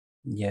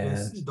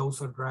 Yes. Those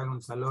are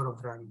dragons, a lot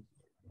of dragons.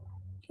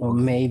 Or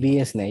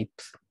maybe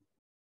snakes.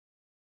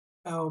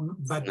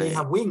 But they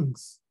have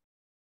wings.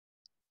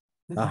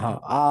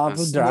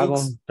 Dragon.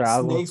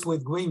 Snakes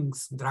with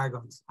wings,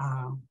 dragons.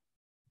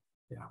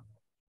 Yeah.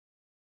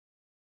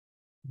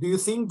 Do you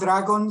think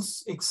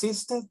dragons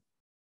existed?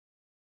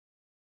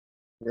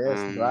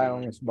 Yes,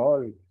 Dragon is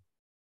ball.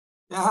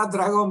 Yeah,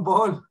 Dragon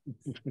Ball.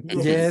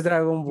 Yes. Yeah,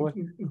 Dragon Ball.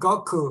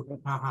 Goku.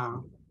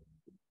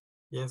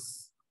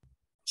 Yes.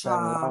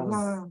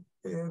 Chala.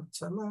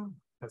 Chala.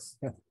 Yes.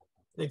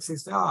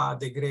 Exists.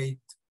 The great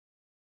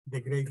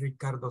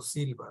Ricardo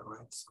Silva,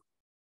 right?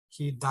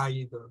 He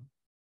died.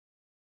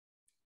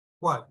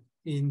 What?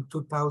 In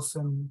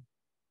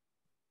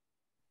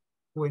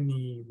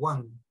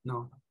 2021?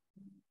 No,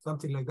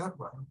 something like that,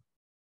 right?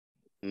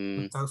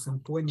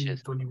 2020,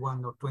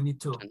 21 or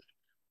 22.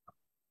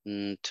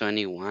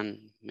 21,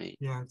 maybe.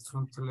 Yeah, it's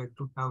something like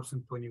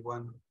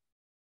 2021.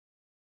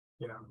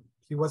 Yeah,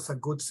 he was a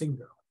good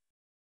singer,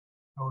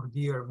 our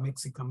dear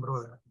Mexican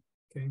brother.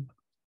 Okay,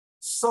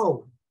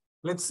 so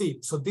let's see.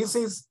 So this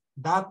is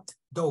that,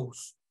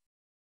 those.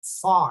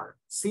 Far,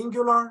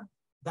 singular,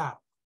 that.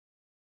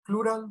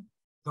 Plural,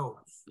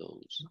 those.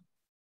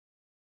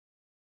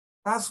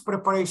 Task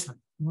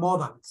preparation,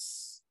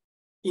 modals.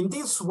 In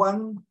this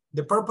one,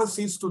 the purpose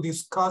is to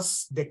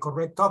discuss the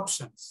correct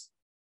options.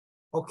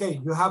 Okay,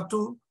 you have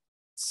to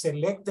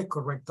select the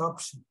correct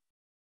option.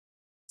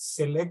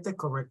 Select the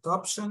correct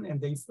option,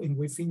 and then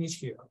we finish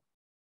here.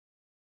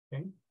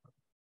 Okay.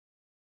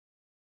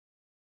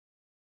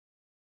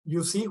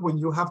 You see, when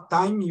you have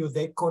time, you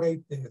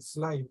decorate the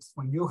slides.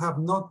 When you have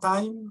no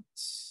time,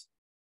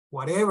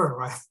 whatever,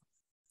 right?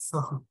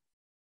 So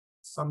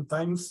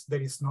sometimes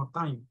there is no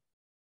time.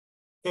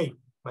 Okay,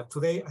 but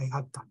today I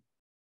had time.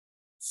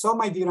 So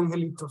my dear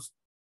angelitos,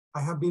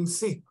 I have been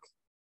sick.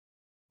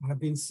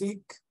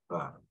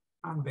 But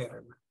I'm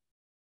better now.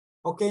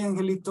 Okay,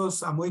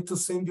 angelitos, I'm going to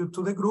send you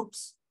to the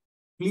groups.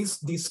 Please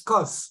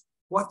discuss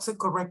what's the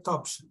correct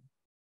option.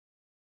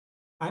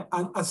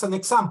 And as an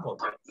example,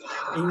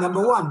 in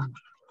number one,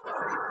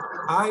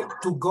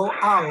 to go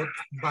out,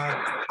 but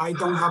I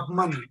don't have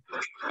money.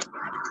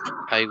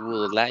 I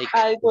would like.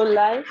 I would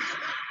like.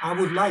 I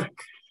would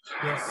like.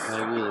 Yes.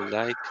 I would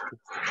like.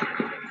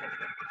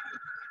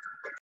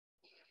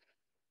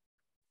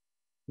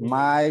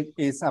 Might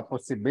is a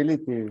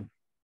possibility.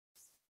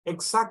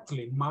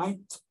 Exactly.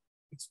 Might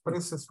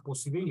expresses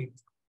possibility.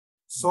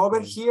 So over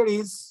here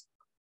is,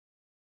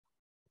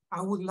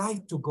 I would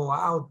like to go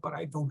out, but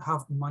I don't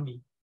have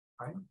money,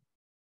 right?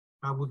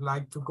 I would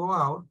like to go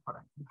out, but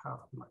I don't have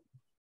money.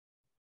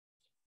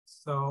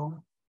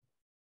 So,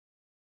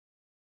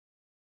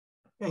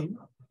 okay,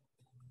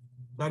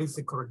 that is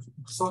the correct.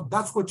 So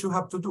that's what you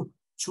have to do.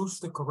 Choose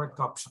the correct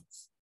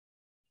options.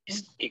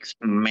 It's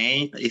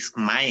made, it's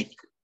might.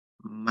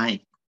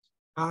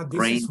 This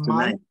Rain is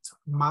tonight.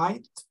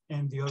 might,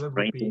 and the other would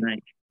Rain be,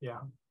 tonight.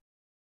 yeah.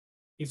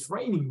 It's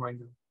raining right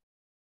now.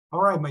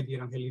 All right, my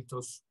dear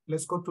angelitos,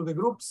 let's go to the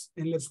groups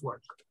and let's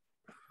work.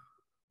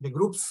 The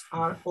groups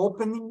are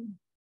opening.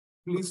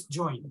 Please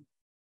join.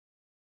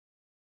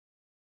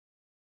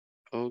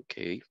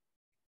 Okay.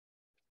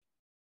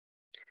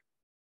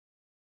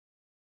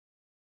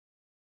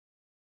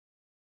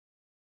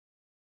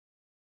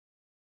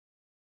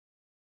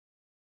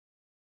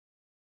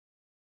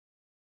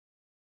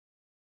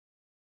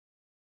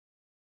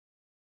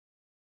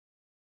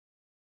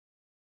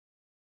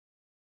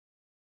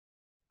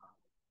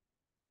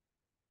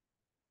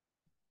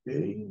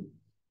 Okay.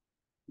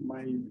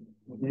 My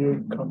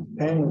dear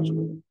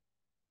companions.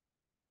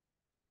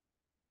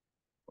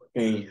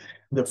 Okay,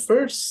 the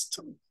first,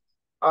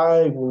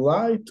 I would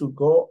like to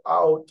go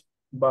out,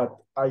 but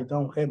I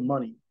don't have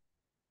money.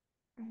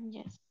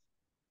 Yes.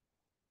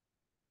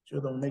 You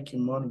don't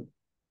making money.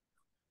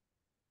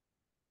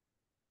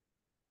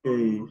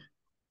 Okay.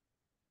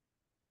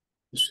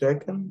 The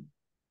second,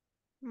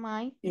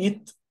 Might.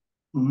 it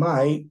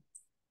might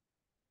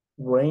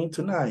rain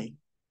tonight.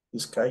 The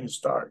sky is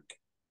dark.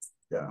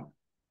 Yeah.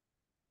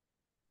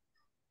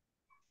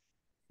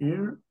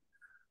 Here,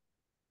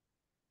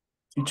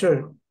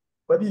 teacher,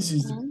 what is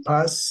this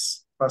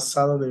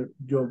pasado de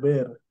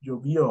llover?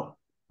 Llovió.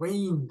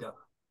 Rained.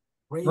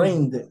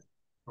 Rained.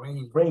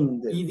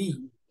 Rained. ED.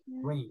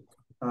 Rained.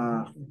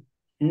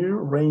 Here,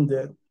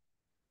 rained.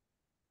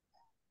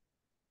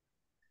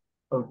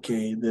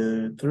 Okay,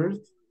 the third.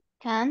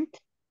 Can't.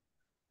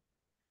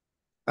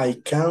 I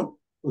can't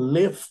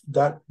lift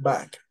that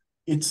bag.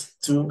 It's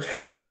too.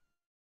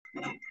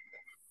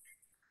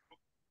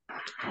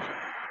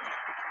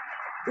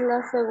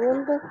 La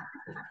segunda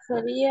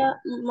sería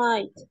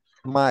might.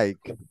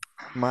 Mike.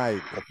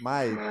 Might.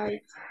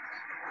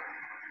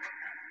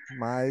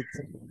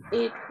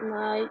 It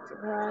might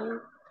rain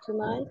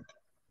tonight.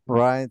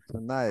 Rain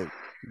tonight.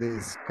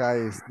 The sky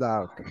is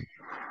dark.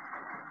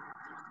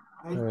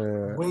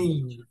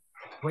 Rain.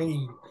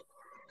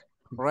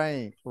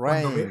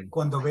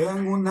 Cuando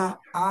vean una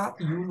A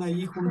y una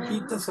I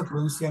juntitas, se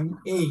pronuncian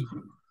A.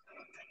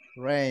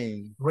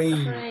 Rain.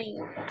 Okay.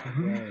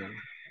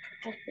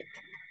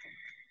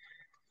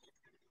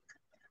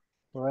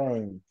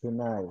 Rain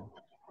tonight.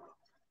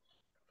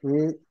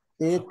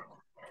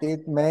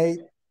 It may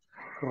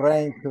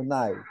rain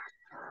tonight.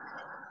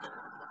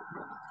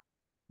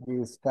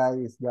 The sky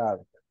is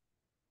dark.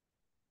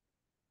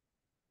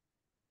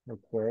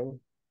 Okay.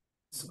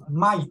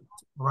 Might,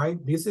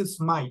 right? This is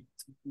might.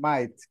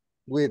 Might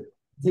with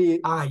T.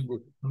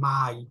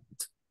 Might.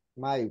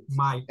 Might.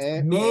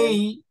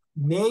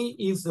 May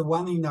is the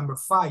one in number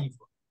 5.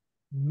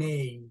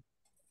 May.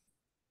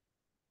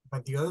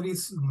 But the other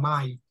is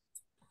might.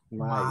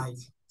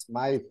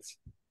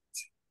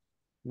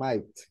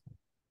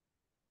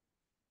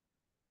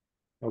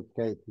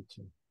 Okay,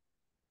 teacher.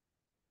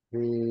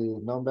 The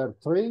number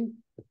 3.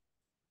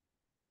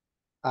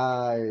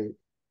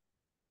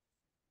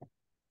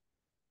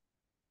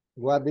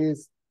 What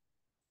is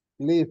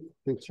lift,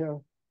 teacher?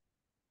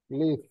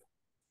 Lift.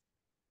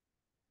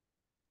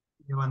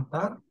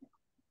 Levantar.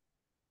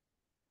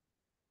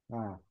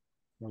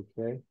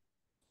 Okay.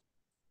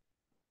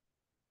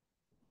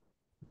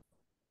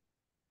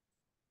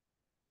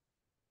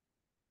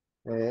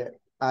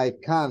 I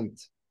can't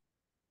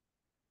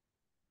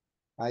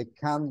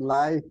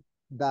lift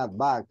that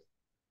bag.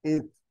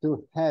 It's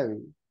too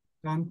heavy.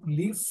 Can't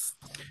lift.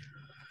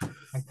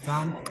 I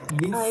can't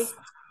lift.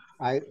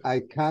 I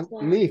can't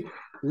lift.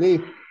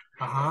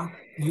 Ajá.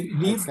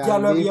 Lift ya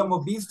lo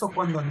habíamos visto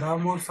cuando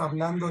andábamos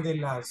hablando de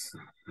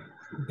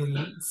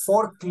del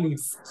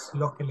forklift,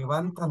 los que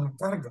levantan la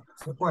carga,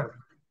 ¿se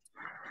acuerdan?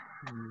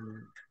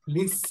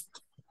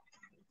 Lift.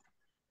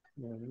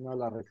 No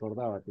la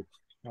recordaba, teacher.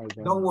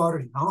 Don't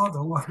worry,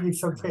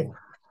 it's okay.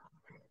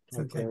 It's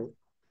okay.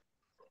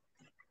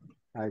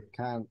 I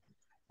can't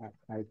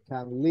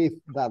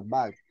lift that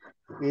bag.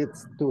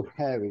 It's too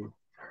heavy.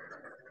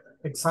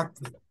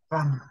 Exactly.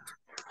 Can't.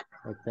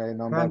 Okay,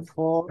 number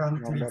 4.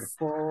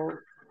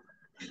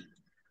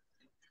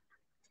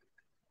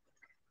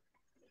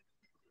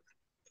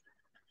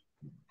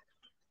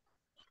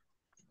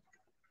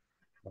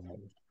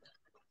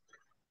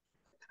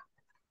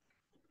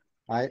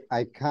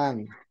 I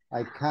can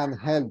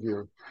help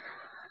you.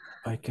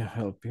 I can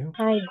help you.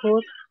 I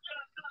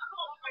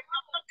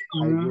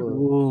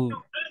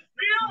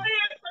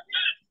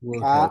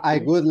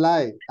good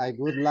lie.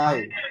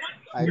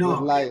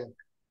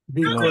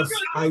 Because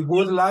I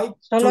would like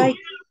to.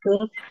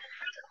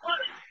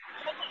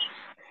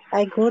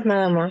 I would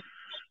nada más.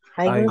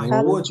 I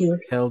would help you.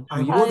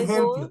 I would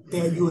help you.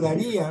 Te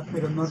ayudaría,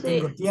 pero no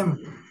tengo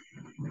tiempo.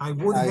 I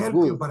would help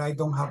you, but I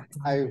don't have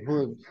time. I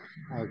would.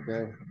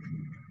 Okay.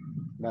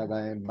 But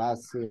I am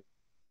busy.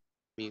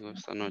 Amigo,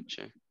 esta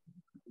noche.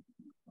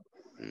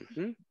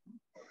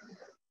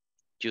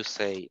 You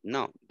say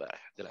no.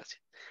 Gracias.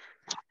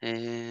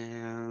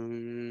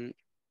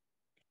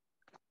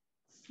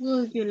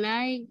 Would you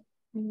like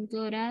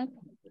Go out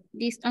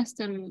this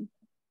afternoon.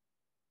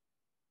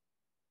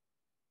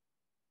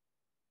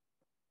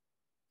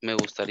 Me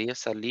gustaría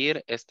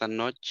salir esta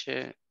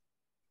noche,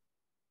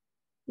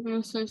 No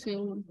estoy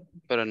seguro.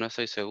 pero no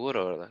estoy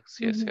seguro, ¿verdad?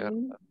 Sí, es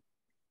cierto.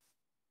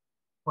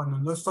 Cuando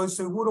no estoy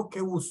seguro,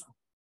 ¿qué uso?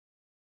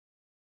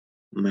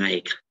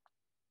 Mike.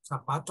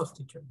 Zapatos,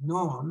 teacher.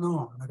 No,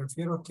 me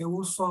refiero a qué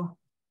uso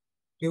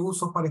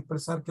para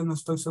expresar que no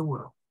estoy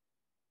seguro.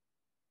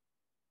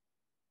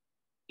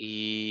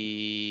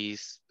 Y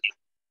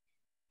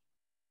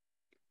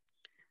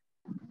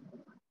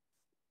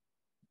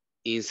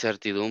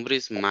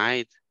incertidumbres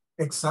might.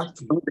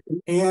 Exactly.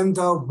 And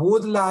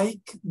would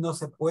like no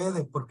se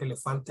puede porque le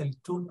falta el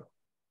to.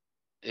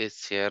 Es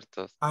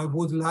cierto. I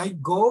would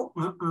like go.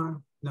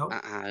 No.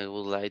 I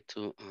would like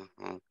to.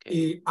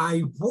 Okay.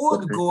 I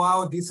would go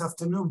out this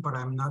afternoon, but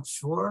I'm not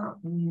sure.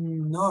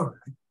 No.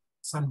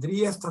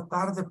 Saldría esta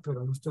tarde,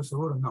 pero no estoy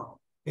seguro.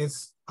 No.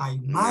 Es I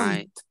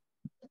might.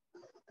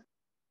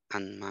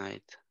 And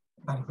might.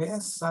 Tal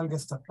vez salga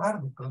esta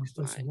tarde, pero no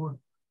estoy seguro.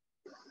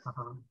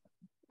 Ajá.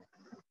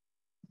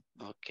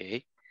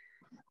 Ok.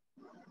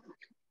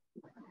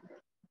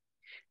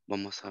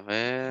 Vamos a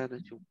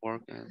ver. You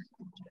work as...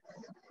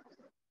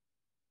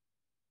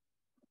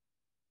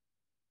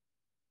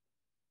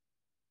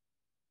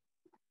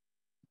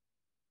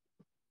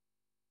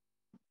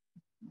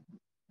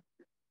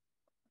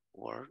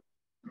 Work.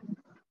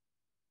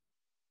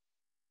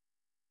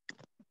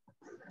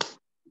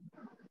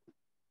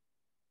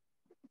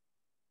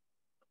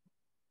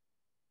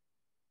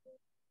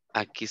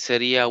 Aquí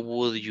sería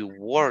would you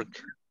work.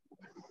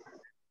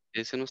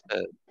 ¿Qué dicen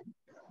ustedes?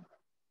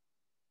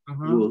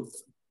 Would.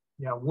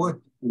 Yeah,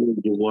 would.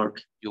 Would you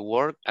work? You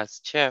work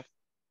as chef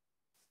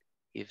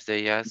if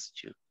they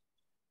asked you.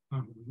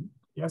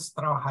 Yes,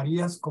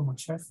 trabajarías como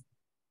chef.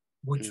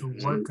 Would you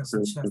work as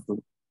a chef?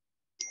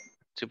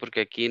 Sí,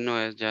 porque aquí no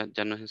es ya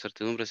no es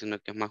incertidumbre, sino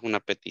que es más una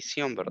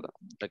petición, ¿verdad?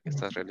 La que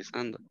estás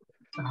realizando.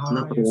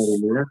 Ajá,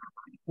 es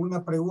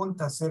una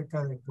pregunta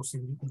acerca de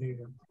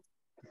posibilidad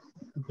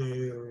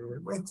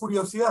es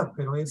curiosidad,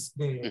 pero es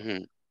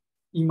de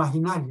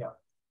imaginaria.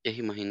 Es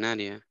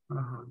imaginaria.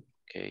 Ajá.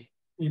 Okay.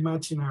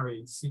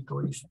 Imaginary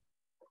situation.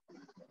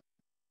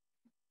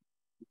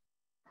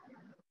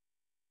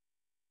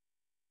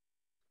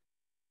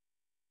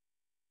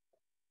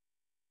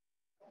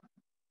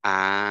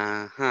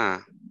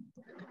 Ajá.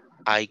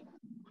 I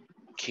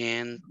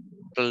can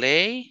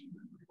play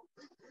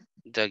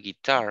the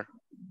guitar,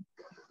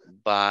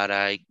 but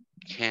I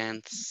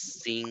can't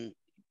sing.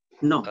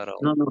 No,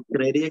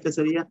 creería que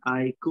sería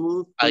I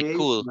could play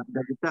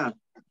the guitar.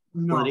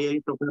 No. Podría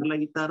tocar la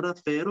guitarra,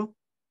 pero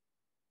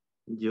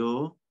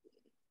yo...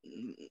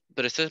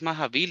 Pero esto es más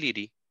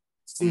ability.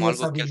 Sí, como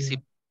es algo que él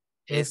habilidad. sí,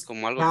 es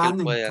como algo can que él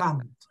and puede hacer.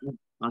 can't.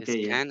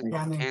 Okay,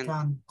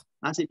 Can't.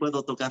 Ah, sí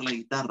puedo tocar la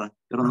guitarra,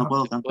 pero no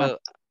puedo cantar.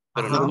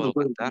 Pero no puedo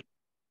cantar.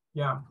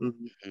 Ya.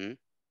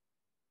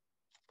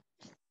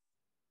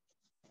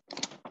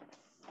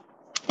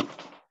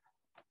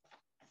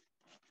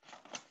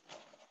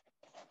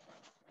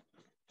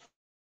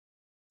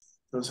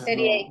 Entonces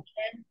Sería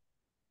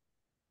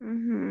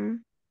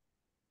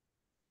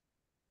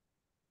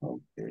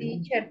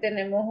Teacher,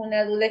 tenemos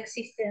una duda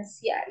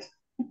existencial.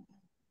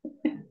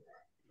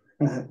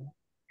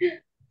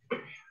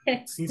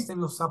 ¿Existen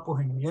los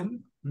sapos en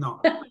miel?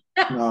 No.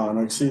 No,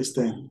 no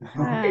existen.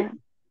 Bien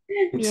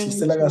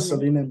 ¿Existe la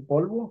gasolina en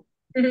polvo?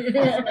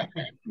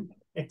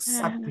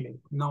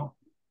 Exactly. No,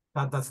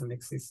 that doesn't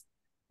exist.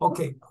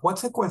 Okay,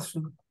 what's the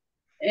question?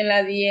 En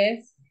la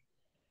 10.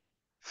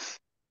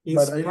 Is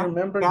But I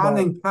remember can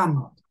that... and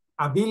can't.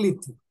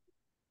 Ability.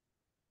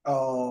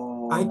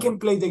 Oh. I can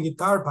play the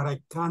guitar, but I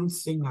can't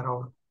sing at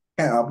all.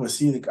 Ah, pues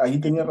sí, ahí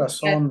tenía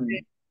razón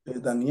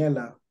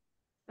Daniela.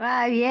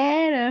 Ah,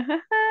 bien.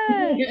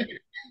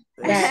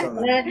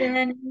 Eso,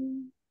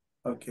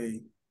 ok.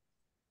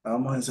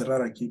 Vamos a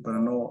encerrar aquí para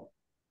no...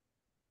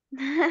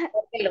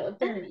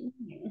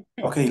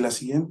 Ok, la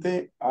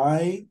siguiente.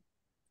 I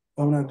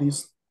wanna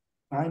this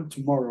time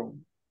tomorrow.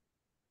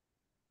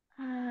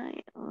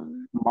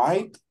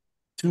 Might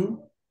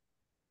to.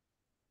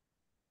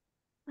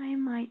 I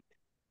might.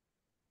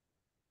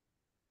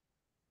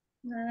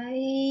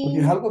 Porque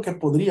es algo que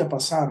podría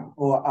pasar.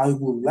 O I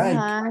would like.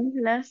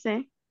 La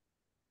sé.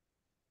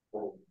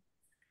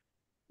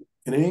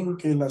 ¿Creen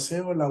que la C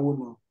o la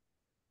 1?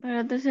 Pero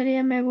entonces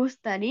sería me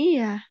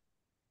gustaría.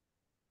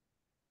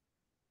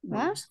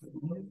 ¿Va?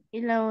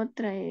 Y la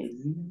otra es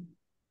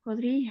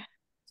podría.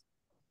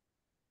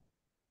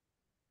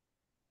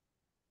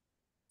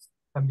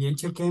 También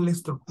chequeen la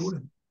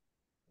estructura.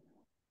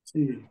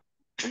 Sí.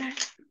 La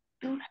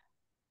estructura.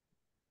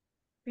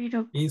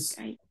 Pero is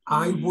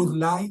I would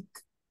like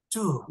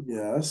to.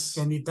 Yes.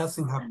 And it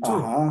doesn't have to.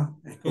 Ajá,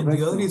 es and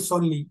the other correcto. is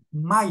only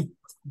might,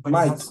 but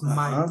Might, it has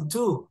might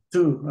to.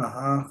 To,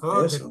 ajá,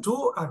 So eso. the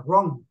two are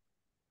wrong.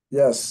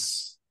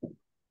 Yes.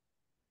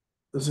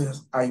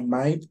 Entonces, I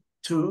might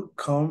to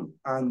come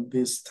and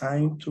this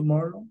time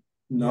tomorrow.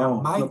 No.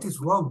 Yeah, might no. is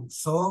wrong.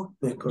 So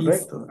Es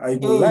correcto. I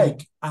if would A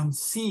like. and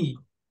C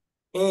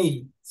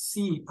A,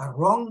 C are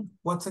wrong,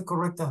 what's the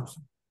correct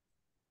answer?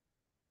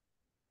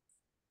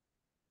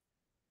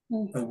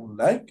 I would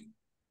like.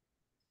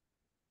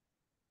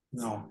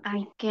 No.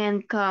 I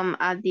can come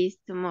at this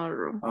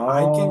tomorrow.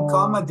 I can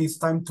come at this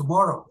time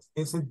tomorrow.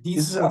 This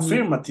is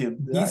affirmative,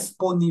 right?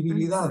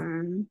 Disponibilidad.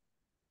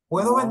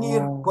 Puedo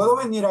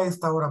venir a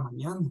esta hora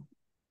mañana.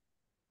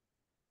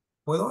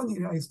 Puedo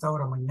venir a esta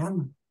hora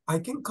mañana. I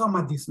can come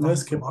at this time No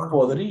es que tomorrow.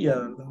 podría,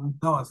 ¿verdad?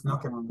 No, es no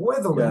que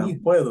puedo Ya,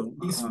 venir. puedo.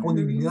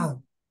 Disponibilidad.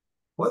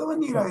 Puedo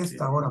venir a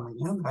esta Ok. hora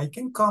mañana. I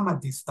can come at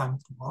this time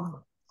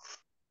tomorrow.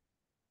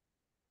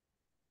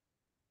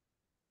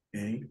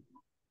 Okay.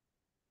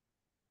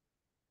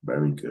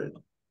 Very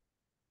good.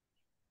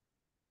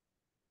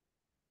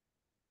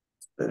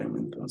 Espérenme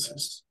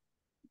entonces.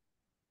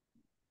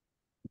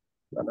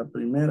 A la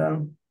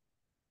primera.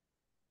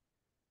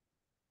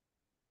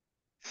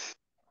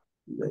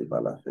 Y ahí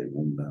va la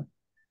segunda.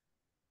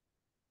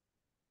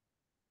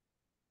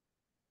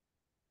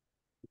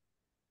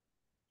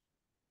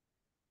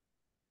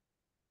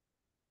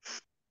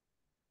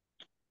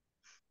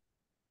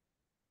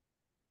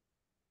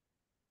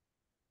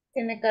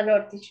 Tiene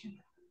calor, teacher.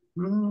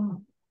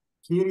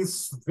 Here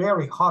is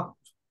very hot.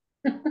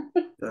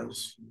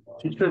 Yes.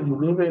 Teacher, you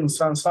live in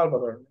San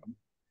Salvador.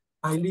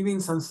 I live in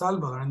San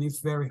Salvador and it's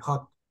very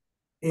hot.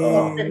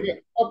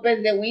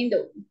 Open the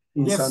window.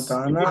 In Yes,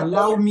 Santa Ana.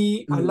 allow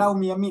me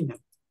a minute.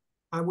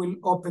 I will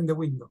open the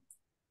window.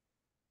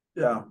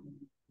 Yeah.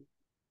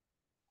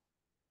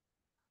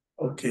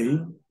 Ok.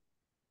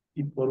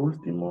 Y por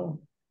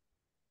último,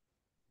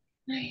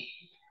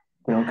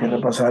 tengo que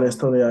repasar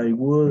esto de I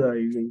would,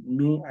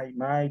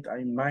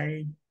 I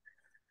might.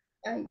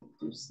 I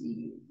do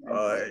see.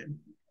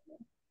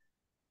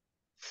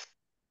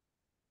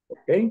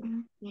 Ok.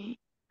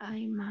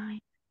 I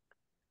might.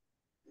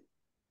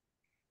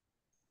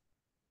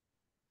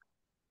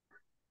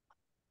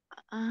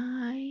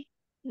 Ay,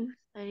 me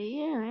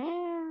gustaría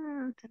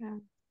ver.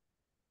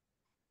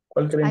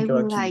 ¿Cuál creen que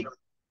va aquí?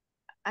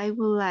 I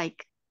would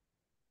like.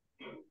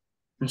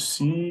 To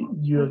see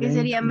you Porque again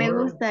sería,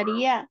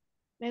 tomorrow.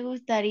 me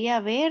gustaría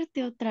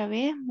verte otra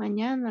vez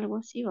mañana, algo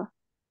así va.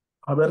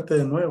 A verte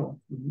de nuevo.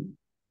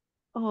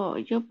 O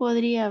yo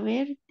podría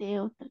verte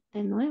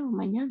de nuevo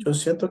mañana. Yo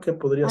siento que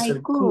podría I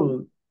ser could.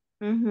 could.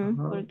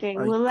 Ajá, Porque I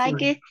would like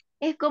could.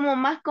 es como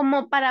más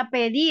como para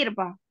pedir,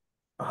 va.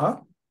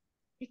 Ajá.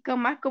 Es como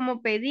más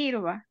como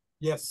pedir, va.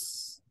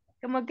 Yes.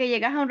 Como que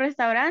llegas a un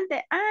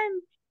restaurante,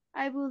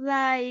 I would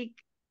like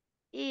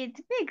eat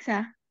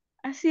pizza.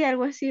 Así,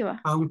 algo así va.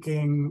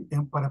 Aunque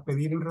para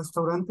pedir en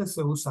restaurantes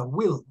se usa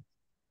will.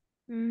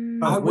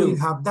 Ah, I will will.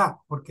 have that,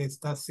 porque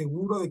está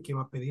seguro de que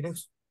va a pedir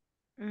eso.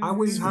 I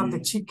will have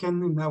the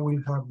chicken and I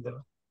will have the...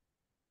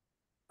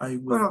 I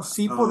will. Pero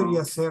sí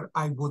podría ser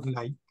I would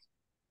like.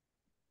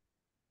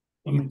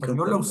 En Me español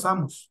lo encantaría.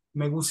 usamos.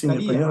 Me Sí, en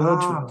gustaría.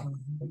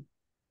 español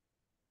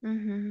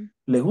mucho.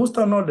 ¿Le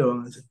gusta o no le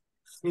van a decir?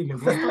 Sí, le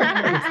gusta o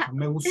no le gusta.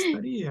 Me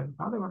gustaría.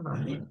 De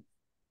verdad.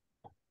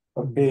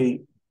 Ok.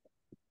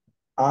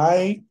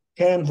 I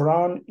can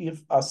run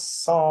if I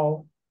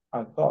saw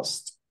a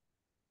ghost.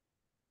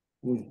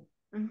 Uy.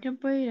 Yo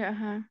puedo ir,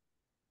 ajá.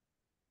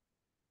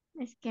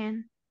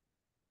 Scan.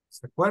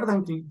 ¿Se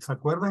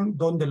acuerdan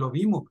dónde lo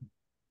vimos?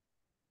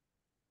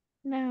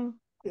 No.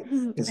 Que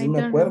sí I me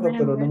don't acuerdo,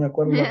 pero no remember. me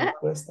acuerdo la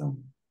respuesta.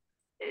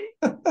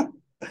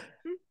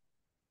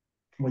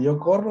 Como yo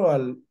corro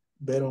al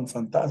ver un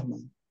fantasma.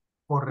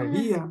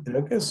 Correría.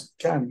 Creo que es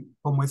can.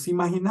 Como es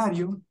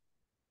imaginario.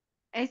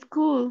 Es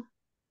cool.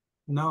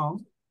 No.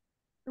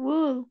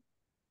 Would.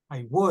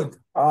 I would.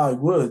 I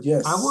would,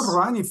 yes. I would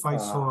run if I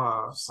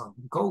saw a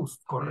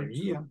ghost.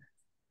 Correría.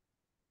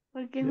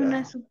 Porque es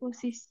una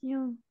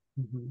suposición.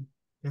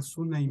 Es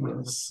una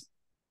imaginación.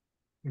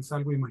 Es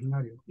algo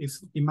imaginario.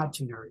 Es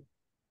imaginary.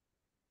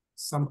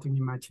 Something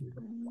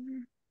imaginary.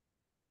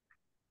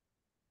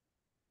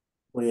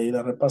 Voy a ir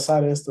a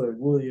repasar esto de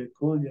would y el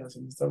could, ya se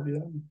me está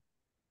olvidando.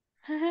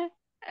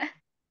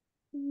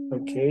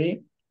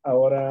 Ok,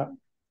 ahora.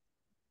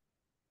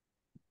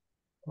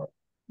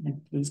 You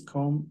please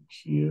come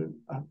here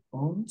at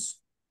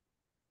once.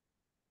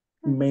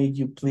 May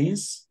you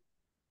please.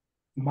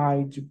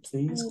 Might you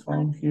please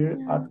come here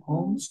at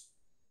once.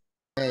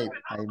 I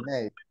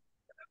made.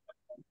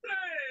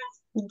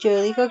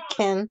 Yo digo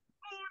can.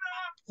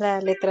 La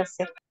letra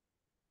C.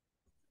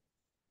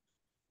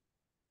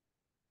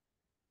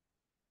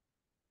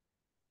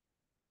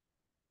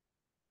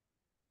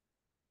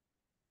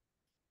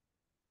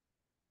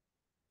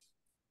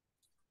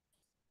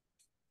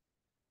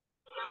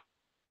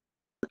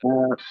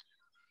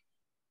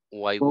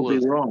 Why Could be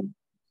would? wrong.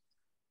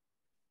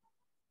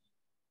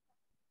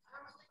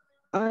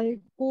 I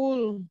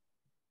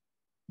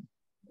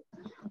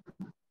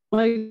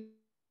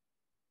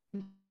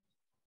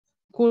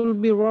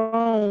could be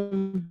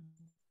wrong.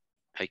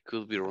 I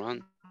could be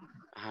wrong.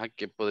 Ajá,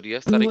 que podría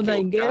estar But I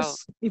equivocado.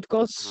 guess it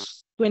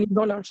costs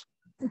 $20.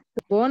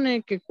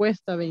 Supone que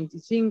cuesta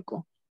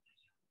 25.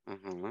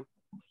 Ajá.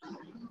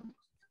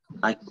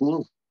 I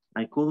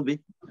could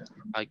be.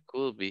 I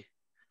could be.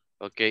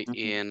 Ok,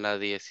 y en la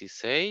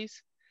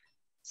 16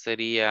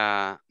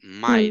 sería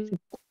might.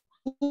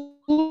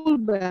 Cool,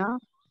 ¿verdad?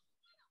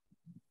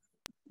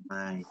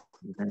 Might.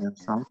 Then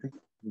something.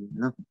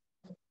 No.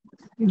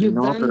 You've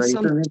No, done pero ahí es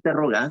something. un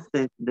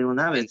interrogante de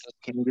una vez. Entonces,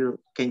 Can you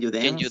can you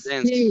dance?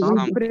 dance Sí,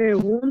 something?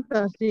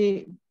 pregunta,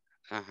 sí.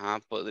 Ajá,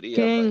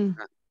 podría.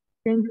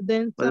 Can you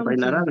dance ¿Puedes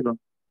bailar something? algo?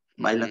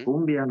 Baila Ujú.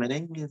 cumbia,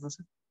 merengue, no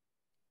sé.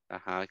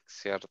 Ajá,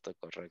 cierto,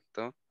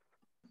 correcto.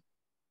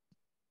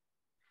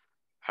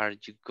 Are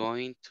you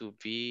going to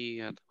be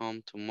at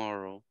home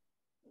tomorrow?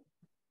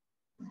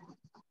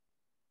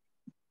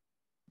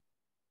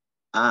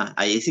 Ah,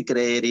 ahí sí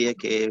creería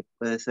que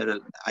puede ser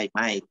el I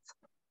might.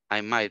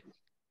 I might.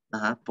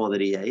 Ajá,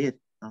 podría ir.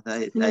 O sea,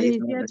 La ahí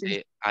 17.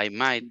 Sí, I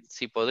might,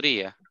 sí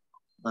podría.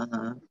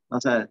 ajá. O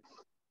sea,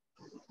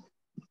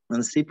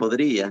 sí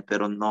podría,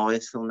 pero no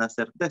es una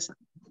certeza.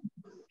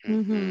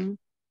 Ujú.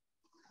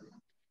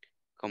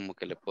 Como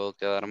que le puedo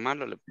quedar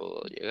mal o le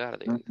puedo llegar,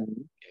 digamos.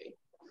 Ujú. Ok.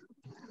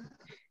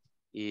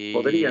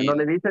 Podría, no Y,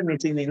 le dicen ni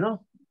sí ni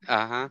no.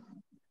 ajá.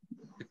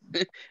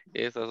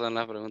 Esas son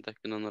las preguntas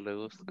que a uno no le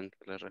gustan,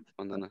 que le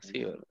respondan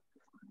así, ¿verdad?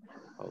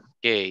 Ok.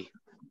 I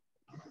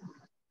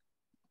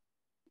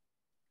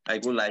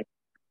would like.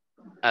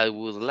 I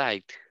would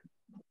like.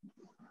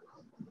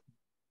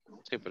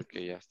 Sí,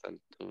 porque ya está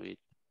el to eat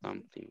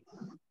something.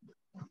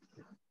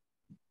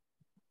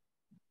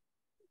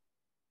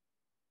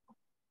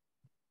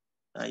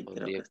 Ahí creo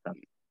Podría- que está.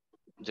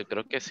 Yo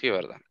creo que sí,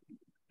 ¿verdad?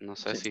 No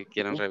sé Sí. si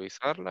quieren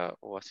revisarla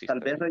o así Tal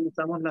está vez bien.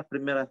 revisamos las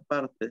primeras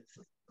partes.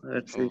 A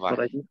ver si Va.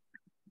 por allí.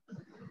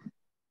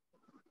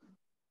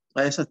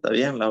 Ah, esa está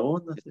bien, la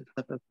 1 sí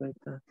está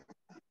perfecta.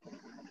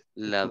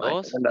 La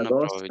 2, La una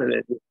 2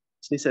 probabilidad.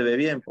 sí se ve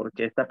bien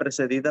porque está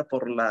precedida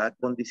por la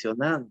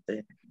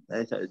condicionante.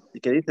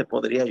 Que dice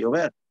podría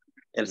llover.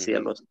 El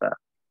cielo está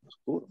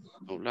oscuro.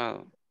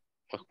 Nublado.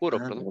 Oscuro,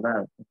 Ah, perdón.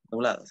 nublado.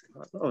 Nublado, sí,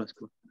 no,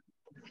 oscuro.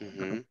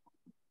 Ujú.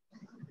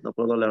 No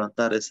puedo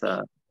levantar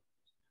esa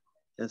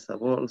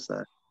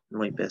bolsa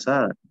muy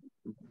pesada.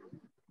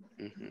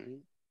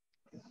 Ujú.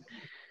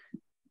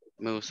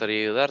 Me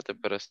gustaría ayudarte,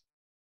 pero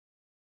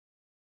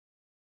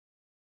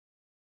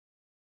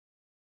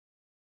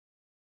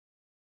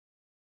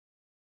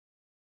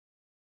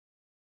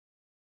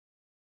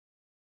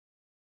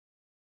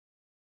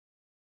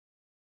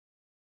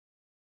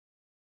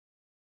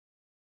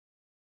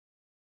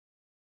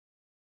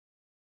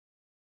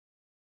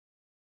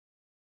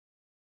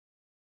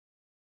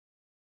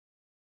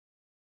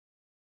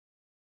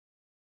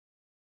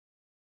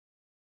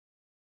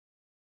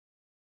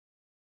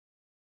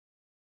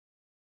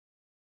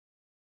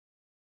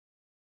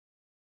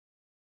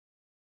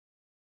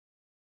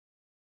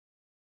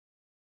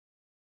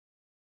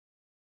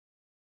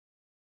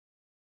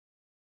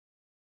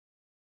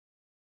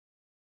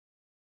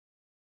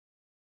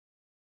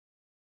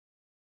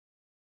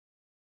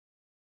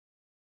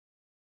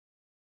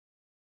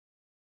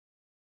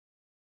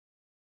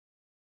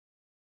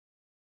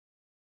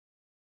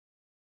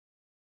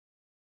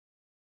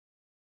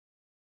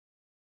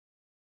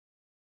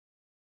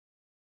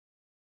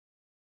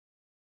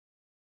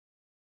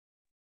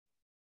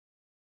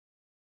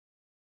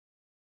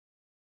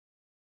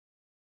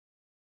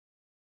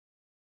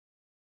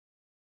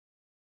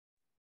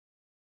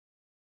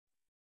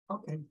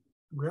Okay,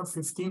 we have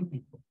 15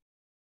 people.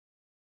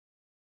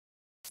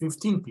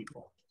 15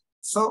 people.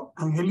 So,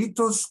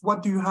 Angelitos,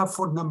 what do you have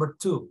for number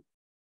 2?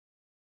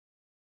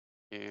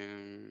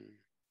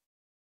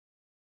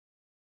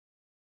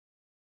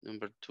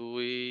 number 2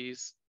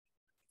 is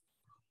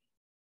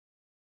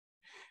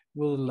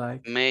Would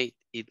like.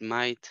 it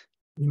might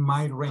It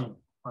might rain,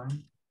 right?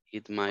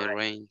 It might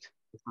rain.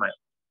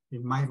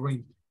 It might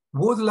rain.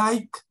 Would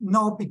like,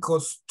 no,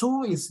 because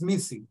 2 is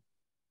missing.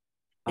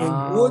 And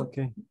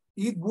Okay.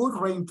 it would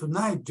rain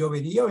tonight.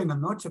 Llovería en la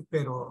noche,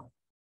 pero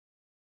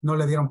no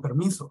le dieron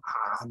permiso.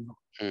 No.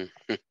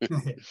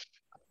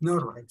 No,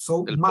 right.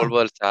 So, El might. polvo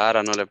del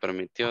Sahara no le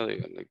permitió,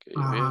 dígale que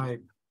lloviera.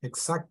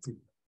 Exactly.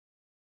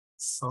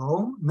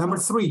 So, number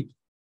 3.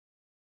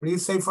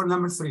 Please say for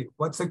number 3.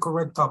 What's the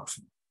correct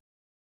option?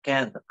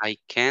 I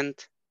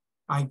can't.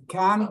 I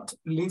can't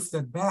lift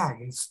the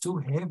bag. It's too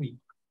heavy.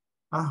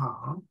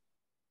 I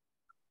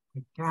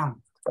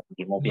can't.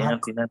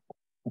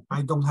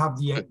 I don't have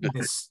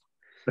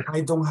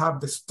I don't have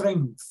the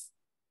strength.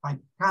 I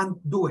can't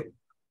do it.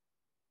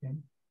 Okay.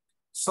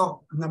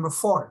 So, number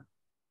 4.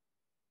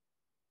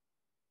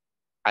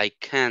 I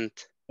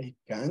can't. I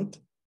can't.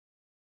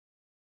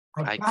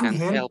 I can't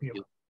help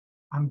you.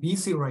 I'm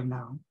busy right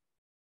now.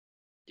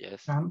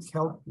 Yes. Can't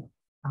help you.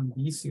 I'm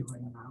busy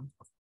right now.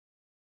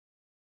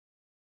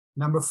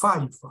 Number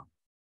 5.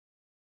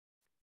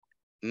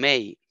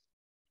 May.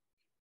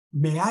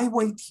 May I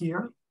wait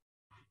here?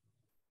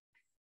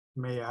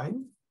 May I?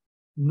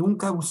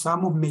 Nunca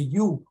usamos may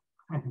you.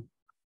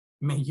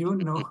 May you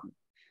no.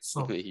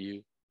 So,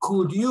 You.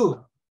 could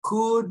you?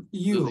 Could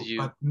you? Could you?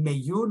 But may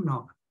you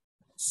no.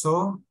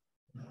 So,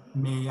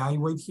 may I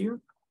wait here?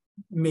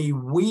 May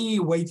we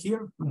wait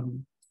here?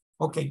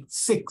 Okay,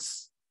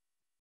 6.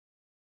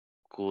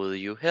 Could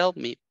you help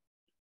me?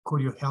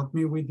 Could you help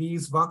me with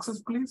these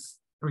boxes, please?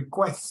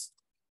 Request.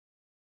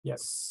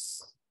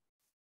 Yes.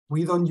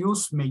 We don't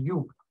use may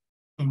you.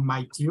 And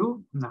might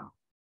you? No.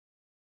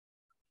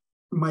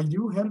 Might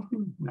you help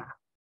me? No.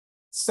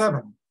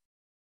 7.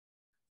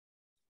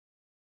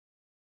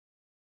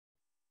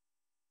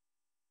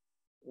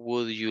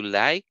 Would you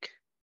like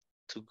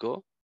to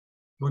go?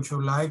 Would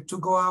you like to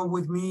go out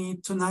with me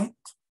tonight?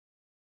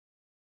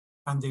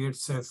 And there it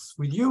says,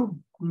 with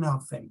you? No,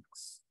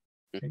 thanks.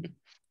 Okay.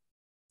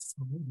 So,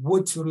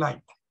 would you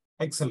like?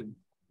 Excellent.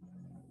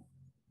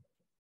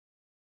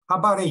 How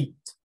about 8?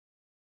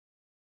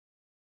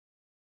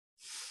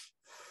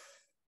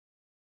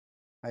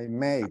 I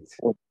made.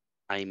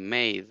 I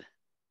made.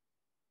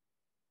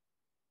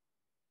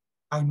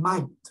 I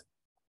might.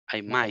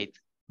 I might.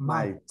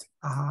 Might.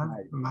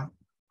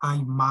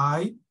 I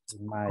might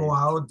go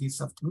out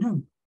this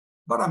afternoon,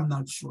 but I'm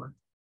not sure.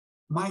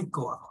 Might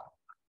go out.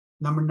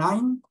 Number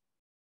 9.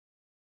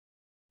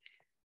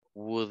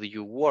 Would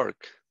you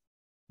work?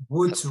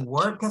 Would you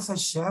work as a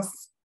chef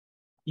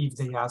if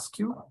they ask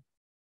you?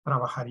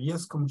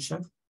 ¿Trabajarías como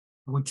chef?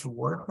 Would you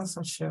work as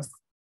a chef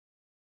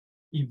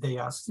if they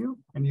ask you?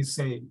 And you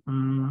say,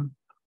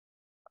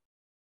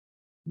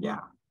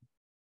 yeah.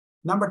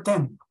 Number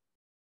 10.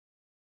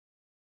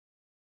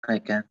 I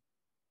can.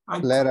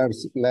 Letter I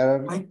C.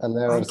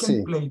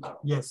 can play,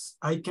 yes,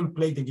 I can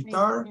play the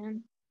guitar,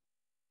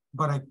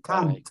 but I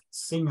can't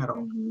sing at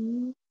all.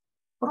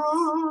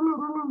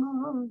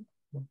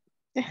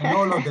 And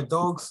all of the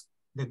dogs,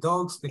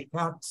 the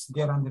cats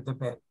get under the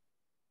bed.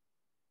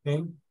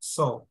 Okay,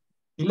 so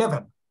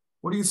 11.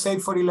 What do you say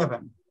for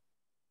 11?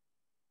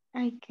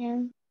 I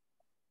can.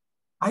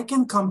 I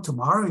can come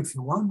tomorrow if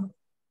you want.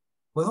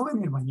 Puedo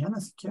venir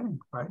mañana si quieren,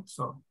 right?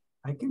 So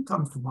I can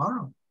come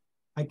tomorrow.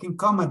 I can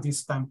come at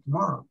this time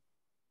tomorrow.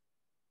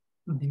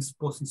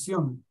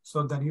 Disposición.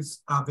 So that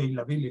is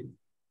availability.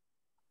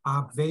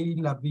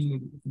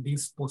 Availability.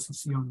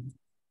 Disposición.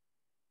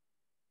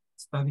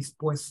 Está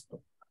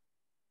dispuesto.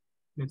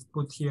 Let's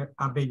put here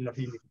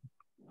availability.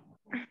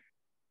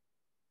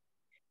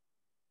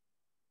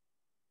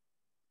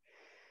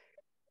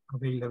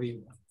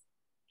 Availability.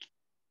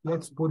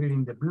 Let's put it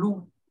in the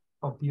blue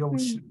of the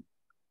ocean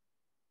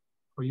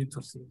for you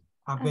to see.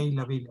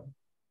 Availability.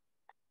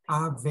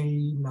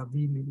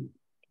 Availability.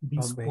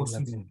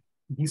 Disposición.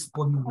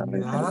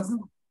 Disponibilidad,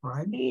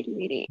 right?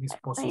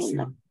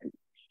 Disposición.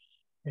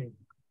 Okay.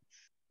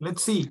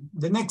 Let's see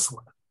the next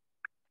one.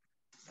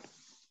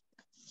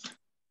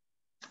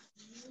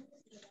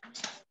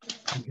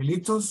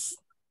 Angelitos.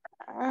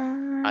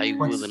 I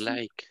would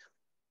like.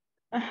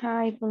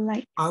 I would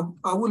like.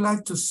 I would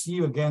like to see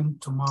you again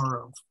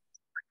tomorrow.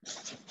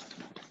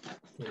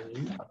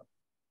 Okay.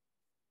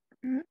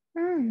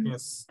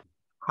 Yes.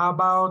 How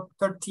about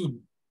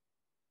 13?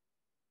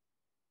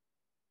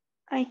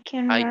 I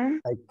can run.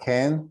 I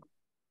can.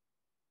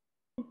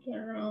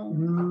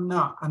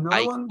 No,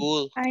 another one.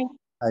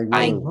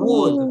 I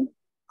would.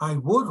 I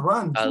would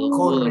run. I would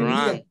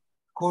Correría. run.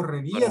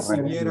 Correría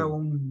si viera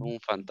un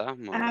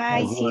fantasma.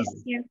 Ay, sí,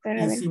 es cierto.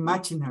 It's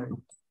imaginary.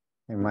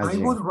 I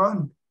would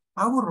run.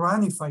 I would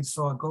run if I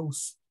saw a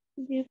ghost.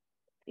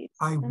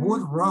 I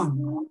would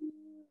run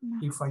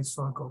if I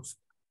saw a ghost.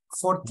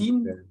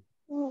 14.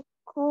 Oh,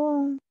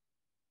 cool.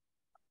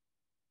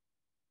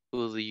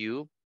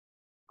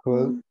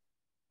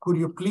 Could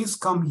you please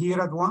come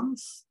here at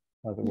once?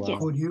 Yes.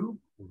 Could you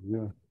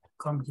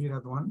come here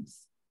at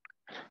once?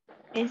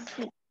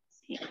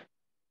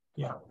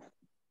 Yeah.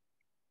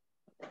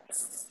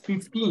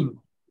 15.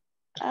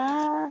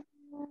 I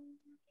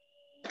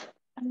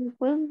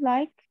would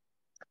like.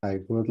 I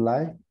would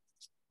like.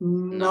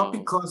 No,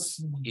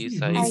 because it's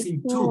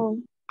missing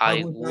two.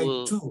 I would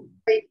like to.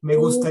 Me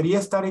gustaría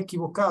estar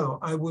equivocado.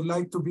 I would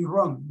like to be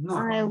wrong. No.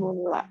 I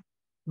would like.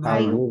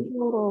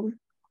 No.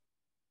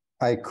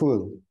 I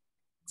could.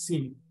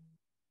 Sí.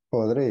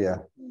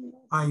 Podría.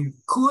 I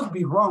could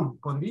be wrong.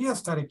 Podría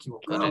estar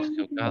equivocado.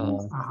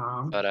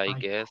 Ajá. But I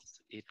guess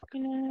it.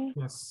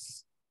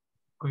 Yes.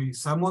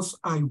 Usamos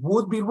I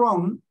would be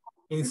wrong.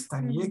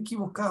 Estaría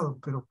equivocado,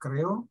 pero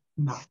creo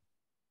no.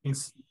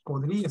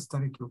 Podría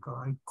estar equivocado.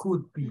 I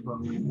could be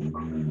wrong.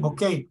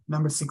 Okay,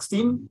 number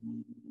 16.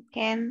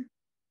 Can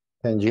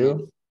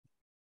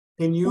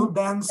you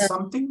dance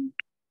something?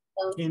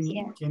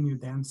 Can you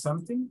dance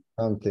something?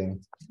 Something.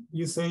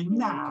 You say,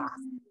 nah,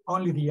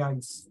 only the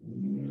eyes.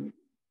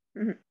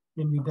 Can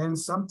you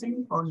dance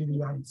something? Only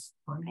the eyes.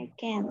 Right? I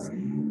can't.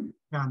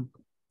 And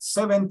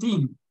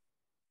 17.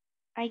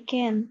 I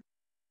can.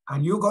 Are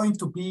you going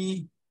to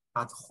be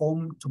at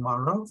home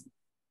tomorrow?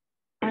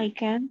 I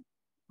can.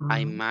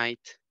 I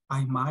might.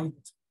 I might.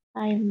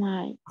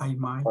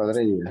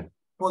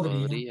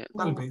 Podría.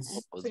 Tal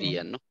vez.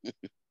 Podría, ¿no?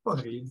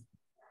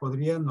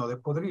 Podría, no de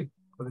podrir.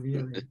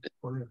 Podría de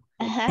poder.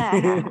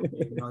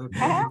 No de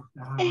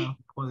poder.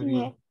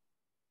 Podría.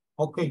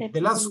 Okay,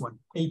 the last one.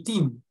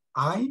 18.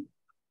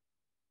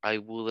 I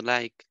would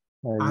like.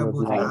 I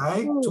would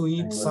like to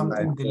eat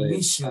something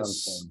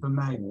delicious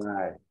tonight.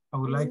 I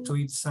would like to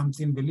eat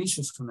something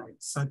delicious tonight,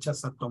 such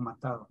as a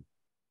tomatado.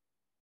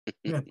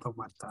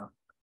 Tomatado.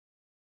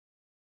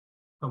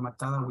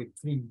 Tomatada with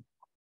cream.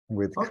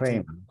 With Okay.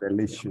 cream,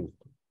 delicious.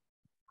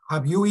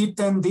 Have you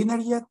eaten dinner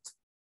yet?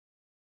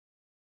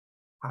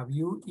 Have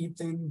you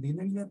eaten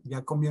dinner yet?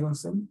 ¿Ya comieron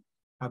cena?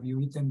 Have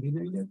you eaten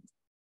dinner yet?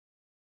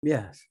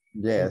 Yes.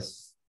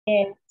 Yes.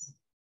 Yes.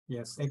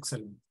 Yes,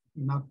 excellent.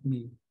 Not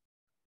me.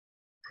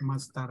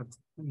 Must start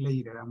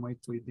later. I'm going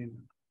to eat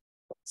dinner.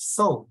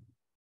 So,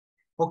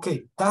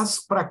 okay,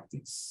 task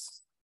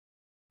practice.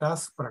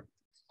 Task practice.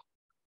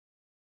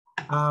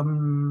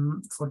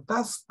 For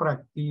task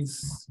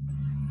practice,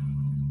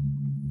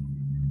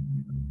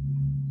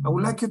 I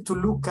would like you to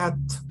look at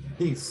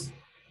this.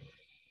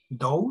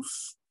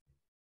 Those,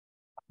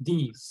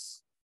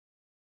 these.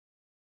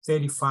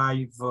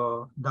 $35,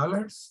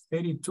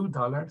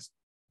 $32,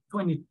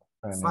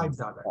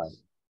 $25.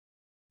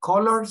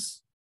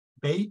 Colors,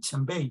 beige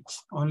and beige.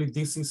 Only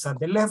this is at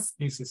the left,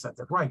 this is at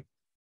the right.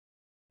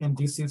 And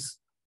this is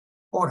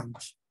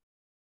orange.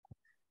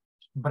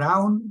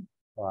 Brown,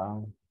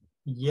 wow.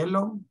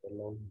 Yellow,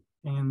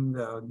 and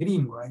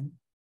green, right?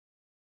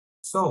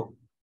 So,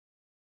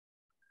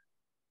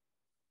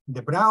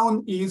 the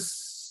brown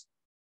is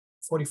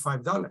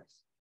 $45.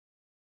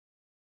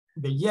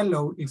 The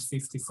yellow is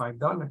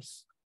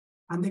 $55.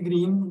 And the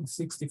green is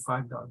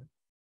 $65.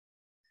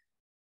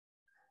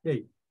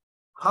 Okay.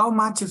 How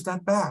much is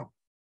that bag?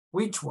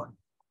 Which one?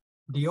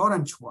 The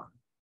orange one.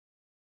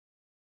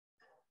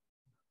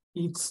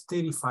 It's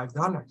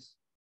 $35.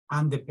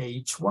 And the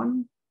beige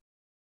one?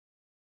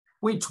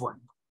 Which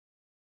one?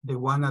 The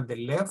one at the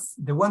left,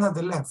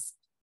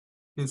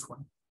 this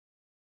one,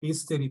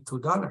 is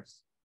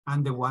 $32.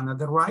 And the one at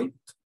the right,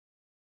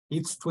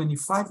 it's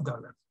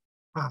 $25.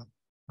 Ah,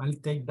 I'll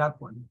take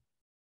that one.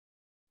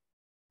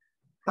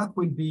 That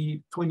will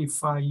be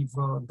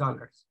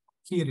 $25.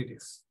 Here it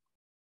is.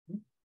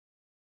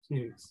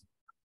 Here it is.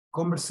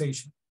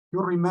 Conversation.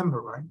 You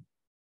remember, right?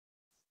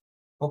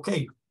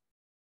 Okay.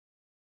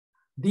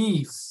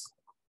 These.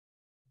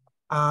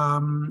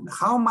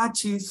 How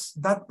much is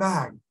that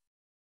bag?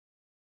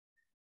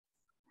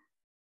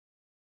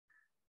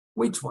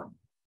 Which one?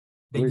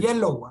 The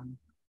yellow one.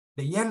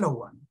 The yellow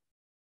one.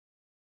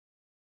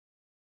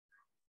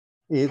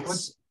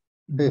 It's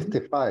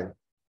 55.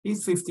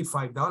 It's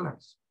 $55.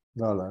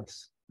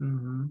 Dollars.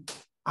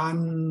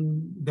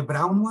 And the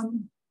brown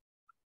one?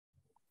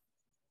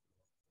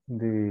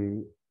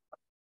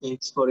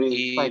 It's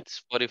 $45.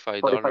 It's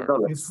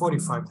 $45. It's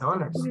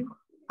 $45.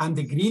 And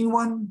the green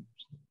one?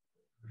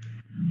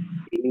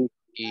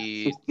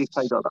 It's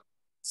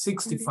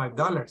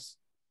 $65.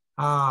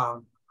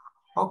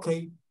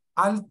 Okay,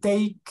 I'll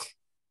take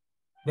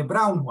the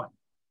brown one.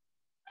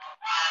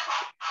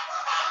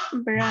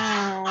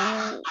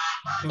 Brown.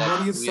 And what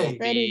do you say?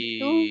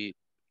 32.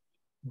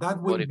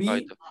 That will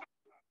be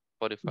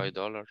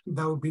 $45.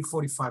 That would be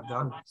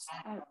 $45.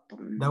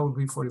 That would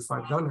be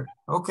 $45.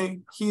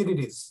 Okay, here it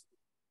is.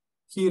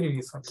 Here it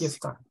is. Aquí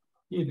está.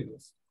 Here it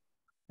is.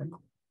 Okay.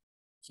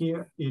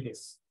 Here it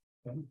is.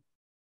 Okay.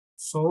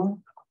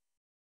 So,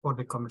 for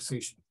the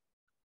conversation.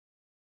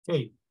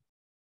 Okay.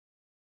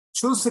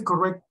 Choose the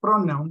correct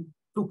pronoun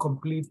to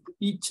complete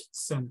each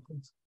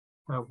sentence.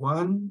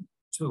 One,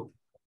 two,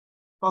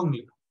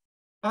 only.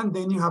 And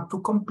then you have to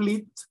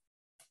complete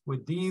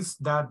with this,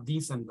 that,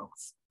 this, and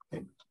those.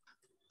 Okay.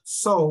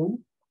 So,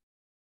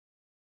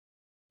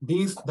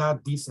 this,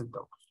 that, this, and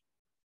those.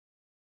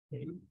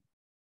 Okay.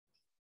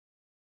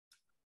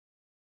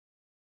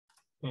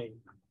 Okay.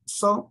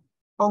 So,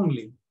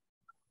 only.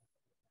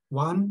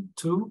 1,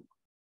 2,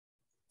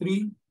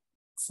 3,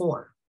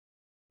 4.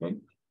 Okay.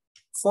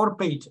 4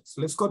 pages.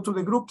 Let's go to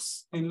the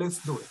groups and let's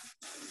do it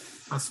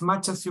as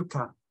much as you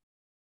can.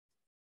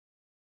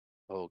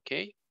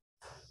 Okay.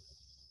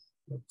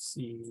 Let's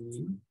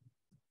see.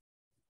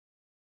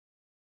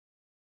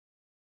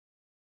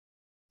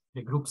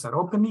 The groups are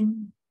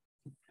opening.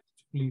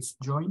 Please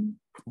join.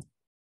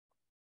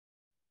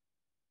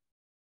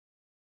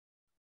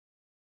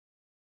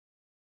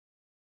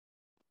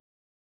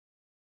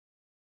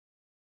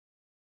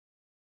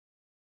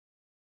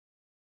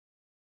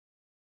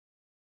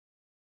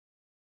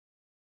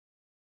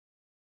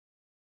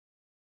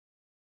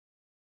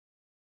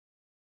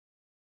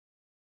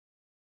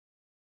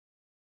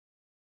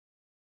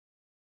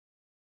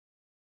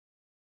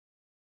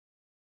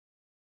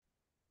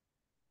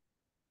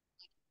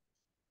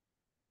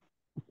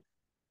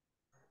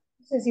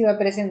 No sé si va a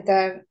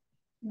presentar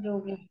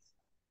Douglas.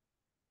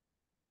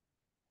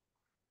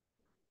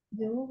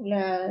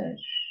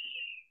 Douglas.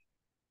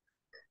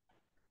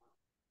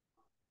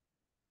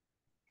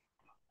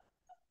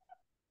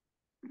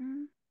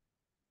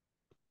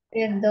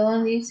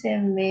 Perdón,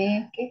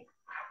 díceme que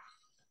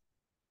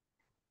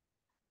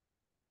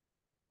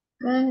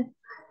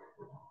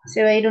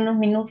se va a ir unos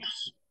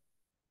minutos.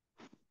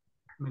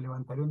 Me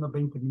levantaré unos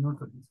 20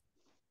 minutos.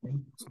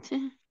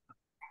 Sí.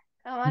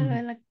 Caballo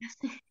de la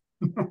clase.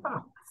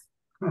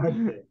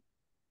 Okay.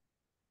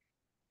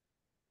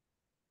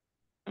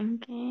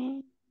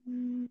 Okay.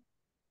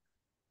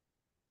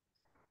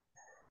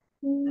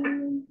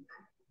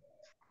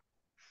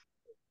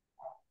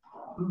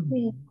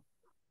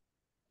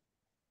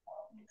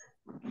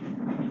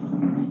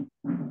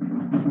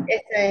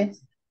 Esa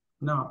es.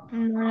 No.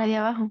 No, la de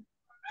abajo.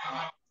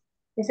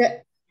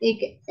 Esa, y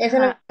que, esa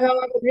es la que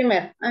vamos a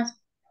primero. Ah, sí.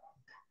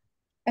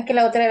 Es que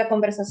la otra era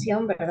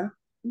conversación, ¿verdad?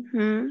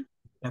 Ujú.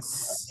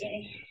 Yes.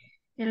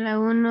 Y la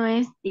 1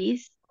 es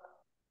this.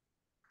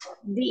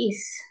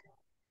 This.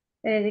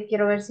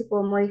 Quiero ver si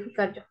puedo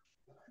modificar yo.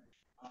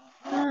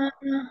 Ah,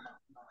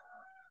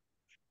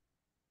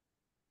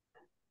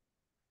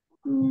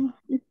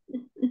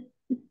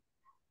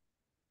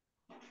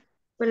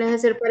 ¿Puedes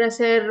hacer para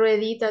hacer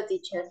ruedita,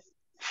 teacher?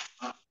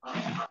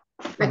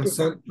 Para Aquí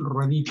está. hacer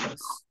rueditas.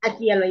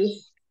 Aquí ya lo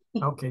hice.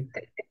 Ok.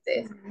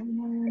 Este es.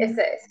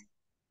 Este es.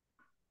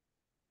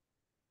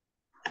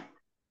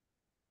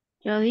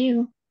 Yo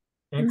digo.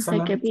 No sé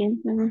qué Excellent.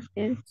 piensan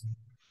ustedes.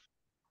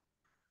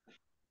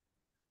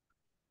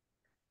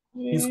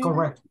 Is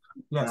correct.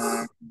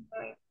 Yes.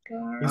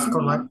 Is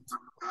correct.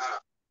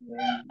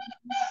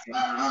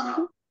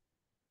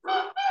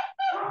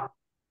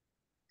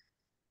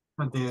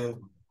 And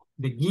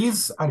the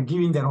geese are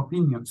giving their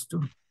opinions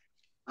too.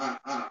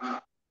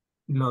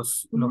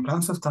 Los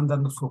gansos están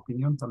dando su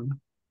opinión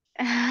también.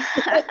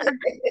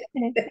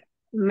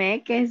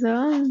 Me que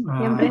son,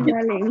 siempre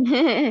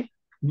salen.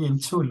 Bien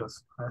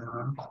chulos.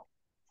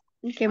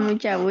 Que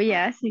mucha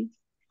bulla hacen.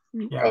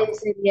 Yeah.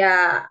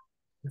 Sería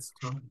That's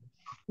true.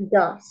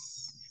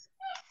 dos.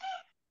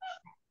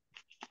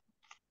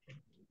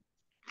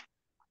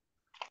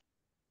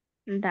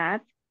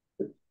 That.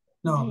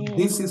 No,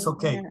 this is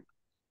okay.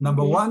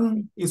 Number This.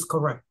 1 is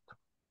correct.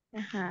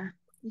 Ajá.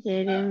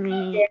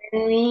 Jeremy.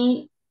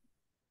 Jeremy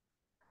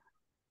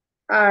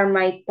are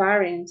my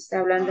parents. Está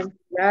hablando en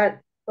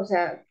plural. O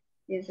sea,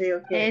 pienso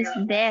yo que Es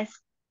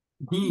this.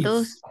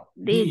 These.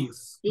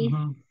 This.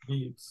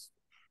 These.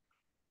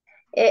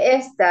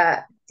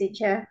 Esta,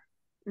 teacher.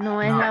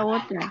 No es la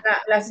otra.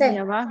 La C. De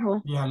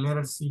abajo. Yeah,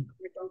 letter C.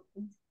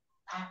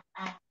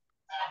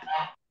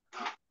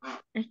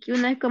 Es que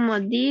una es como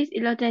this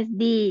y la otra es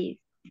this.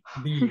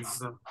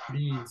 These.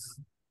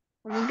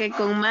 Como que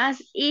con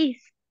más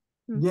is.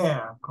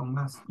 Yeah, con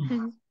más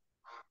I.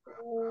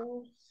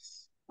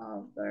 Who's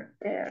over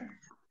there?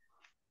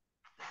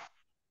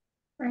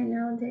 I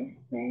know this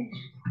fish.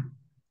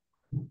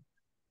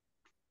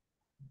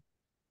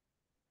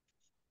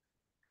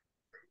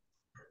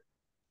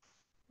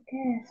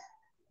 Guess.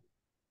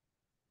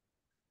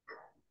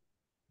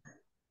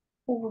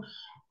 Who's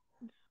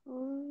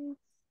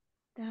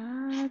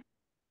that?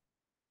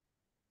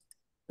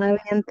 No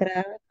había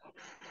entrado.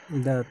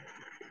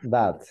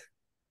 That.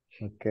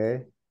 Ok.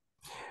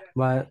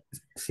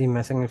 Si me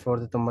hacen el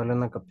favor de tomarle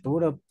una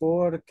captura,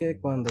 porque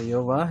cuando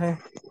yo baje,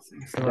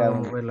 se van a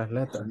mover las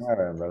letras. Se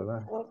mueven,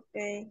 ¿verdad? Ok.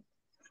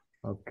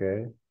 Ok.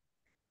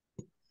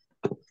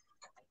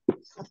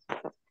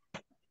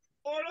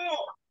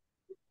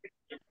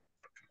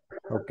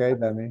 Ok,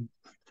 Dani.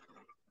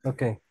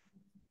 Ok.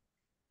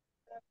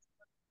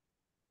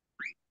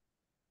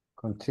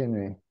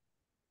 Continue.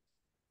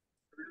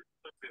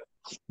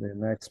 The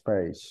next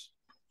page.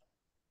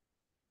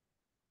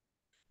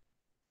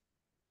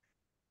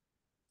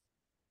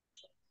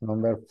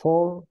 Number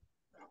 4.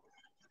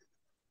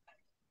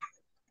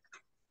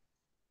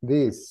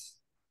 This.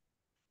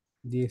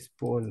 This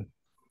Paul.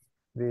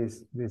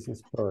 This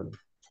is Paul.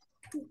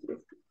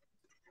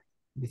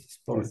 This is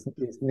Paul.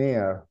 It's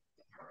near.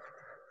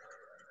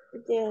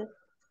 Yeah.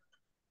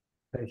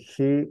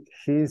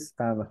 He's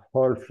an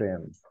old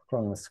friend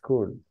from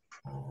school.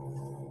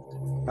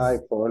 Hi,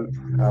 Paul.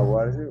 How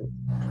are you?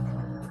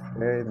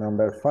 Okay,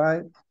 number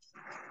 5.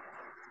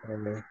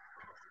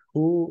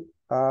 Who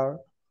are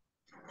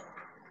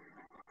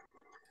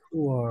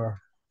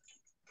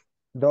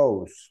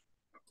those?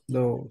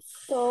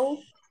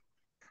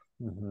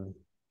 Mm-hmm.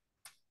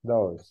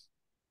 Those.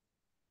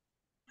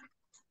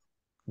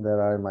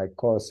 There are my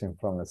cousin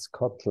from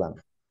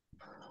Scotland.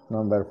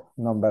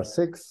 Number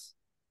 6.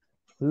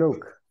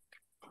 Look.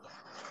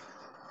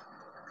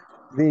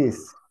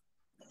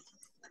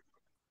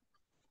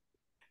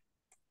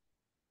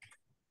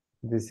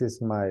 This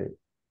is my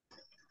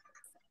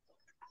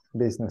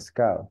business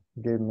card.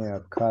 Give me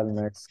a call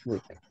next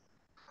week.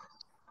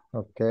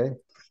 Okay.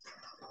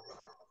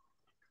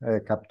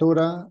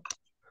 Captura.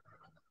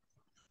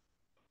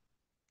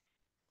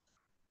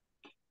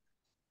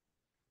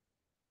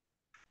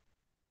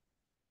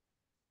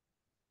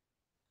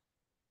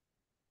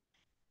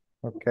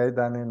 Okay,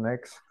 Danny,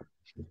 next.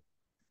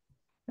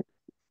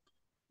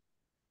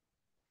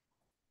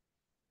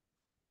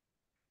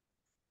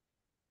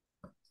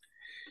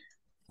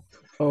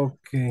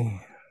 Okay.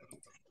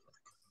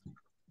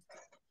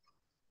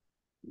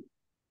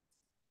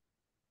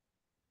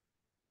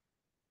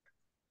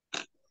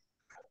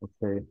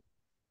 Okay.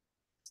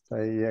 Hasta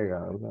ahí llega,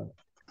 ¿verdad?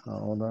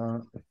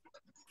 Ahora,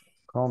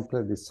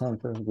 complete the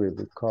sentence with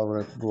the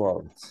correct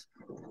words.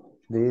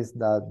 This,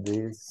 that,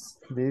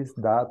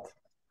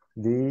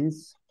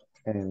 these,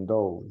 and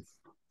those.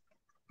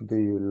 Do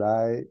you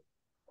like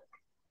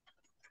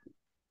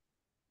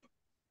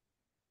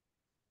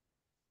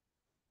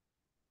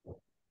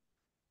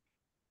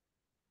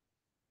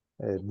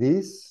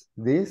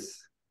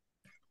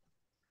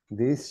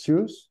these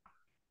shoes?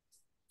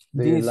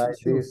 Do you These like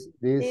shoes.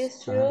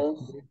 These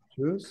shoes.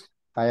 shoes?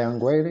 I am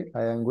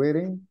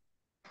waiting.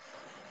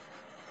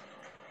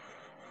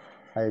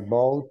 I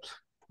bought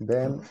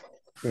them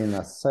in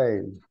a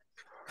sale.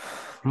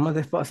 Más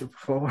despacio, por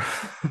favor.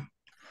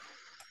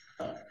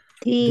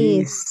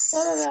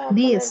 Solo le voy a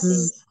poner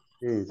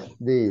this.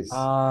 This.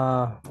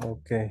 Ah,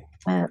 ok.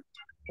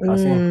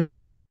 Así.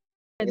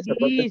 Esa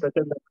parte está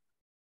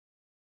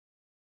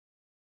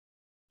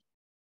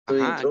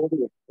Ajá,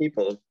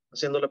 people,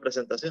 haciendo la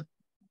presentación.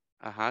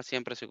 ajá,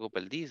 siempre se ocupa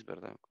el this,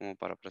 ¿verdad? Como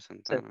para Sí,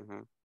 presentar,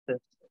 ajá. sí.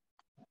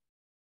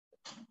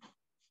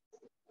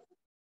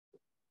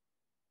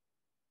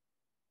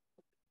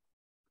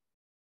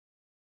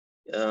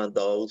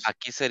 Those.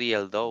 Aquí sería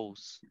el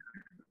those,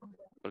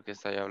 porque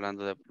estoy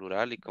hablando de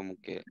plural y como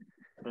que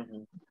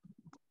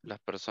las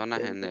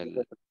personas en el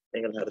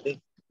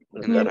jardín.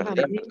 En el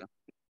jardín, ¿verdad?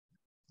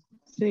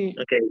 Sí.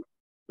 Ok.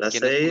 Las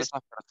 ¿Quiénes son 6.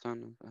 esas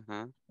personas?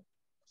 Ajá.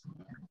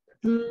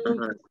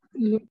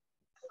 Look,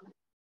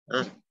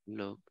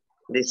 Look.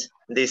 This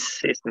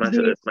is my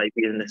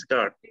business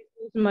card.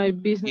 my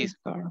business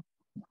card.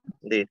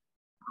 This.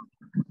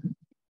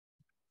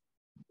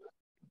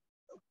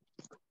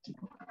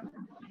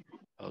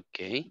 Ok.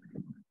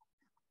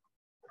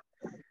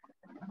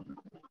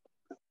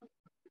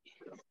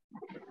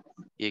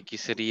 Y aquí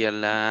sería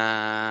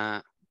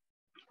la...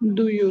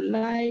 Do you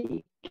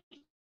like?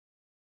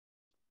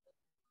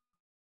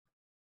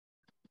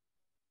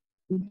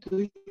 Do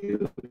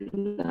you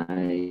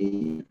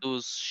like?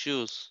 Those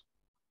shoes.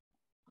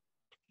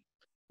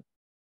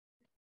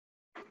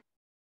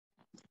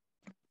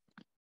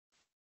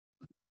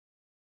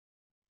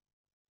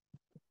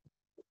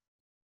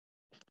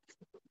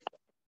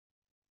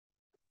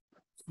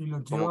 Si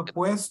los Como lleva que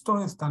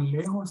puestos, están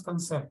lejos, están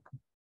cerca.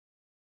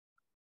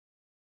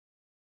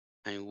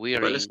 I'm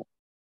wearing.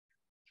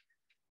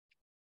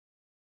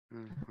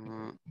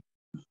 Ajá.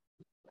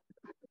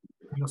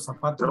 Los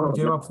zapatos los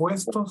lleva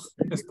puestos,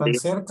 están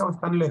cerca o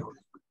están lejos.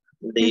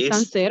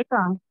 Están cerca.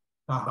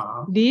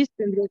 Ajá. This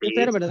tendría que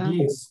ser, ¿verdad?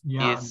 These,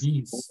 yeah, Yes.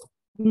 these.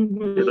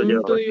 Do you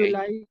Ok.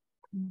 like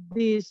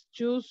these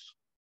shoes?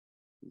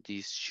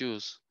 These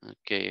shoes.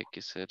 Ok,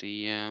 aquí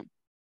sería...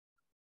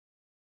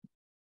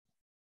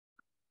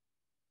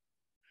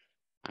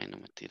 Ay, no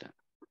me tira.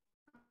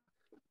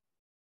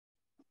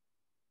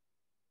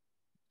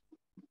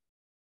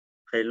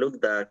 I look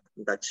that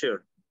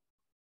shirt.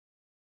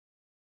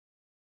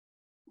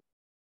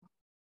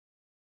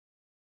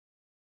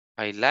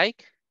 I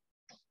like.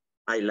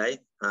 I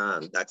like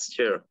that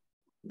shirt.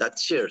 That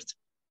shirt.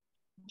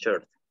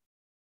 Shirt.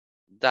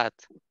 That.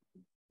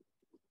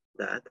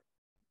 That.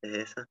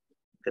 Esa,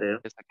 creo.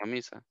 Esa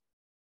camisa.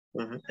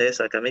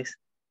 Esa camisa.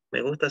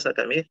 Me gusta esa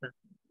camisa.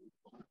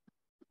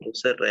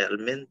 Luce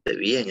realmente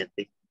bien en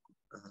ti.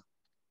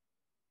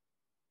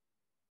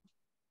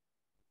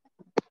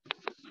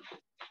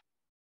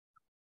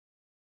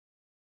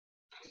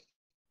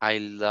 I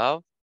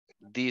love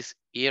this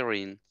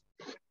earring.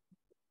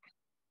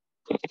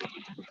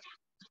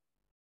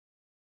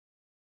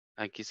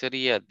 Aquí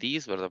sería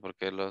this, ¿verdad?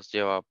 Porque los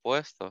lleva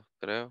puestos,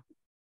 creo.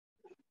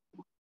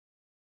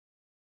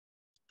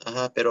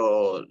 Ajá,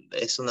 pero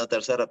es una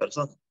tercera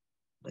persona.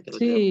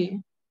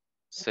 Sí.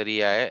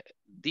 Sería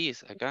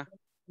this acá.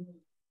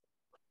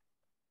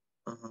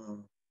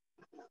 Ajá.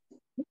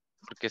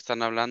 Porque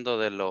están hablando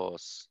de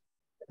los...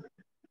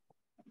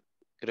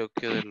 Creo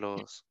que de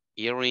los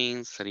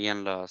earrings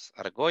serían las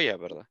argollas,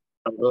 ¿verdad?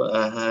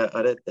 Ajá,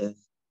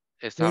 aretes.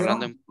 Está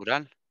hablando en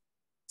plural.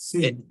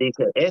 Sí.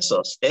 Dice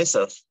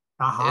esas.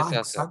 Ajá,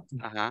 Esas, exacto.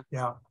 ajá.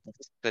 Yeah.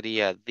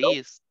 Sería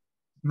these.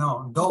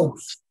 No,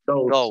 those.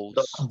 Those.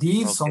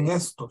 These Ok. son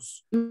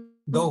estos.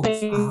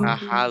 Those. Ajá.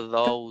 Ajá,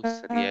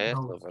 those sería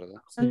esto, Those.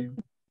 ¿verdad? Sí.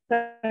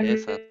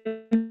 Esas.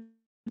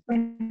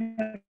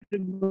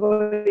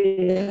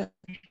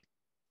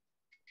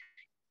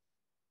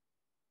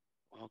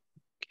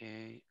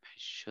 Okay, I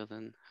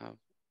shouldn't have.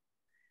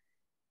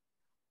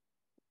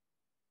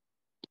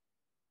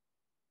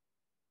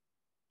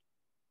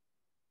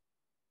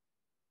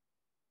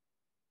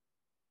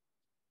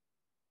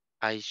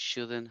 I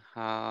shouldn't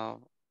have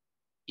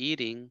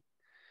eaten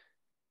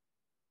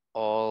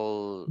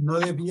all. No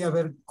debía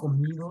haber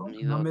comido,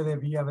 no me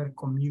debía haber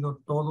comido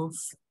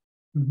todos.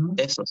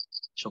 Esos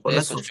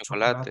chocolates. Esos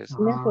chocolates.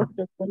 Ajá.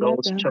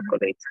 Those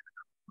chocolates.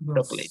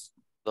 Yes.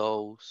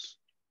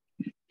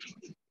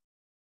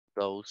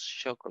 Those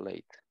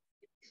chocolate.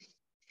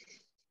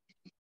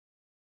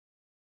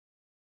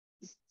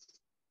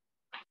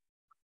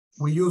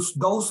 We use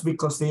those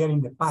because they are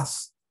in the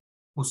past.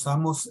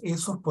 Usamos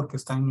esos porque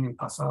están en el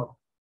pasado.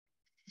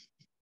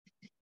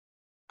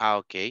 Ah,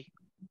 ok.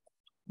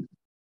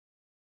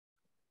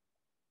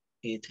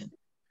 Eaten.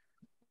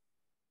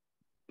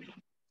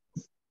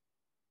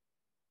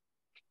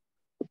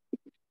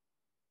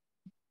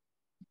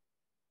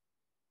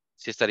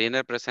 Si estaría en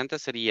el presente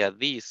sería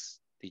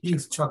this.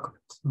 These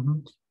chocolates.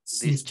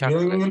 Si This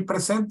estuvieran en chocolate. el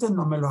presente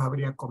no me los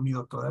habría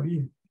comido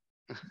todavía.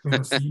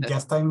 Pero si ya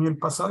están en el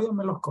pasado ya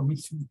me los comí.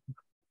 Sí.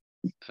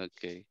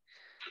 Ok.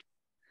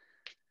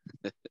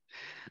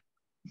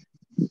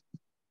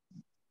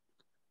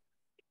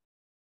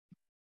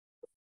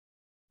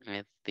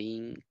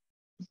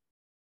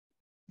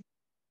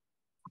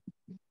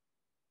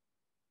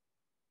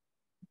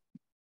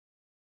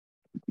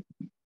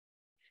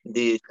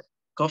 this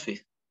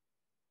coffee.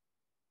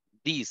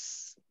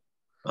 This.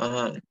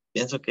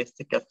 Pienso que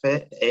este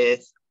café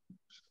es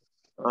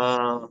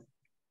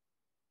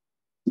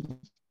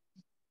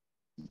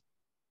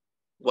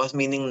what's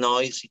meaning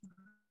noisy.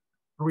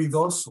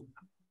 Ruidoso.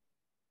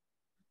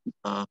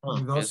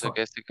 Pienso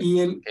que este Y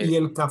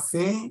el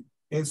café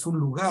es un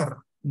lugar,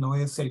 no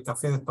es el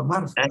café de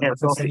tomarse.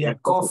 Entonces sería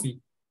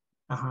coffee.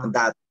 Ajá.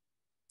 That.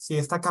 Si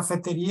esta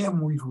cafetería es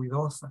muy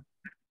ruidosa.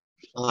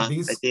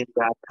 I think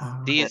that.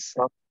 This.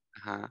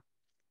 Ajá.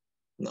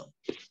 No.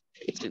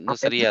 No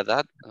sería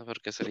that,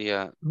 porque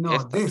sería no,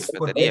 esta this,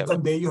 porque es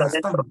donde ellos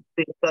están.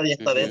 Sí, está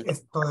dentro.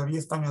 Todavía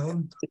están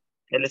adentro.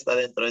 Él está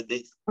dentro de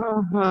this.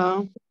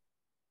 Ajá.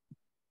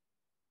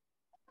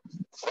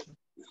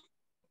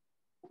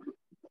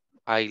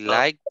 I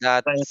like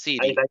that city.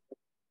 I like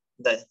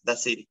that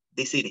city.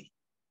 This city.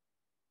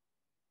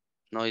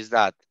 No es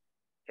that.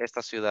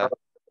 Esta ciudad.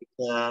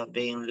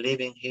 Been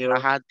living here.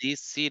 Ajá, this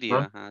city.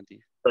 Ajá.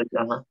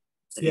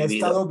 Si ha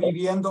estado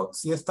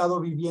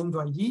viviendo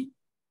allí.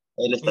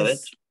 Él está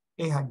dentro.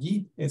 Es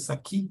allí, es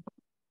aquí. O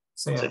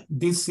sea, sí.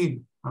 This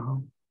city. Ajá.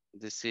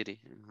 The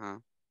city.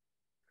 Ajá.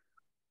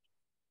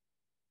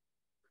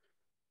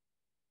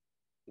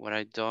 What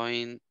are you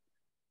doing?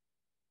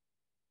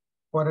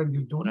 What are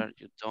you doing? What are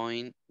you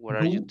doing? What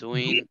are you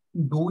doing?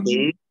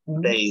 Doing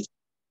days.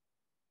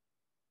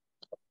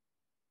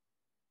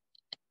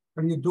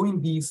 What are you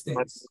doing these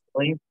days?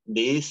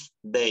 These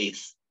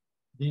days.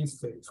 These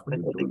days. What are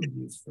you doing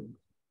these days?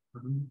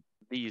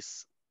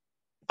 These.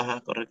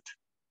 Ajá, correcto.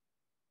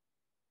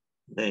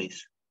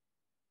 Days.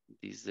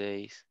 These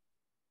days.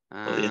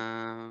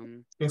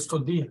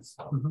 Estos días.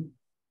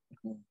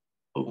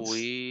 Who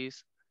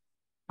is?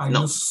 Are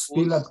you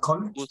still at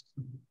college?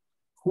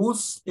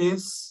 Whose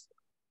is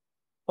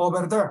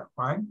over there,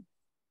 right?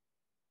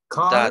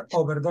 Car that.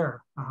 Over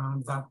there.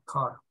 That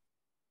car.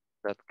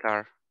 That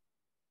car.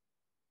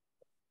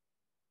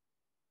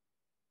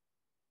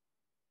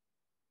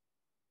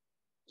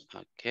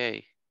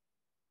 Okay.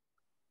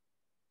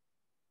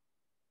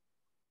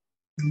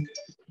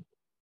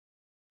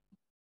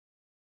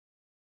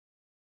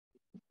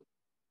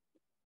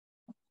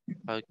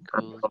 How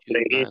could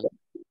you like...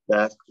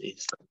 That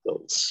is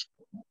those.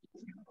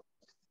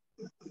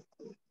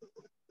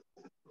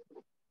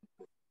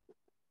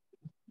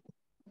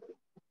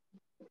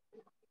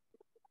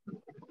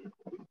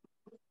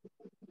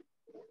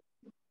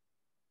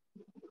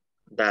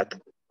 That.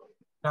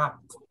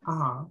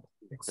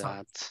 Exactly.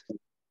 That.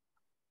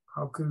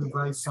 How could you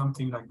write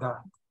something like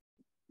that?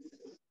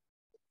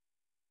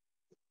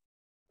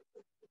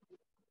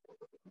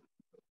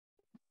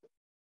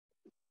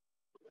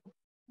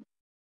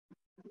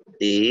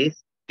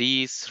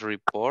 These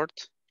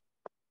reports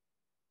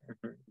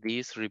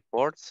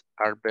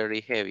are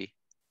very heavy.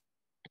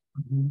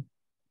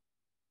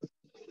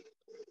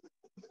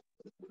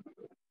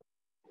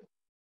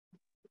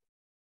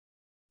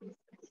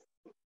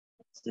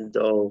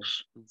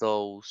 Those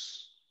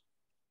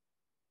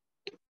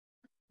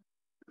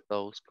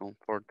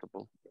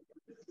comfortable.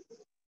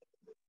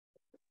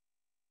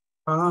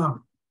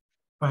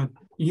 But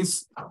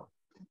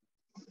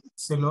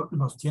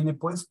los tiene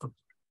puestos.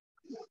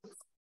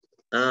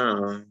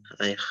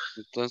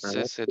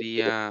 Entonces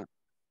sería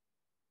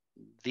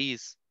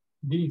this.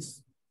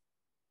 This.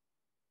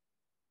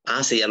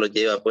 Sí, ya lo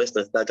lleva puesto,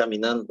 está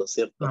caminando,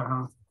 ¿cierto?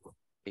 Ajá.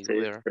 Sí,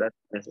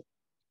 gracias.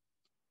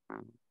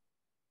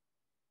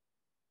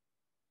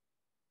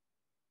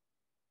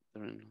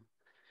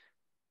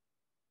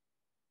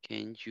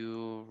 Can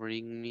you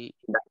bring me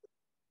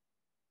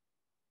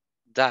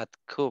that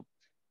cup?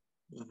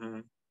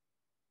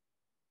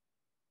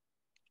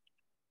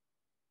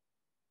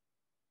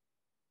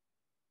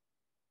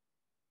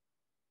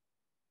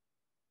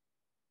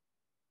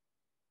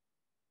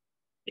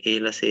 Y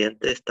la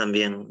siguiente es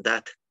también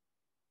that.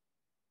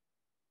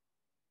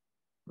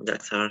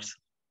 That's ours.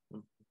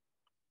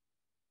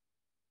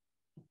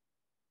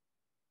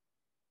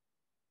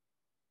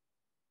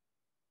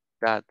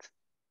 That.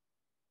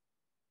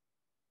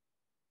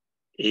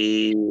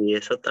 Y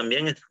eso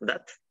también es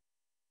that.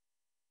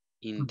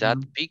 In that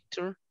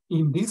picture.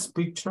 In this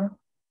picture.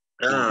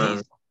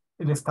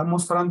 Le está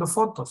mostrando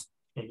fotos.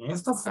 En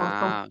esta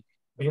foto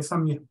ves a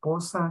mi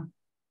esposa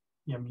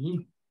y a mi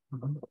hijo.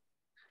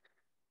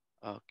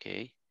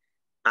 Okay.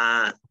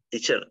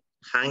 Teacher,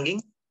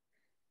 hanging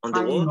on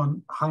the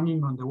wall.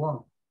 Hanging on the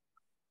wall.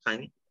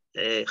 Hanging.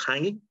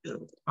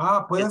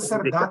 Puede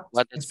ser that,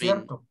 es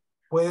cierto.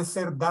 Puede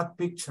ser that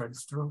picture,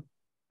 it's true.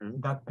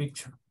 That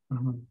picture.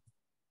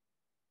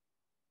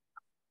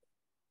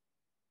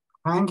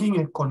 Hanging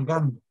es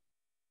colgando.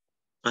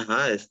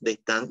 Es de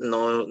tan,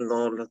 no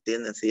lo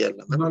tiene así a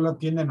la mano. No lo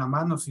tiene en la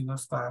mano, sino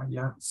está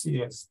ya, sí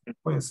es.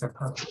 Puede ser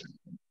that.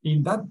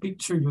 In that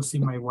picture you see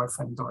my wife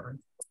and daughter.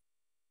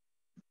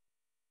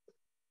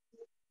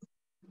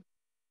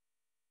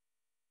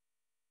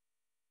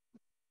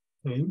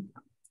 Okay.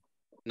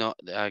 No,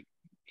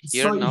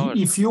 here so no.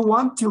 If you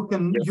want, you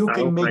can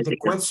make the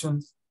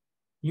questions.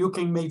 You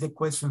can make the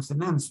questions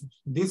and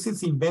answers. This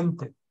is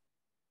invented.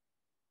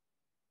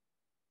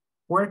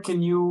 Where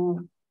can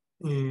you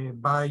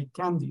buy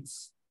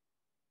candies?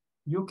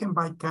 You can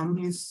buy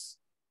candies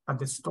at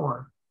the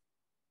store.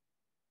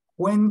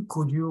 When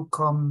could you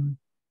come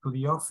to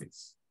the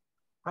office?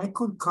 I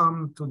could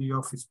come to the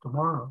office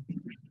tomorrow.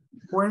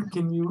 Where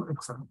can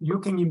you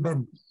can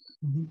invent.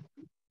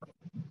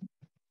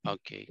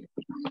 Okay.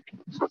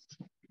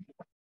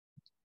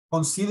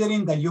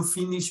 Considering that you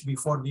finish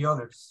before the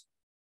others.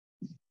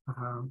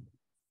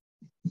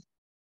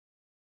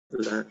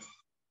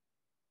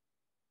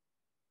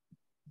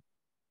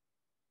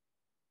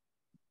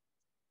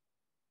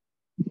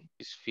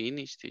 It's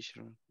finished,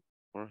 teacher,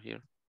 for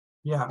here.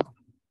 Yeah.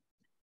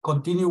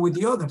 Continue with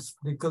the others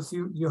because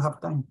you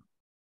have time.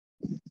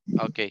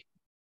 Okay.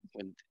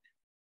 With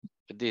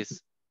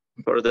this.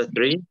 For the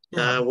three,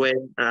 Yeah.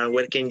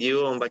 where can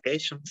you on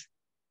vacations?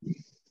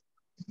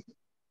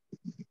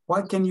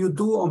 What can you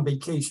do on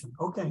vacation?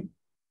 Okay.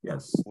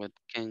 Yes. What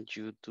can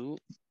you do?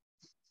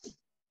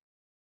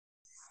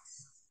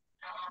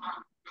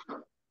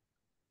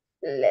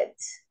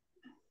 Let's.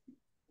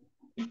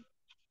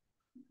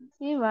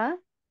 Sí, va.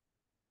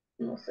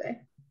 No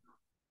sé.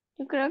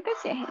 Yo creo que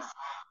sí es eso.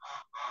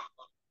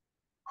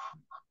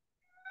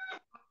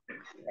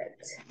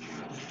 Let's.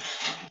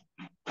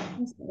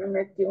 Se me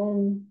metió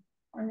un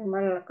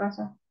animal a la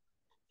casa.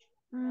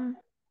 An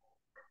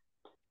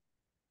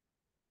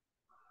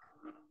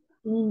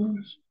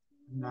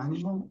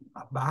animal,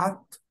 a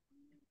bat,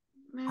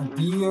 a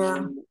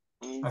deer,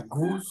 a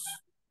goose,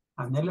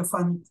 an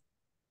elephant.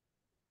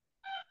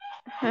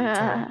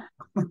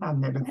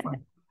 An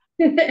elephant.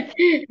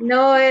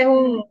 No, es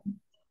un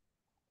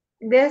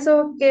de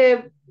esos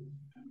que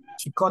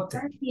Chicote.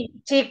 ay,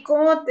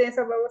 chicote,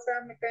 esa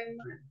babosa me cae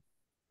mal.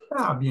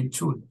 Ah, bien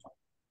chulo.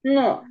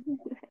 No,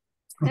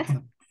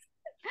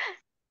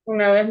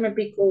 una vez me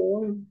picó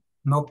uno.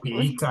 No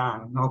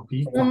pica, no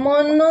pica.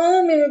 ¿Cómo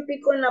no? Me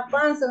picó en la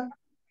panza.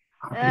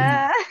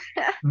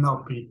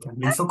 No pica.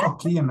 Le hizo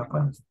cosquilla en la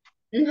panza.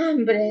 No,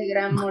 hombre,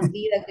 gran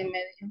mordida que me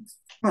dio.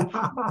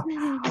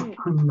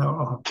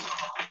 No.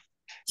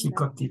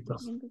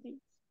 Chicotitos.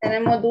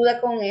 Tenemos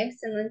duda con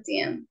este, no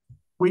entiendo.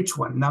 Which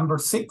one? Number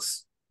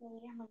 6.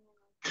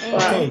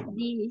 Okay.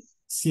 This.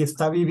 Si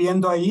está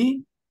viviendo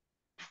ahí,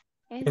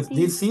 ¿es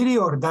this city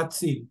or that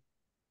city?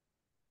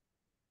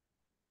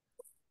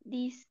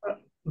 This.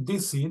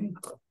 This city.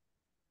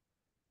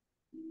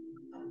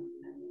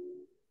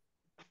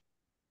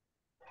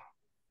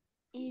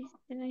 Is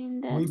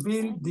in that We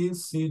build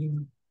this city.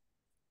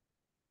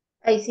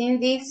 I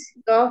think this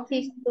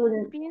office to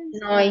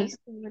noise.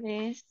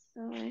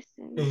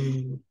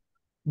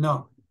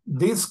 No,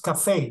 this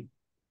café.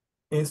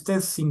 Este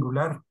es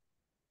singular.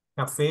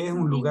 Café es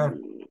un lugar.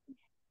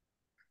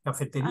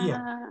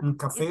 Cafetería. Un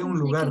café es un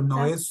lugar.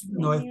 No es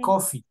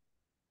coffee.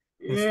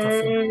 Es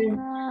café.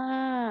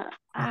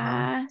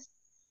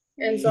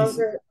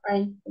 Entonces,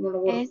 ay, ¿cómo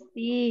lo borro? Es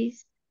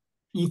this.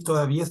 Y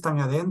todavía están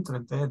adentro.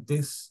 Entonces,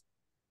 this.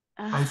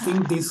 I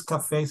think this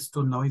café is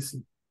too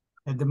noisy.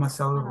 Es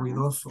demasiado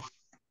ruidoso.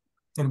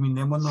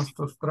 Terminemos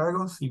nuestros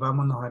tragos y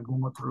vámonos a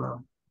algún otro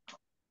lado.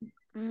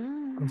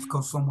 Let's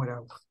go somewhere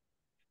else.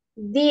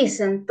 This,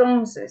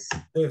 entonces.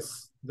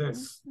 This.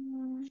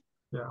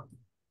 Yeah.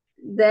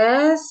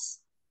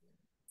 This.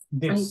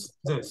 This.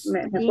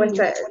 Me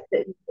cuesta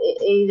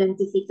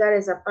identificar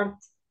esa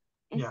parte.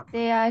 Yeah.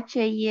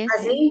 H-I-S.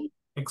 ¿Así?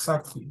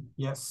 Exactly.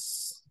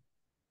 Yes.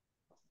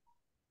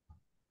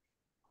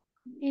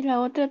 Y la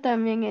otra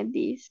también es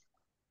this.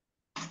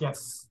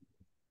 Yes.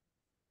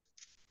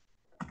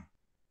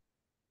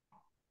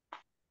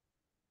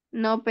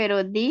 No,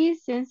 pero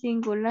this en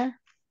singular.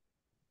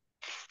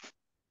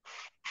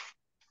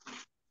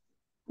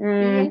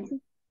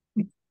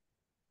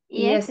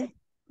 Y ese.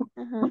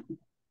 Ajá.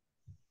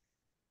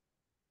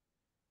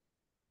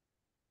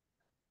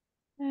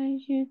 Are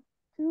you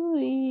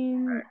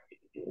doing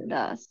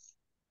das?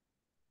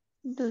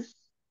 Dus.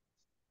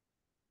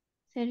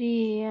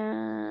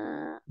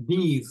 Sería.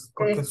 These,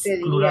 porque es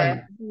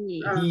plural.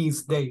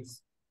 These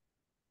days.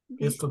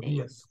 These Estos days.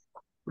 días.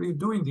 What are you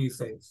doing these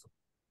days?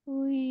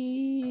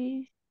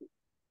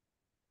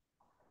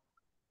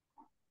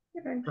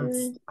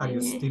 Are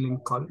you still in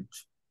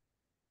college?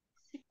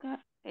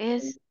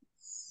 Es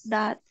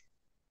that.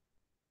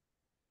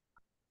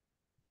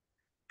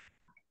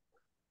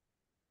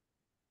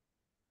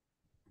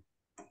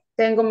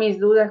 Tengo mis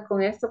dudas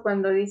con esto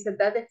cuando dice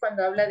that es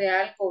cuando habla de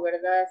algo,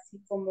 ¿verdad?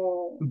 Así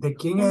como... ¿De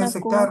quién es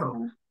ese carro?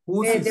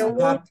 Whose is de un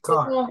that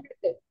car?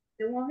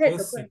 De un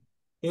objeto, pues.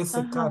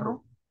 Ese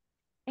carro.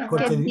 Es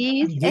Porque que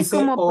this dice es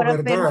como para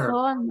over there.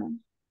 personas.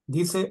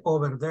 Dice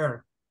over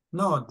there.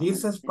 No,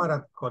 this es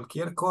para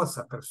cualquier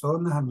cosa,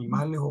 personas,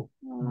 animales u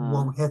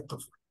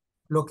objetos.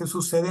 Lo que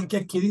sucede es que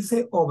aquí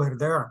dice over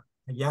there,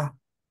 allá.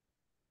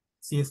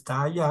 Si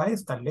está allá,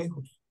 está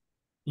lejos.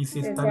 Y si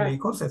está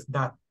lejos, es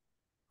that,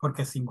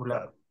 porque es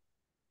singular.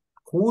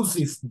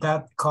 Whose is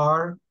that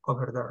car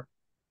over there?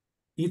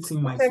 It's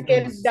in my O sea que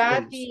el space.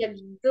 that y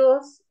el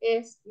dos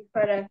es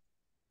para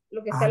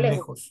lo que está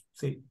lejos.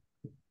 Sí.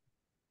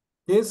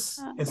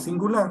 This es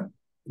singular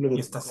y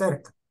está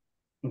cerca.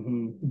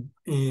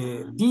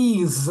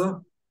 These,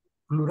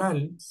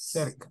 plural,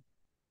 cerca.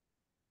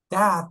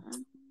 That,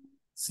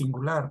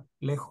 singular,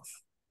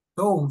 lejos.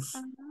 Those,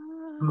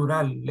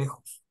 plural,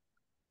 lejos.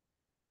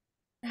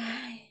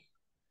 Ay,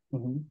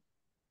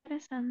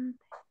 Interesante.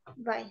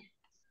 vaya.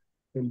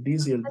 El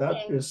this y el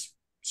that Ok. es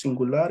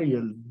singular y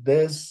el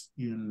des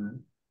y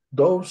el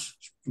those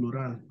es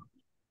plural.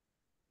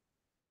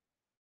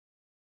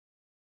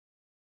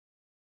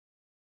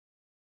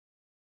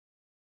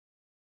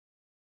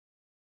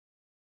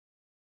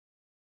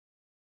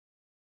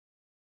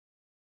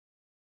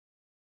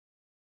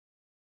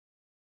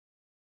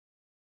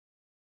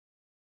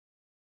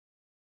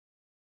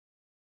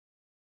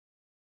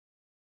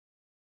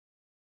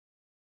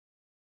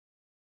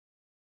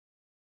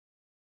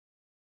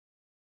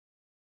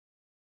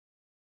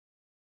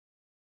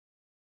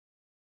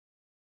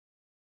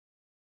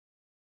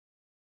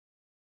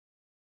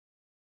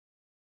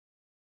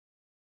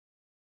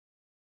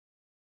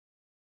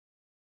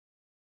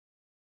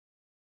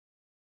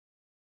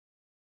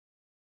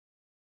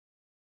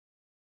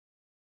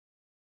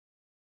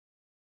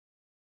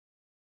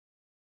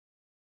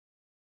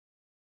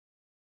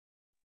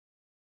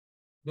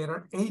 There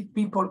are 8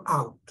 people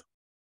out.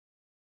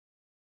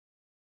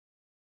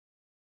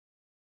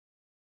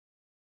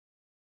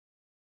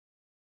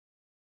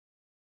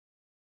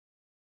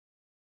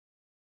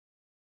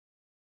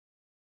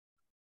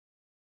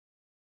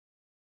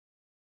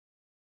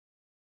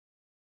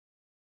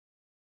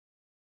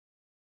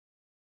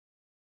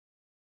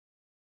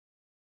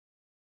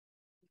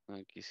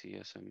 Aquí sí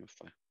ya se me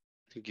fue.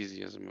 Aquí sí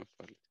ya se me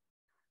fue.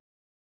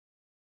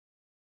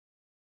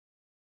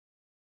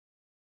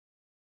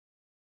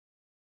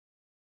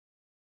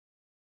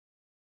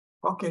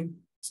 Okay,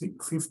 see,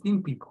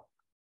 15 people.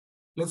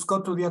 Let's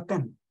go to the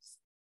attendance.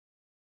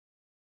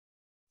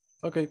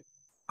 Okay.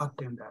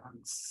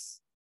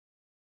 Attendance.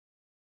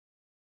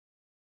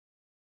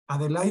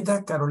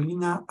 Adelaida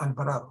Carolina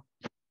Alvarado.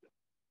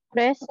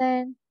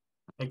 Present.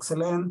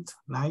 Excellent,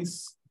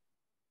 nice.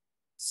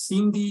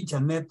 Cindy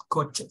Janet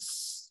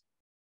Coches.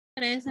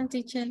 Present,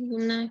 teacher.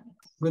 Good night.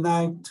 Good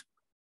night.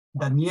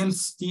 Daniel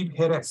Steve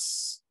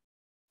Jerez.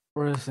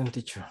 Present,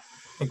 teacher.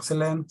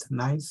 Excellent,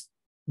 nice.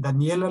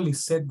 Daniela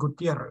Lisette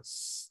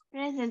Gutierrez.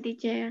 Present,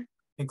 teacher.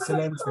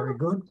 Excellent, very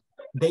good.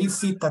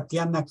 Daisy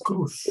Tatiana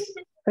Cruz.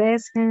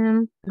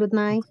 Present. Good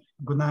night.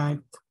 Good night.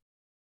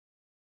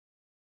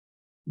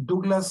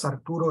 Douglas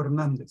Arturo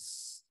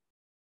Hernández.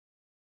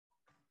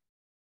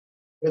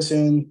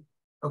 Present.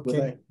 Okay,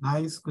 Good night.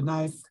 nice, good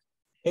night.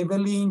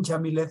 Evelyn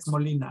Jamilet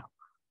Molina.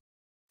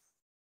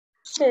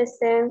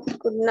 Present.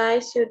 Good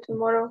night. See you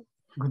tomorrow.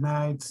 Good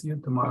night, see you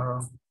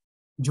tomorrow.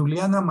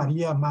 Juliana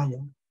María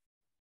Maya.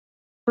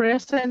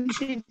 Present,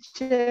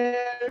 teacher.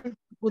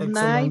 Good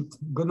night.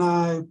 Excellent, good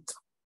night.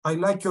 I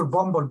like your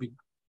bumblebee.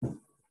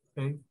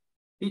 Okay.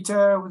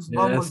 Teacher, who's Yes.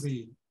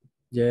 bumblebee?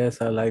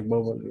 Yes, I like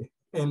bumblebee.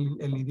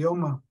 El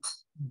idioma.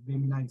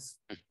 Very nice.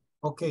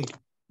 Okay,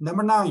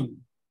 number 9.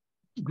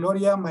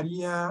 Gloria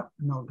Marina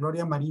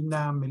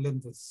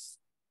Melendez.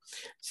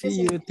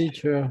 See you,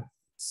 teacher.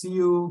 See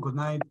you, good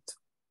night.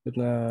 Good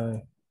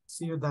night.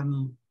 See you,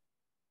 Danny.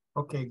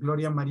 Okay,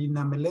 Gloria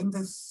Marina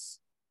Melendez.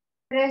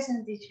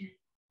 Present, teacher.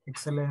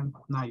 Excellent,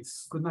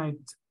 nice. Good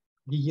night.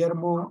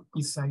 Guillermo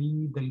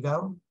Isaí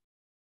Delgado.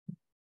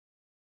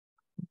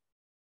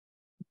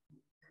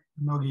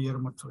 No,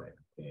 Guillermo today.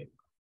 Okay.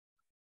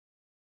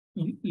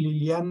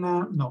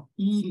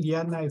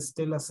 Iliana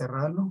Estela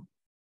Serrano.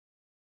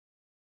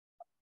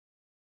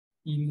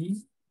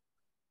 Ili.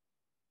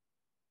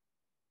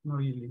 No,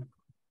 Ili.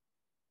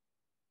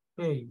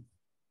 Okay.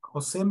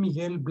 José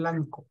Miguel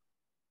Blanco.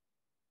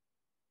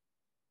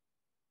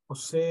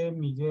 José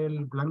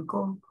Miguel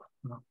Blanco.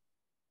 No.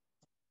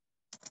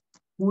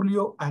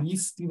 Julio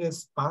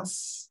Aristides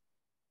Paz.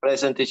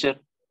 Present,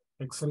 teacher.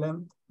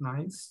 Excellent,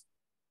 nice.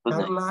 Good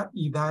night. Carla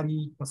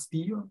Idari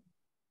Castillo.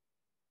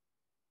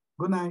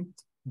 Good night.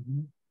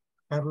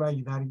 Carla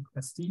Idari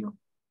Castillo.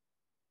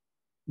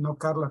 No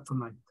Carla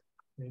tonight.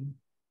 Okay.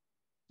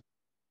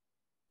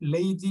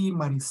 Lady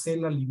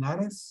Marisela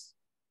Linares.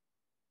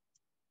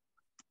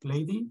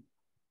 Lady.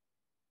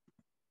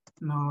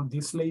 No,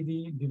 this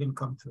lady didn't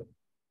come today.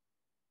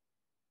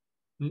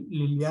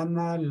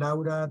 Liliana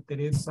Laura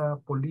Teresa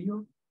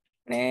Polillo.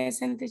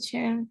 Present,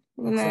 teacher.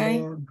 Good night.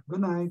 Excellent. Good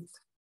night.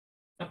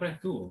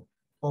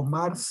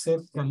 Omar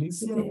Seth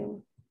Galicia.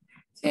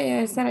 Sí,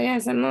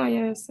 esa no,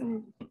 ya está.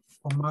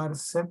 Omar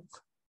Seth.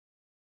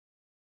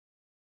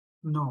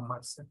 No,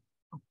 Omar Seth.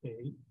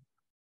 Okay.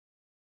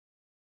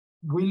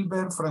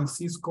 Wilber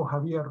Francisco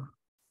Javier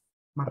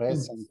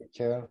Martínez. Present,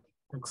 teacher.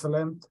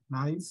 Excellent,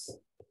 nice.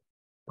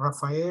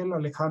 Rafael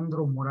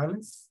Alejandro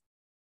Morales.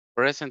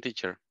 Present,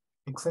 teacher.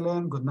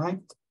 Excellent, good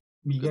night.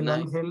 Miguel Good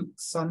night. Ángel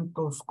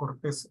Santos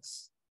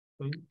Corteses.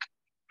 Okay.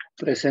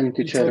 Present,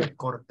 teacher.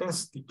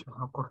 Cortés, teacher,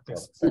 no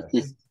Corteses.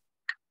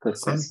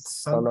 Cortés.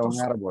 Solo un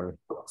árbol.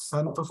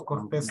 Santos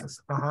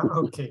Corteses.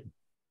 Okay.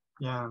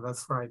 Yeah,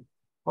 that's right.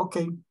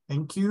 Okay,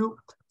 thank you.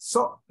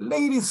 So,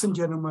 ladies and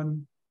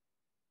gentlemen,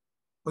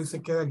 hoy se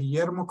queda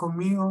Guillermo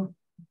conmigo.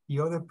 The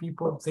other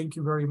people, thank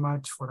you very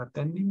much for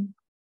attending.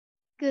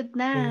 Good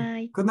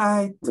night. Good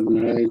night. Good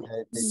night.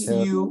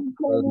 See you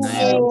Good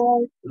night.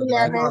 tomorrow.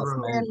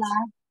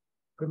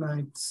 Good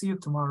night. See you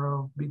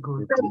tomorrow. Be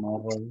good.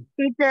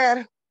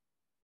 Teacher,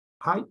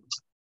 Hi.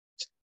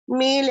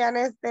 Milian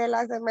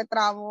Estela se me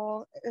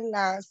trabó en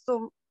la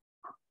Zoom.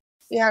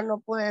 Ya no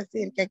pude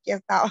decir que aquí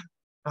estaba.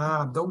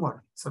 Don't worry.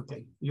 It's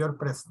okay. You're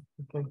present.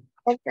 Okay.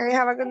 Okay,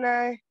 have a good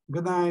night.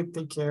 Good night.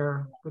 Take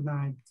care. Good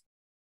night.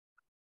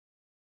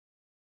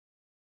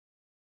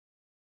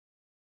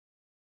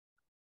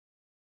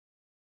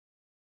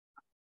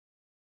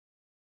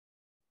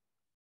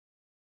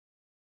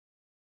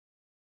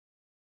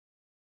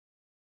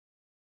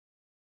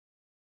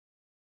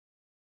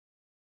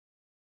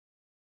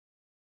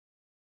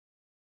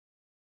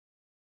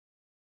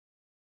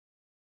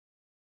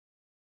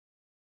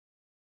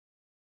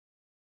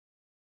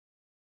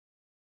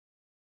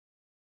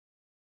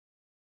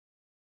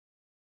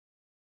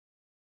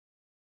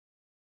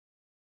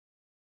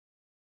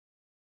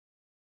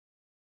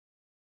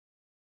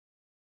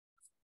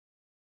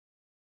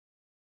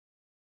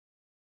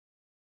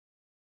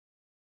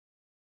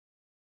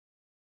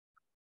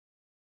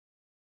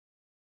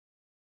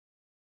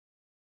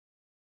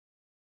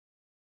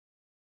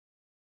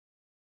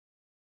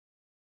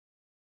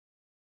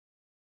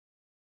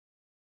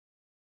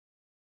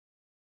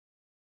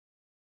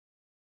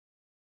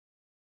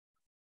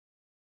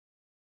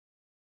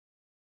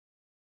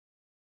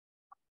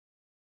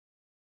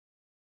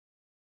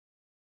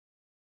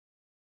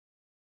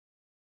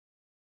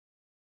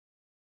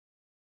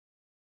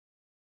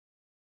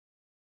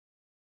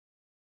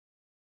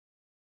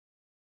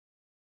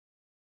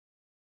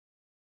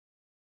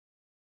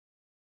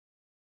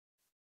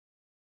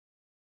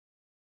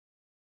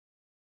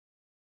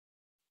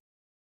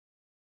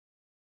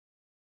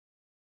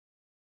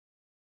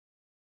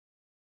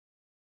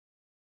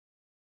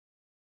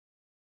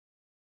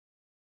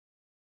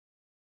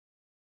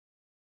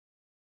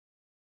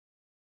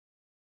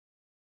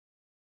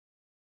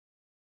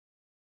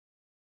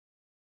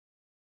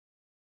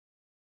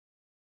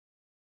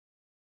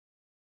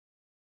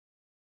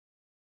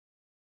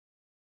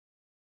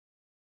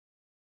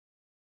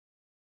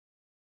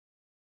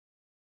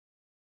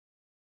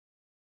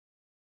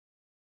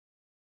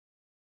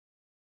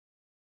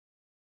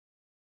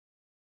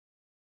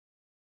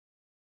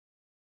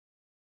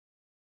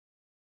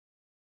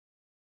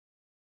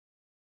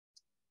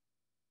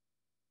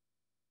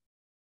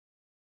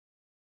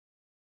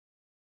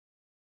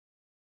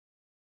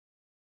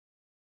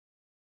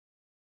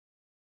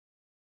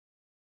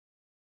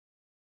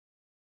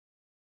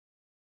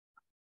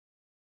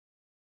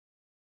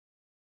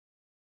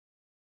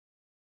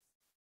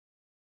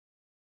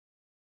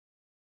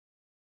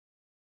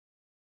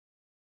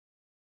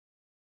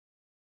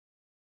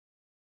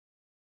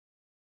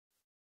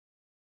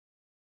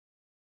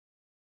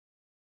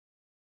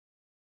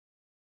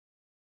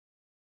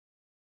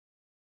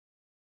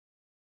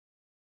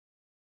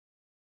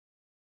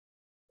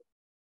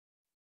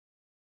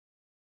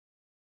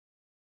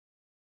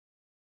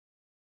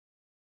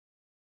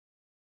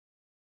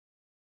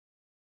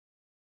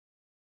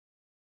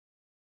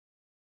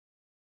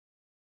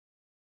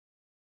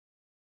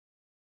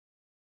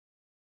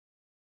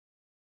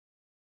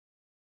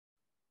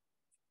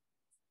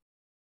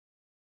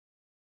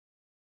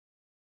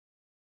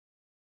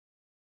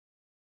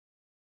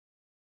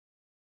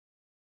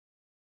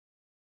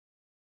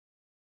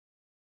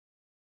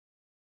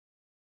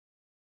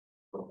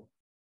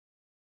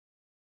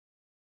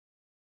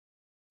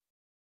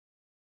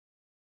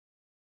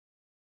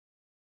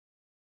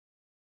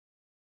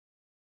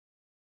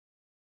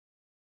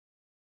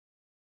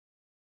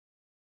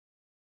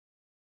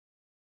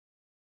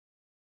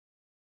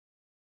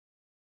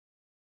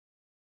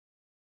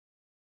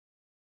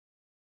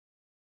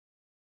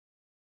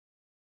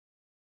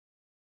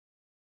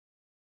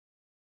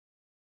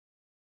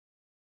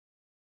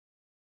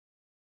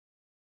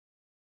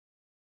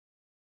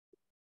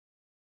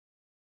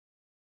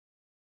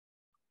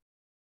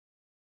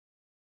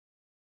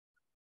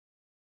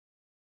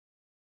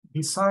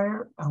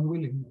 Desire and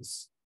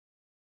willingness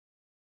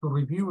to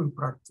review and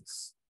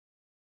practice.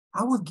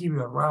 I would give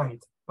you a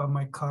ride, but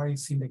my car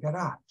is in the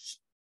garage.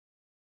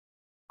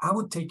 I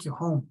would take you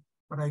home,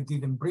 but I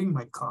didn't bring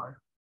my car.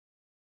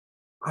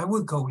 I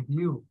would go with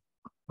you,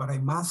 but I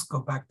must go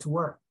back to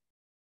work.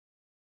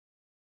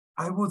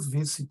 I would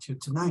visit you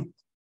tonight,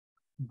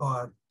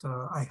 but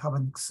I have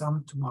an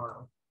exam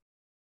tomorrow.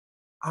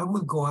 I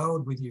would go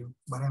out with you,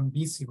 but I'm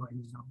busy right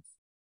now.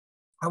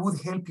 I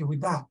would help you with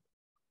that,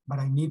 but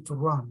I need to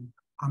run.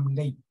 I'm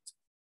late.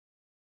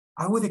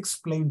 I would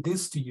explain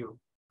this to you,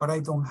 but I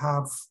don't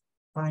have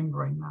time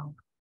right now.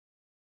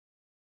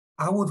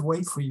 I would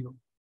wait for you,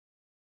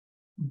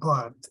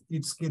 but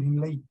it's getting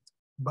late.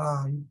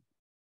 Bye.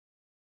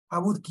 I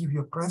would give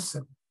you a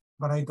present,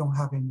 but I don't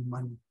have any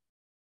money.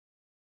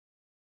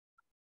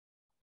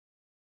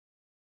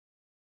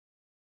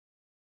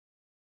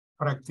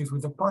 Practice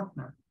with a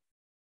partner.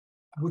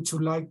 Would you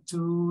like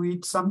to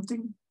eat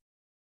something?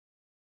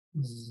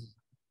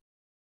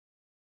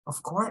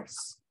 Of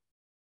course.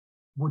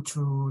 Would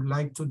you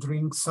like to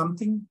drink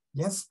something?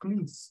 Yes,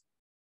 please.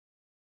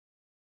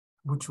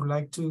 Would you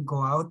like to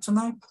go out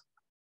tonight?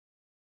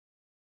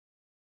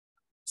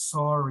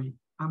 Sorry,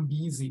 I'm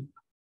busy.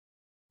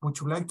 Would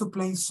you like to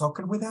play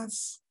soccer with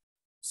us?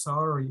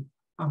 Sorry,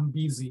 I'm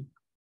busy.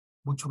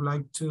 Would you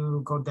like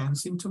to go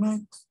dancing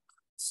tonight?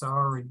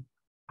 Sorry,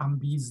 I'm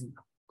busy.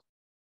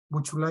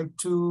 Would you like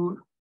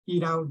to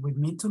eat out with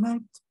me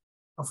tonight?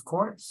 Of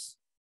course.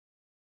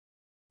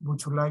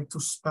 Would you like to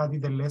study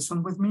the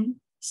lesson with me?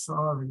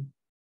 Sorry,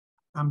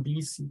 I'm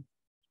busy.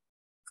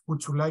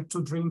 Would you like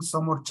to drink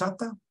some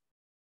horchata?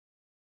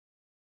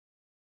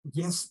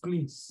 Yes,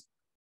 please.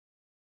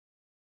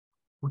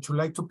 Would you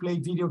like to play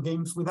video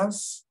games with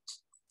us?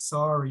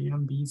 Sorry,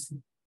 I'm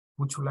busy.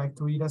 Would you like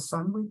to eat a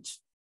sandwich?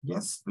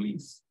 Yes,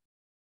 please.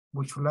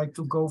 Would you like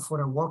to go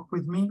for a walk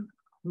with me?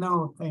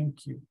 No,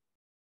 thank you.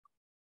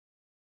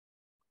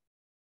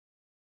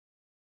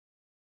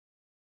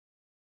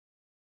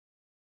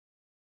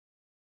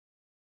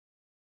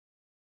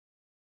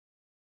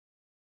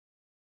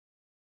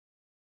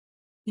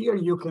 Here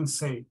you can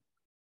say,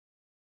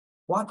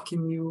 what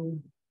can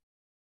you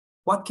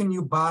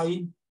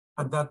buy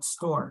at that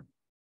store?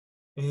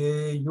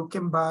 You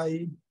can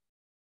buy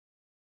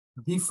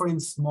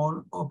different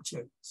small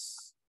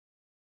objects,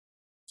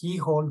 key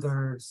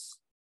holders,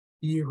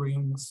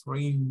 earrings,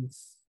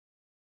 rings,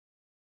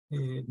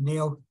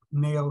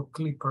 nail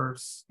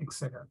clippers,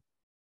 etc.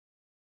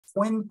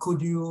 When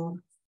could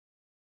you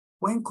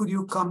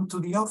come to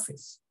the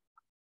office?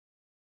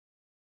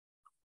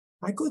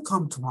 I could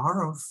come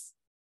tomorrow.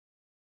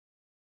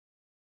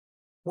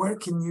 Where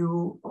can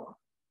you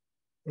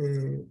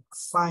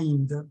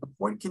find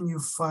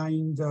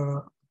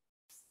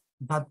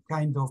that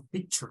kind of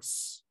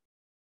pictures?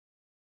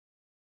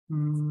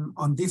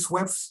 On this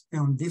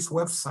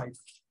website.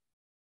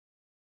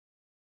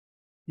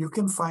 You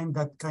can find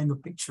that kind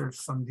of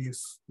pictures on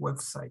this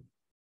website.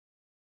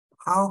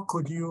 How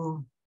could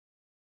you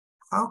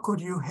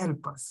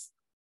help us?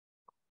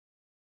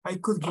 I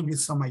could give you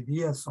some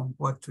ideas on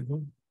what to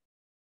do.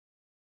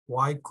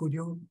 Why could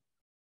you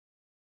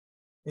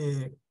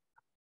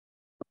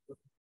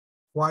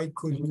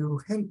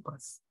help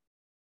us?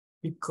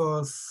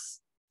 Because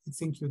I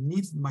think you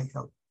need my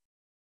help.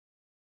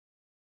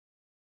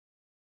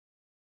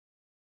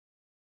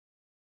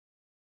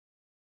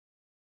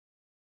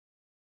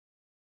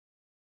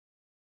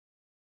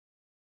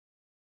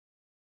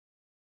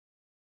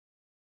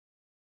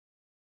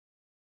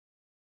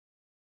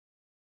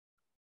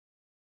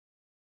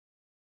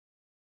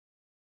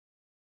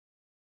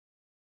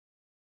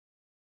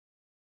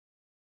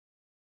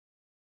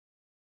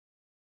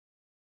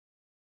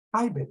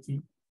 Hi,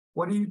 Betty.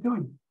 What are you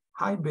doing?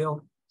 Hi,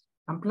 Bill.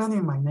 I'm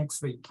planning my next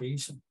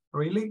vacation.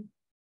 Really?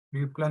 Are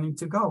you planning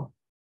to go?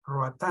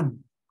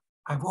 Roatan.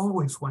 I've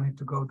always wanted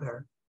to go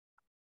there.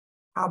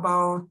 How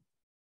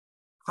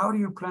do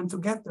you plan to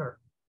get there?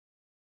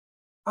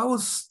 I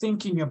was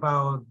thinking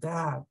about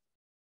that.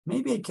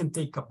 Maybe I can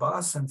take a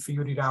bus and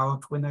figure it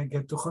out when I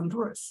get to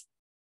Honduras.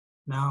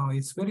 Now,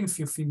 it's better if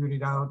you figure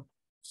it out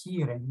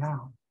here and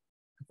now,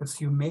 because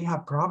you may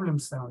have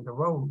problems down the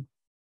road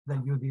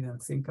that you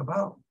didn't think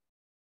about.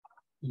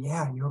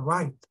 Yeah, you're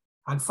right.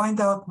 I'll find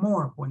out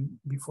more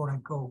before I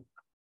go.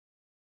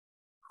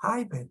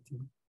 Hi, Betty.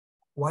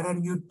 What are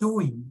you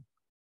doing?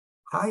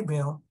 Hi,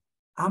 Bill.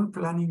 I'm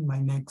planning my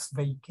next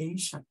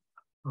vacation.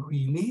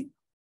 Really?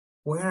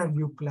 Where are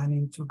you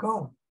planning to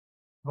go?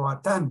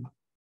 Roatan.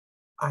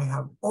 I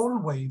have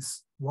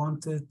always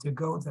wanted to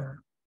go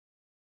there.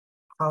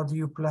 How do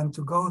you plan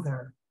to go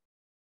there?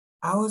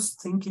 I was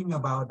thinking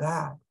about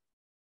that.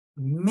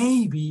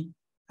 Maybe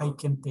I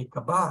can take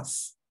a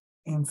bus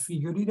and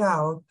figure it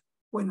out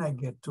when I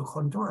get to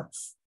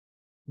Honduras.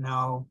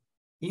 Now,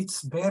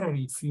 it's better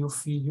if you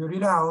figure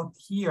it out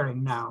here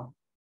and now,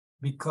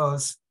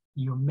 because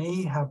you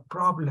may have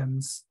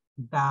problems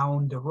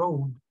down the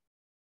road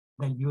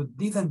that you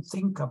didn't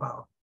think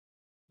about.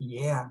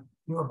 Yeah,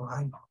 you're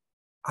right.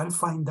 I'll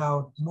find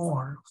out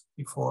more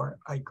before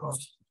I go.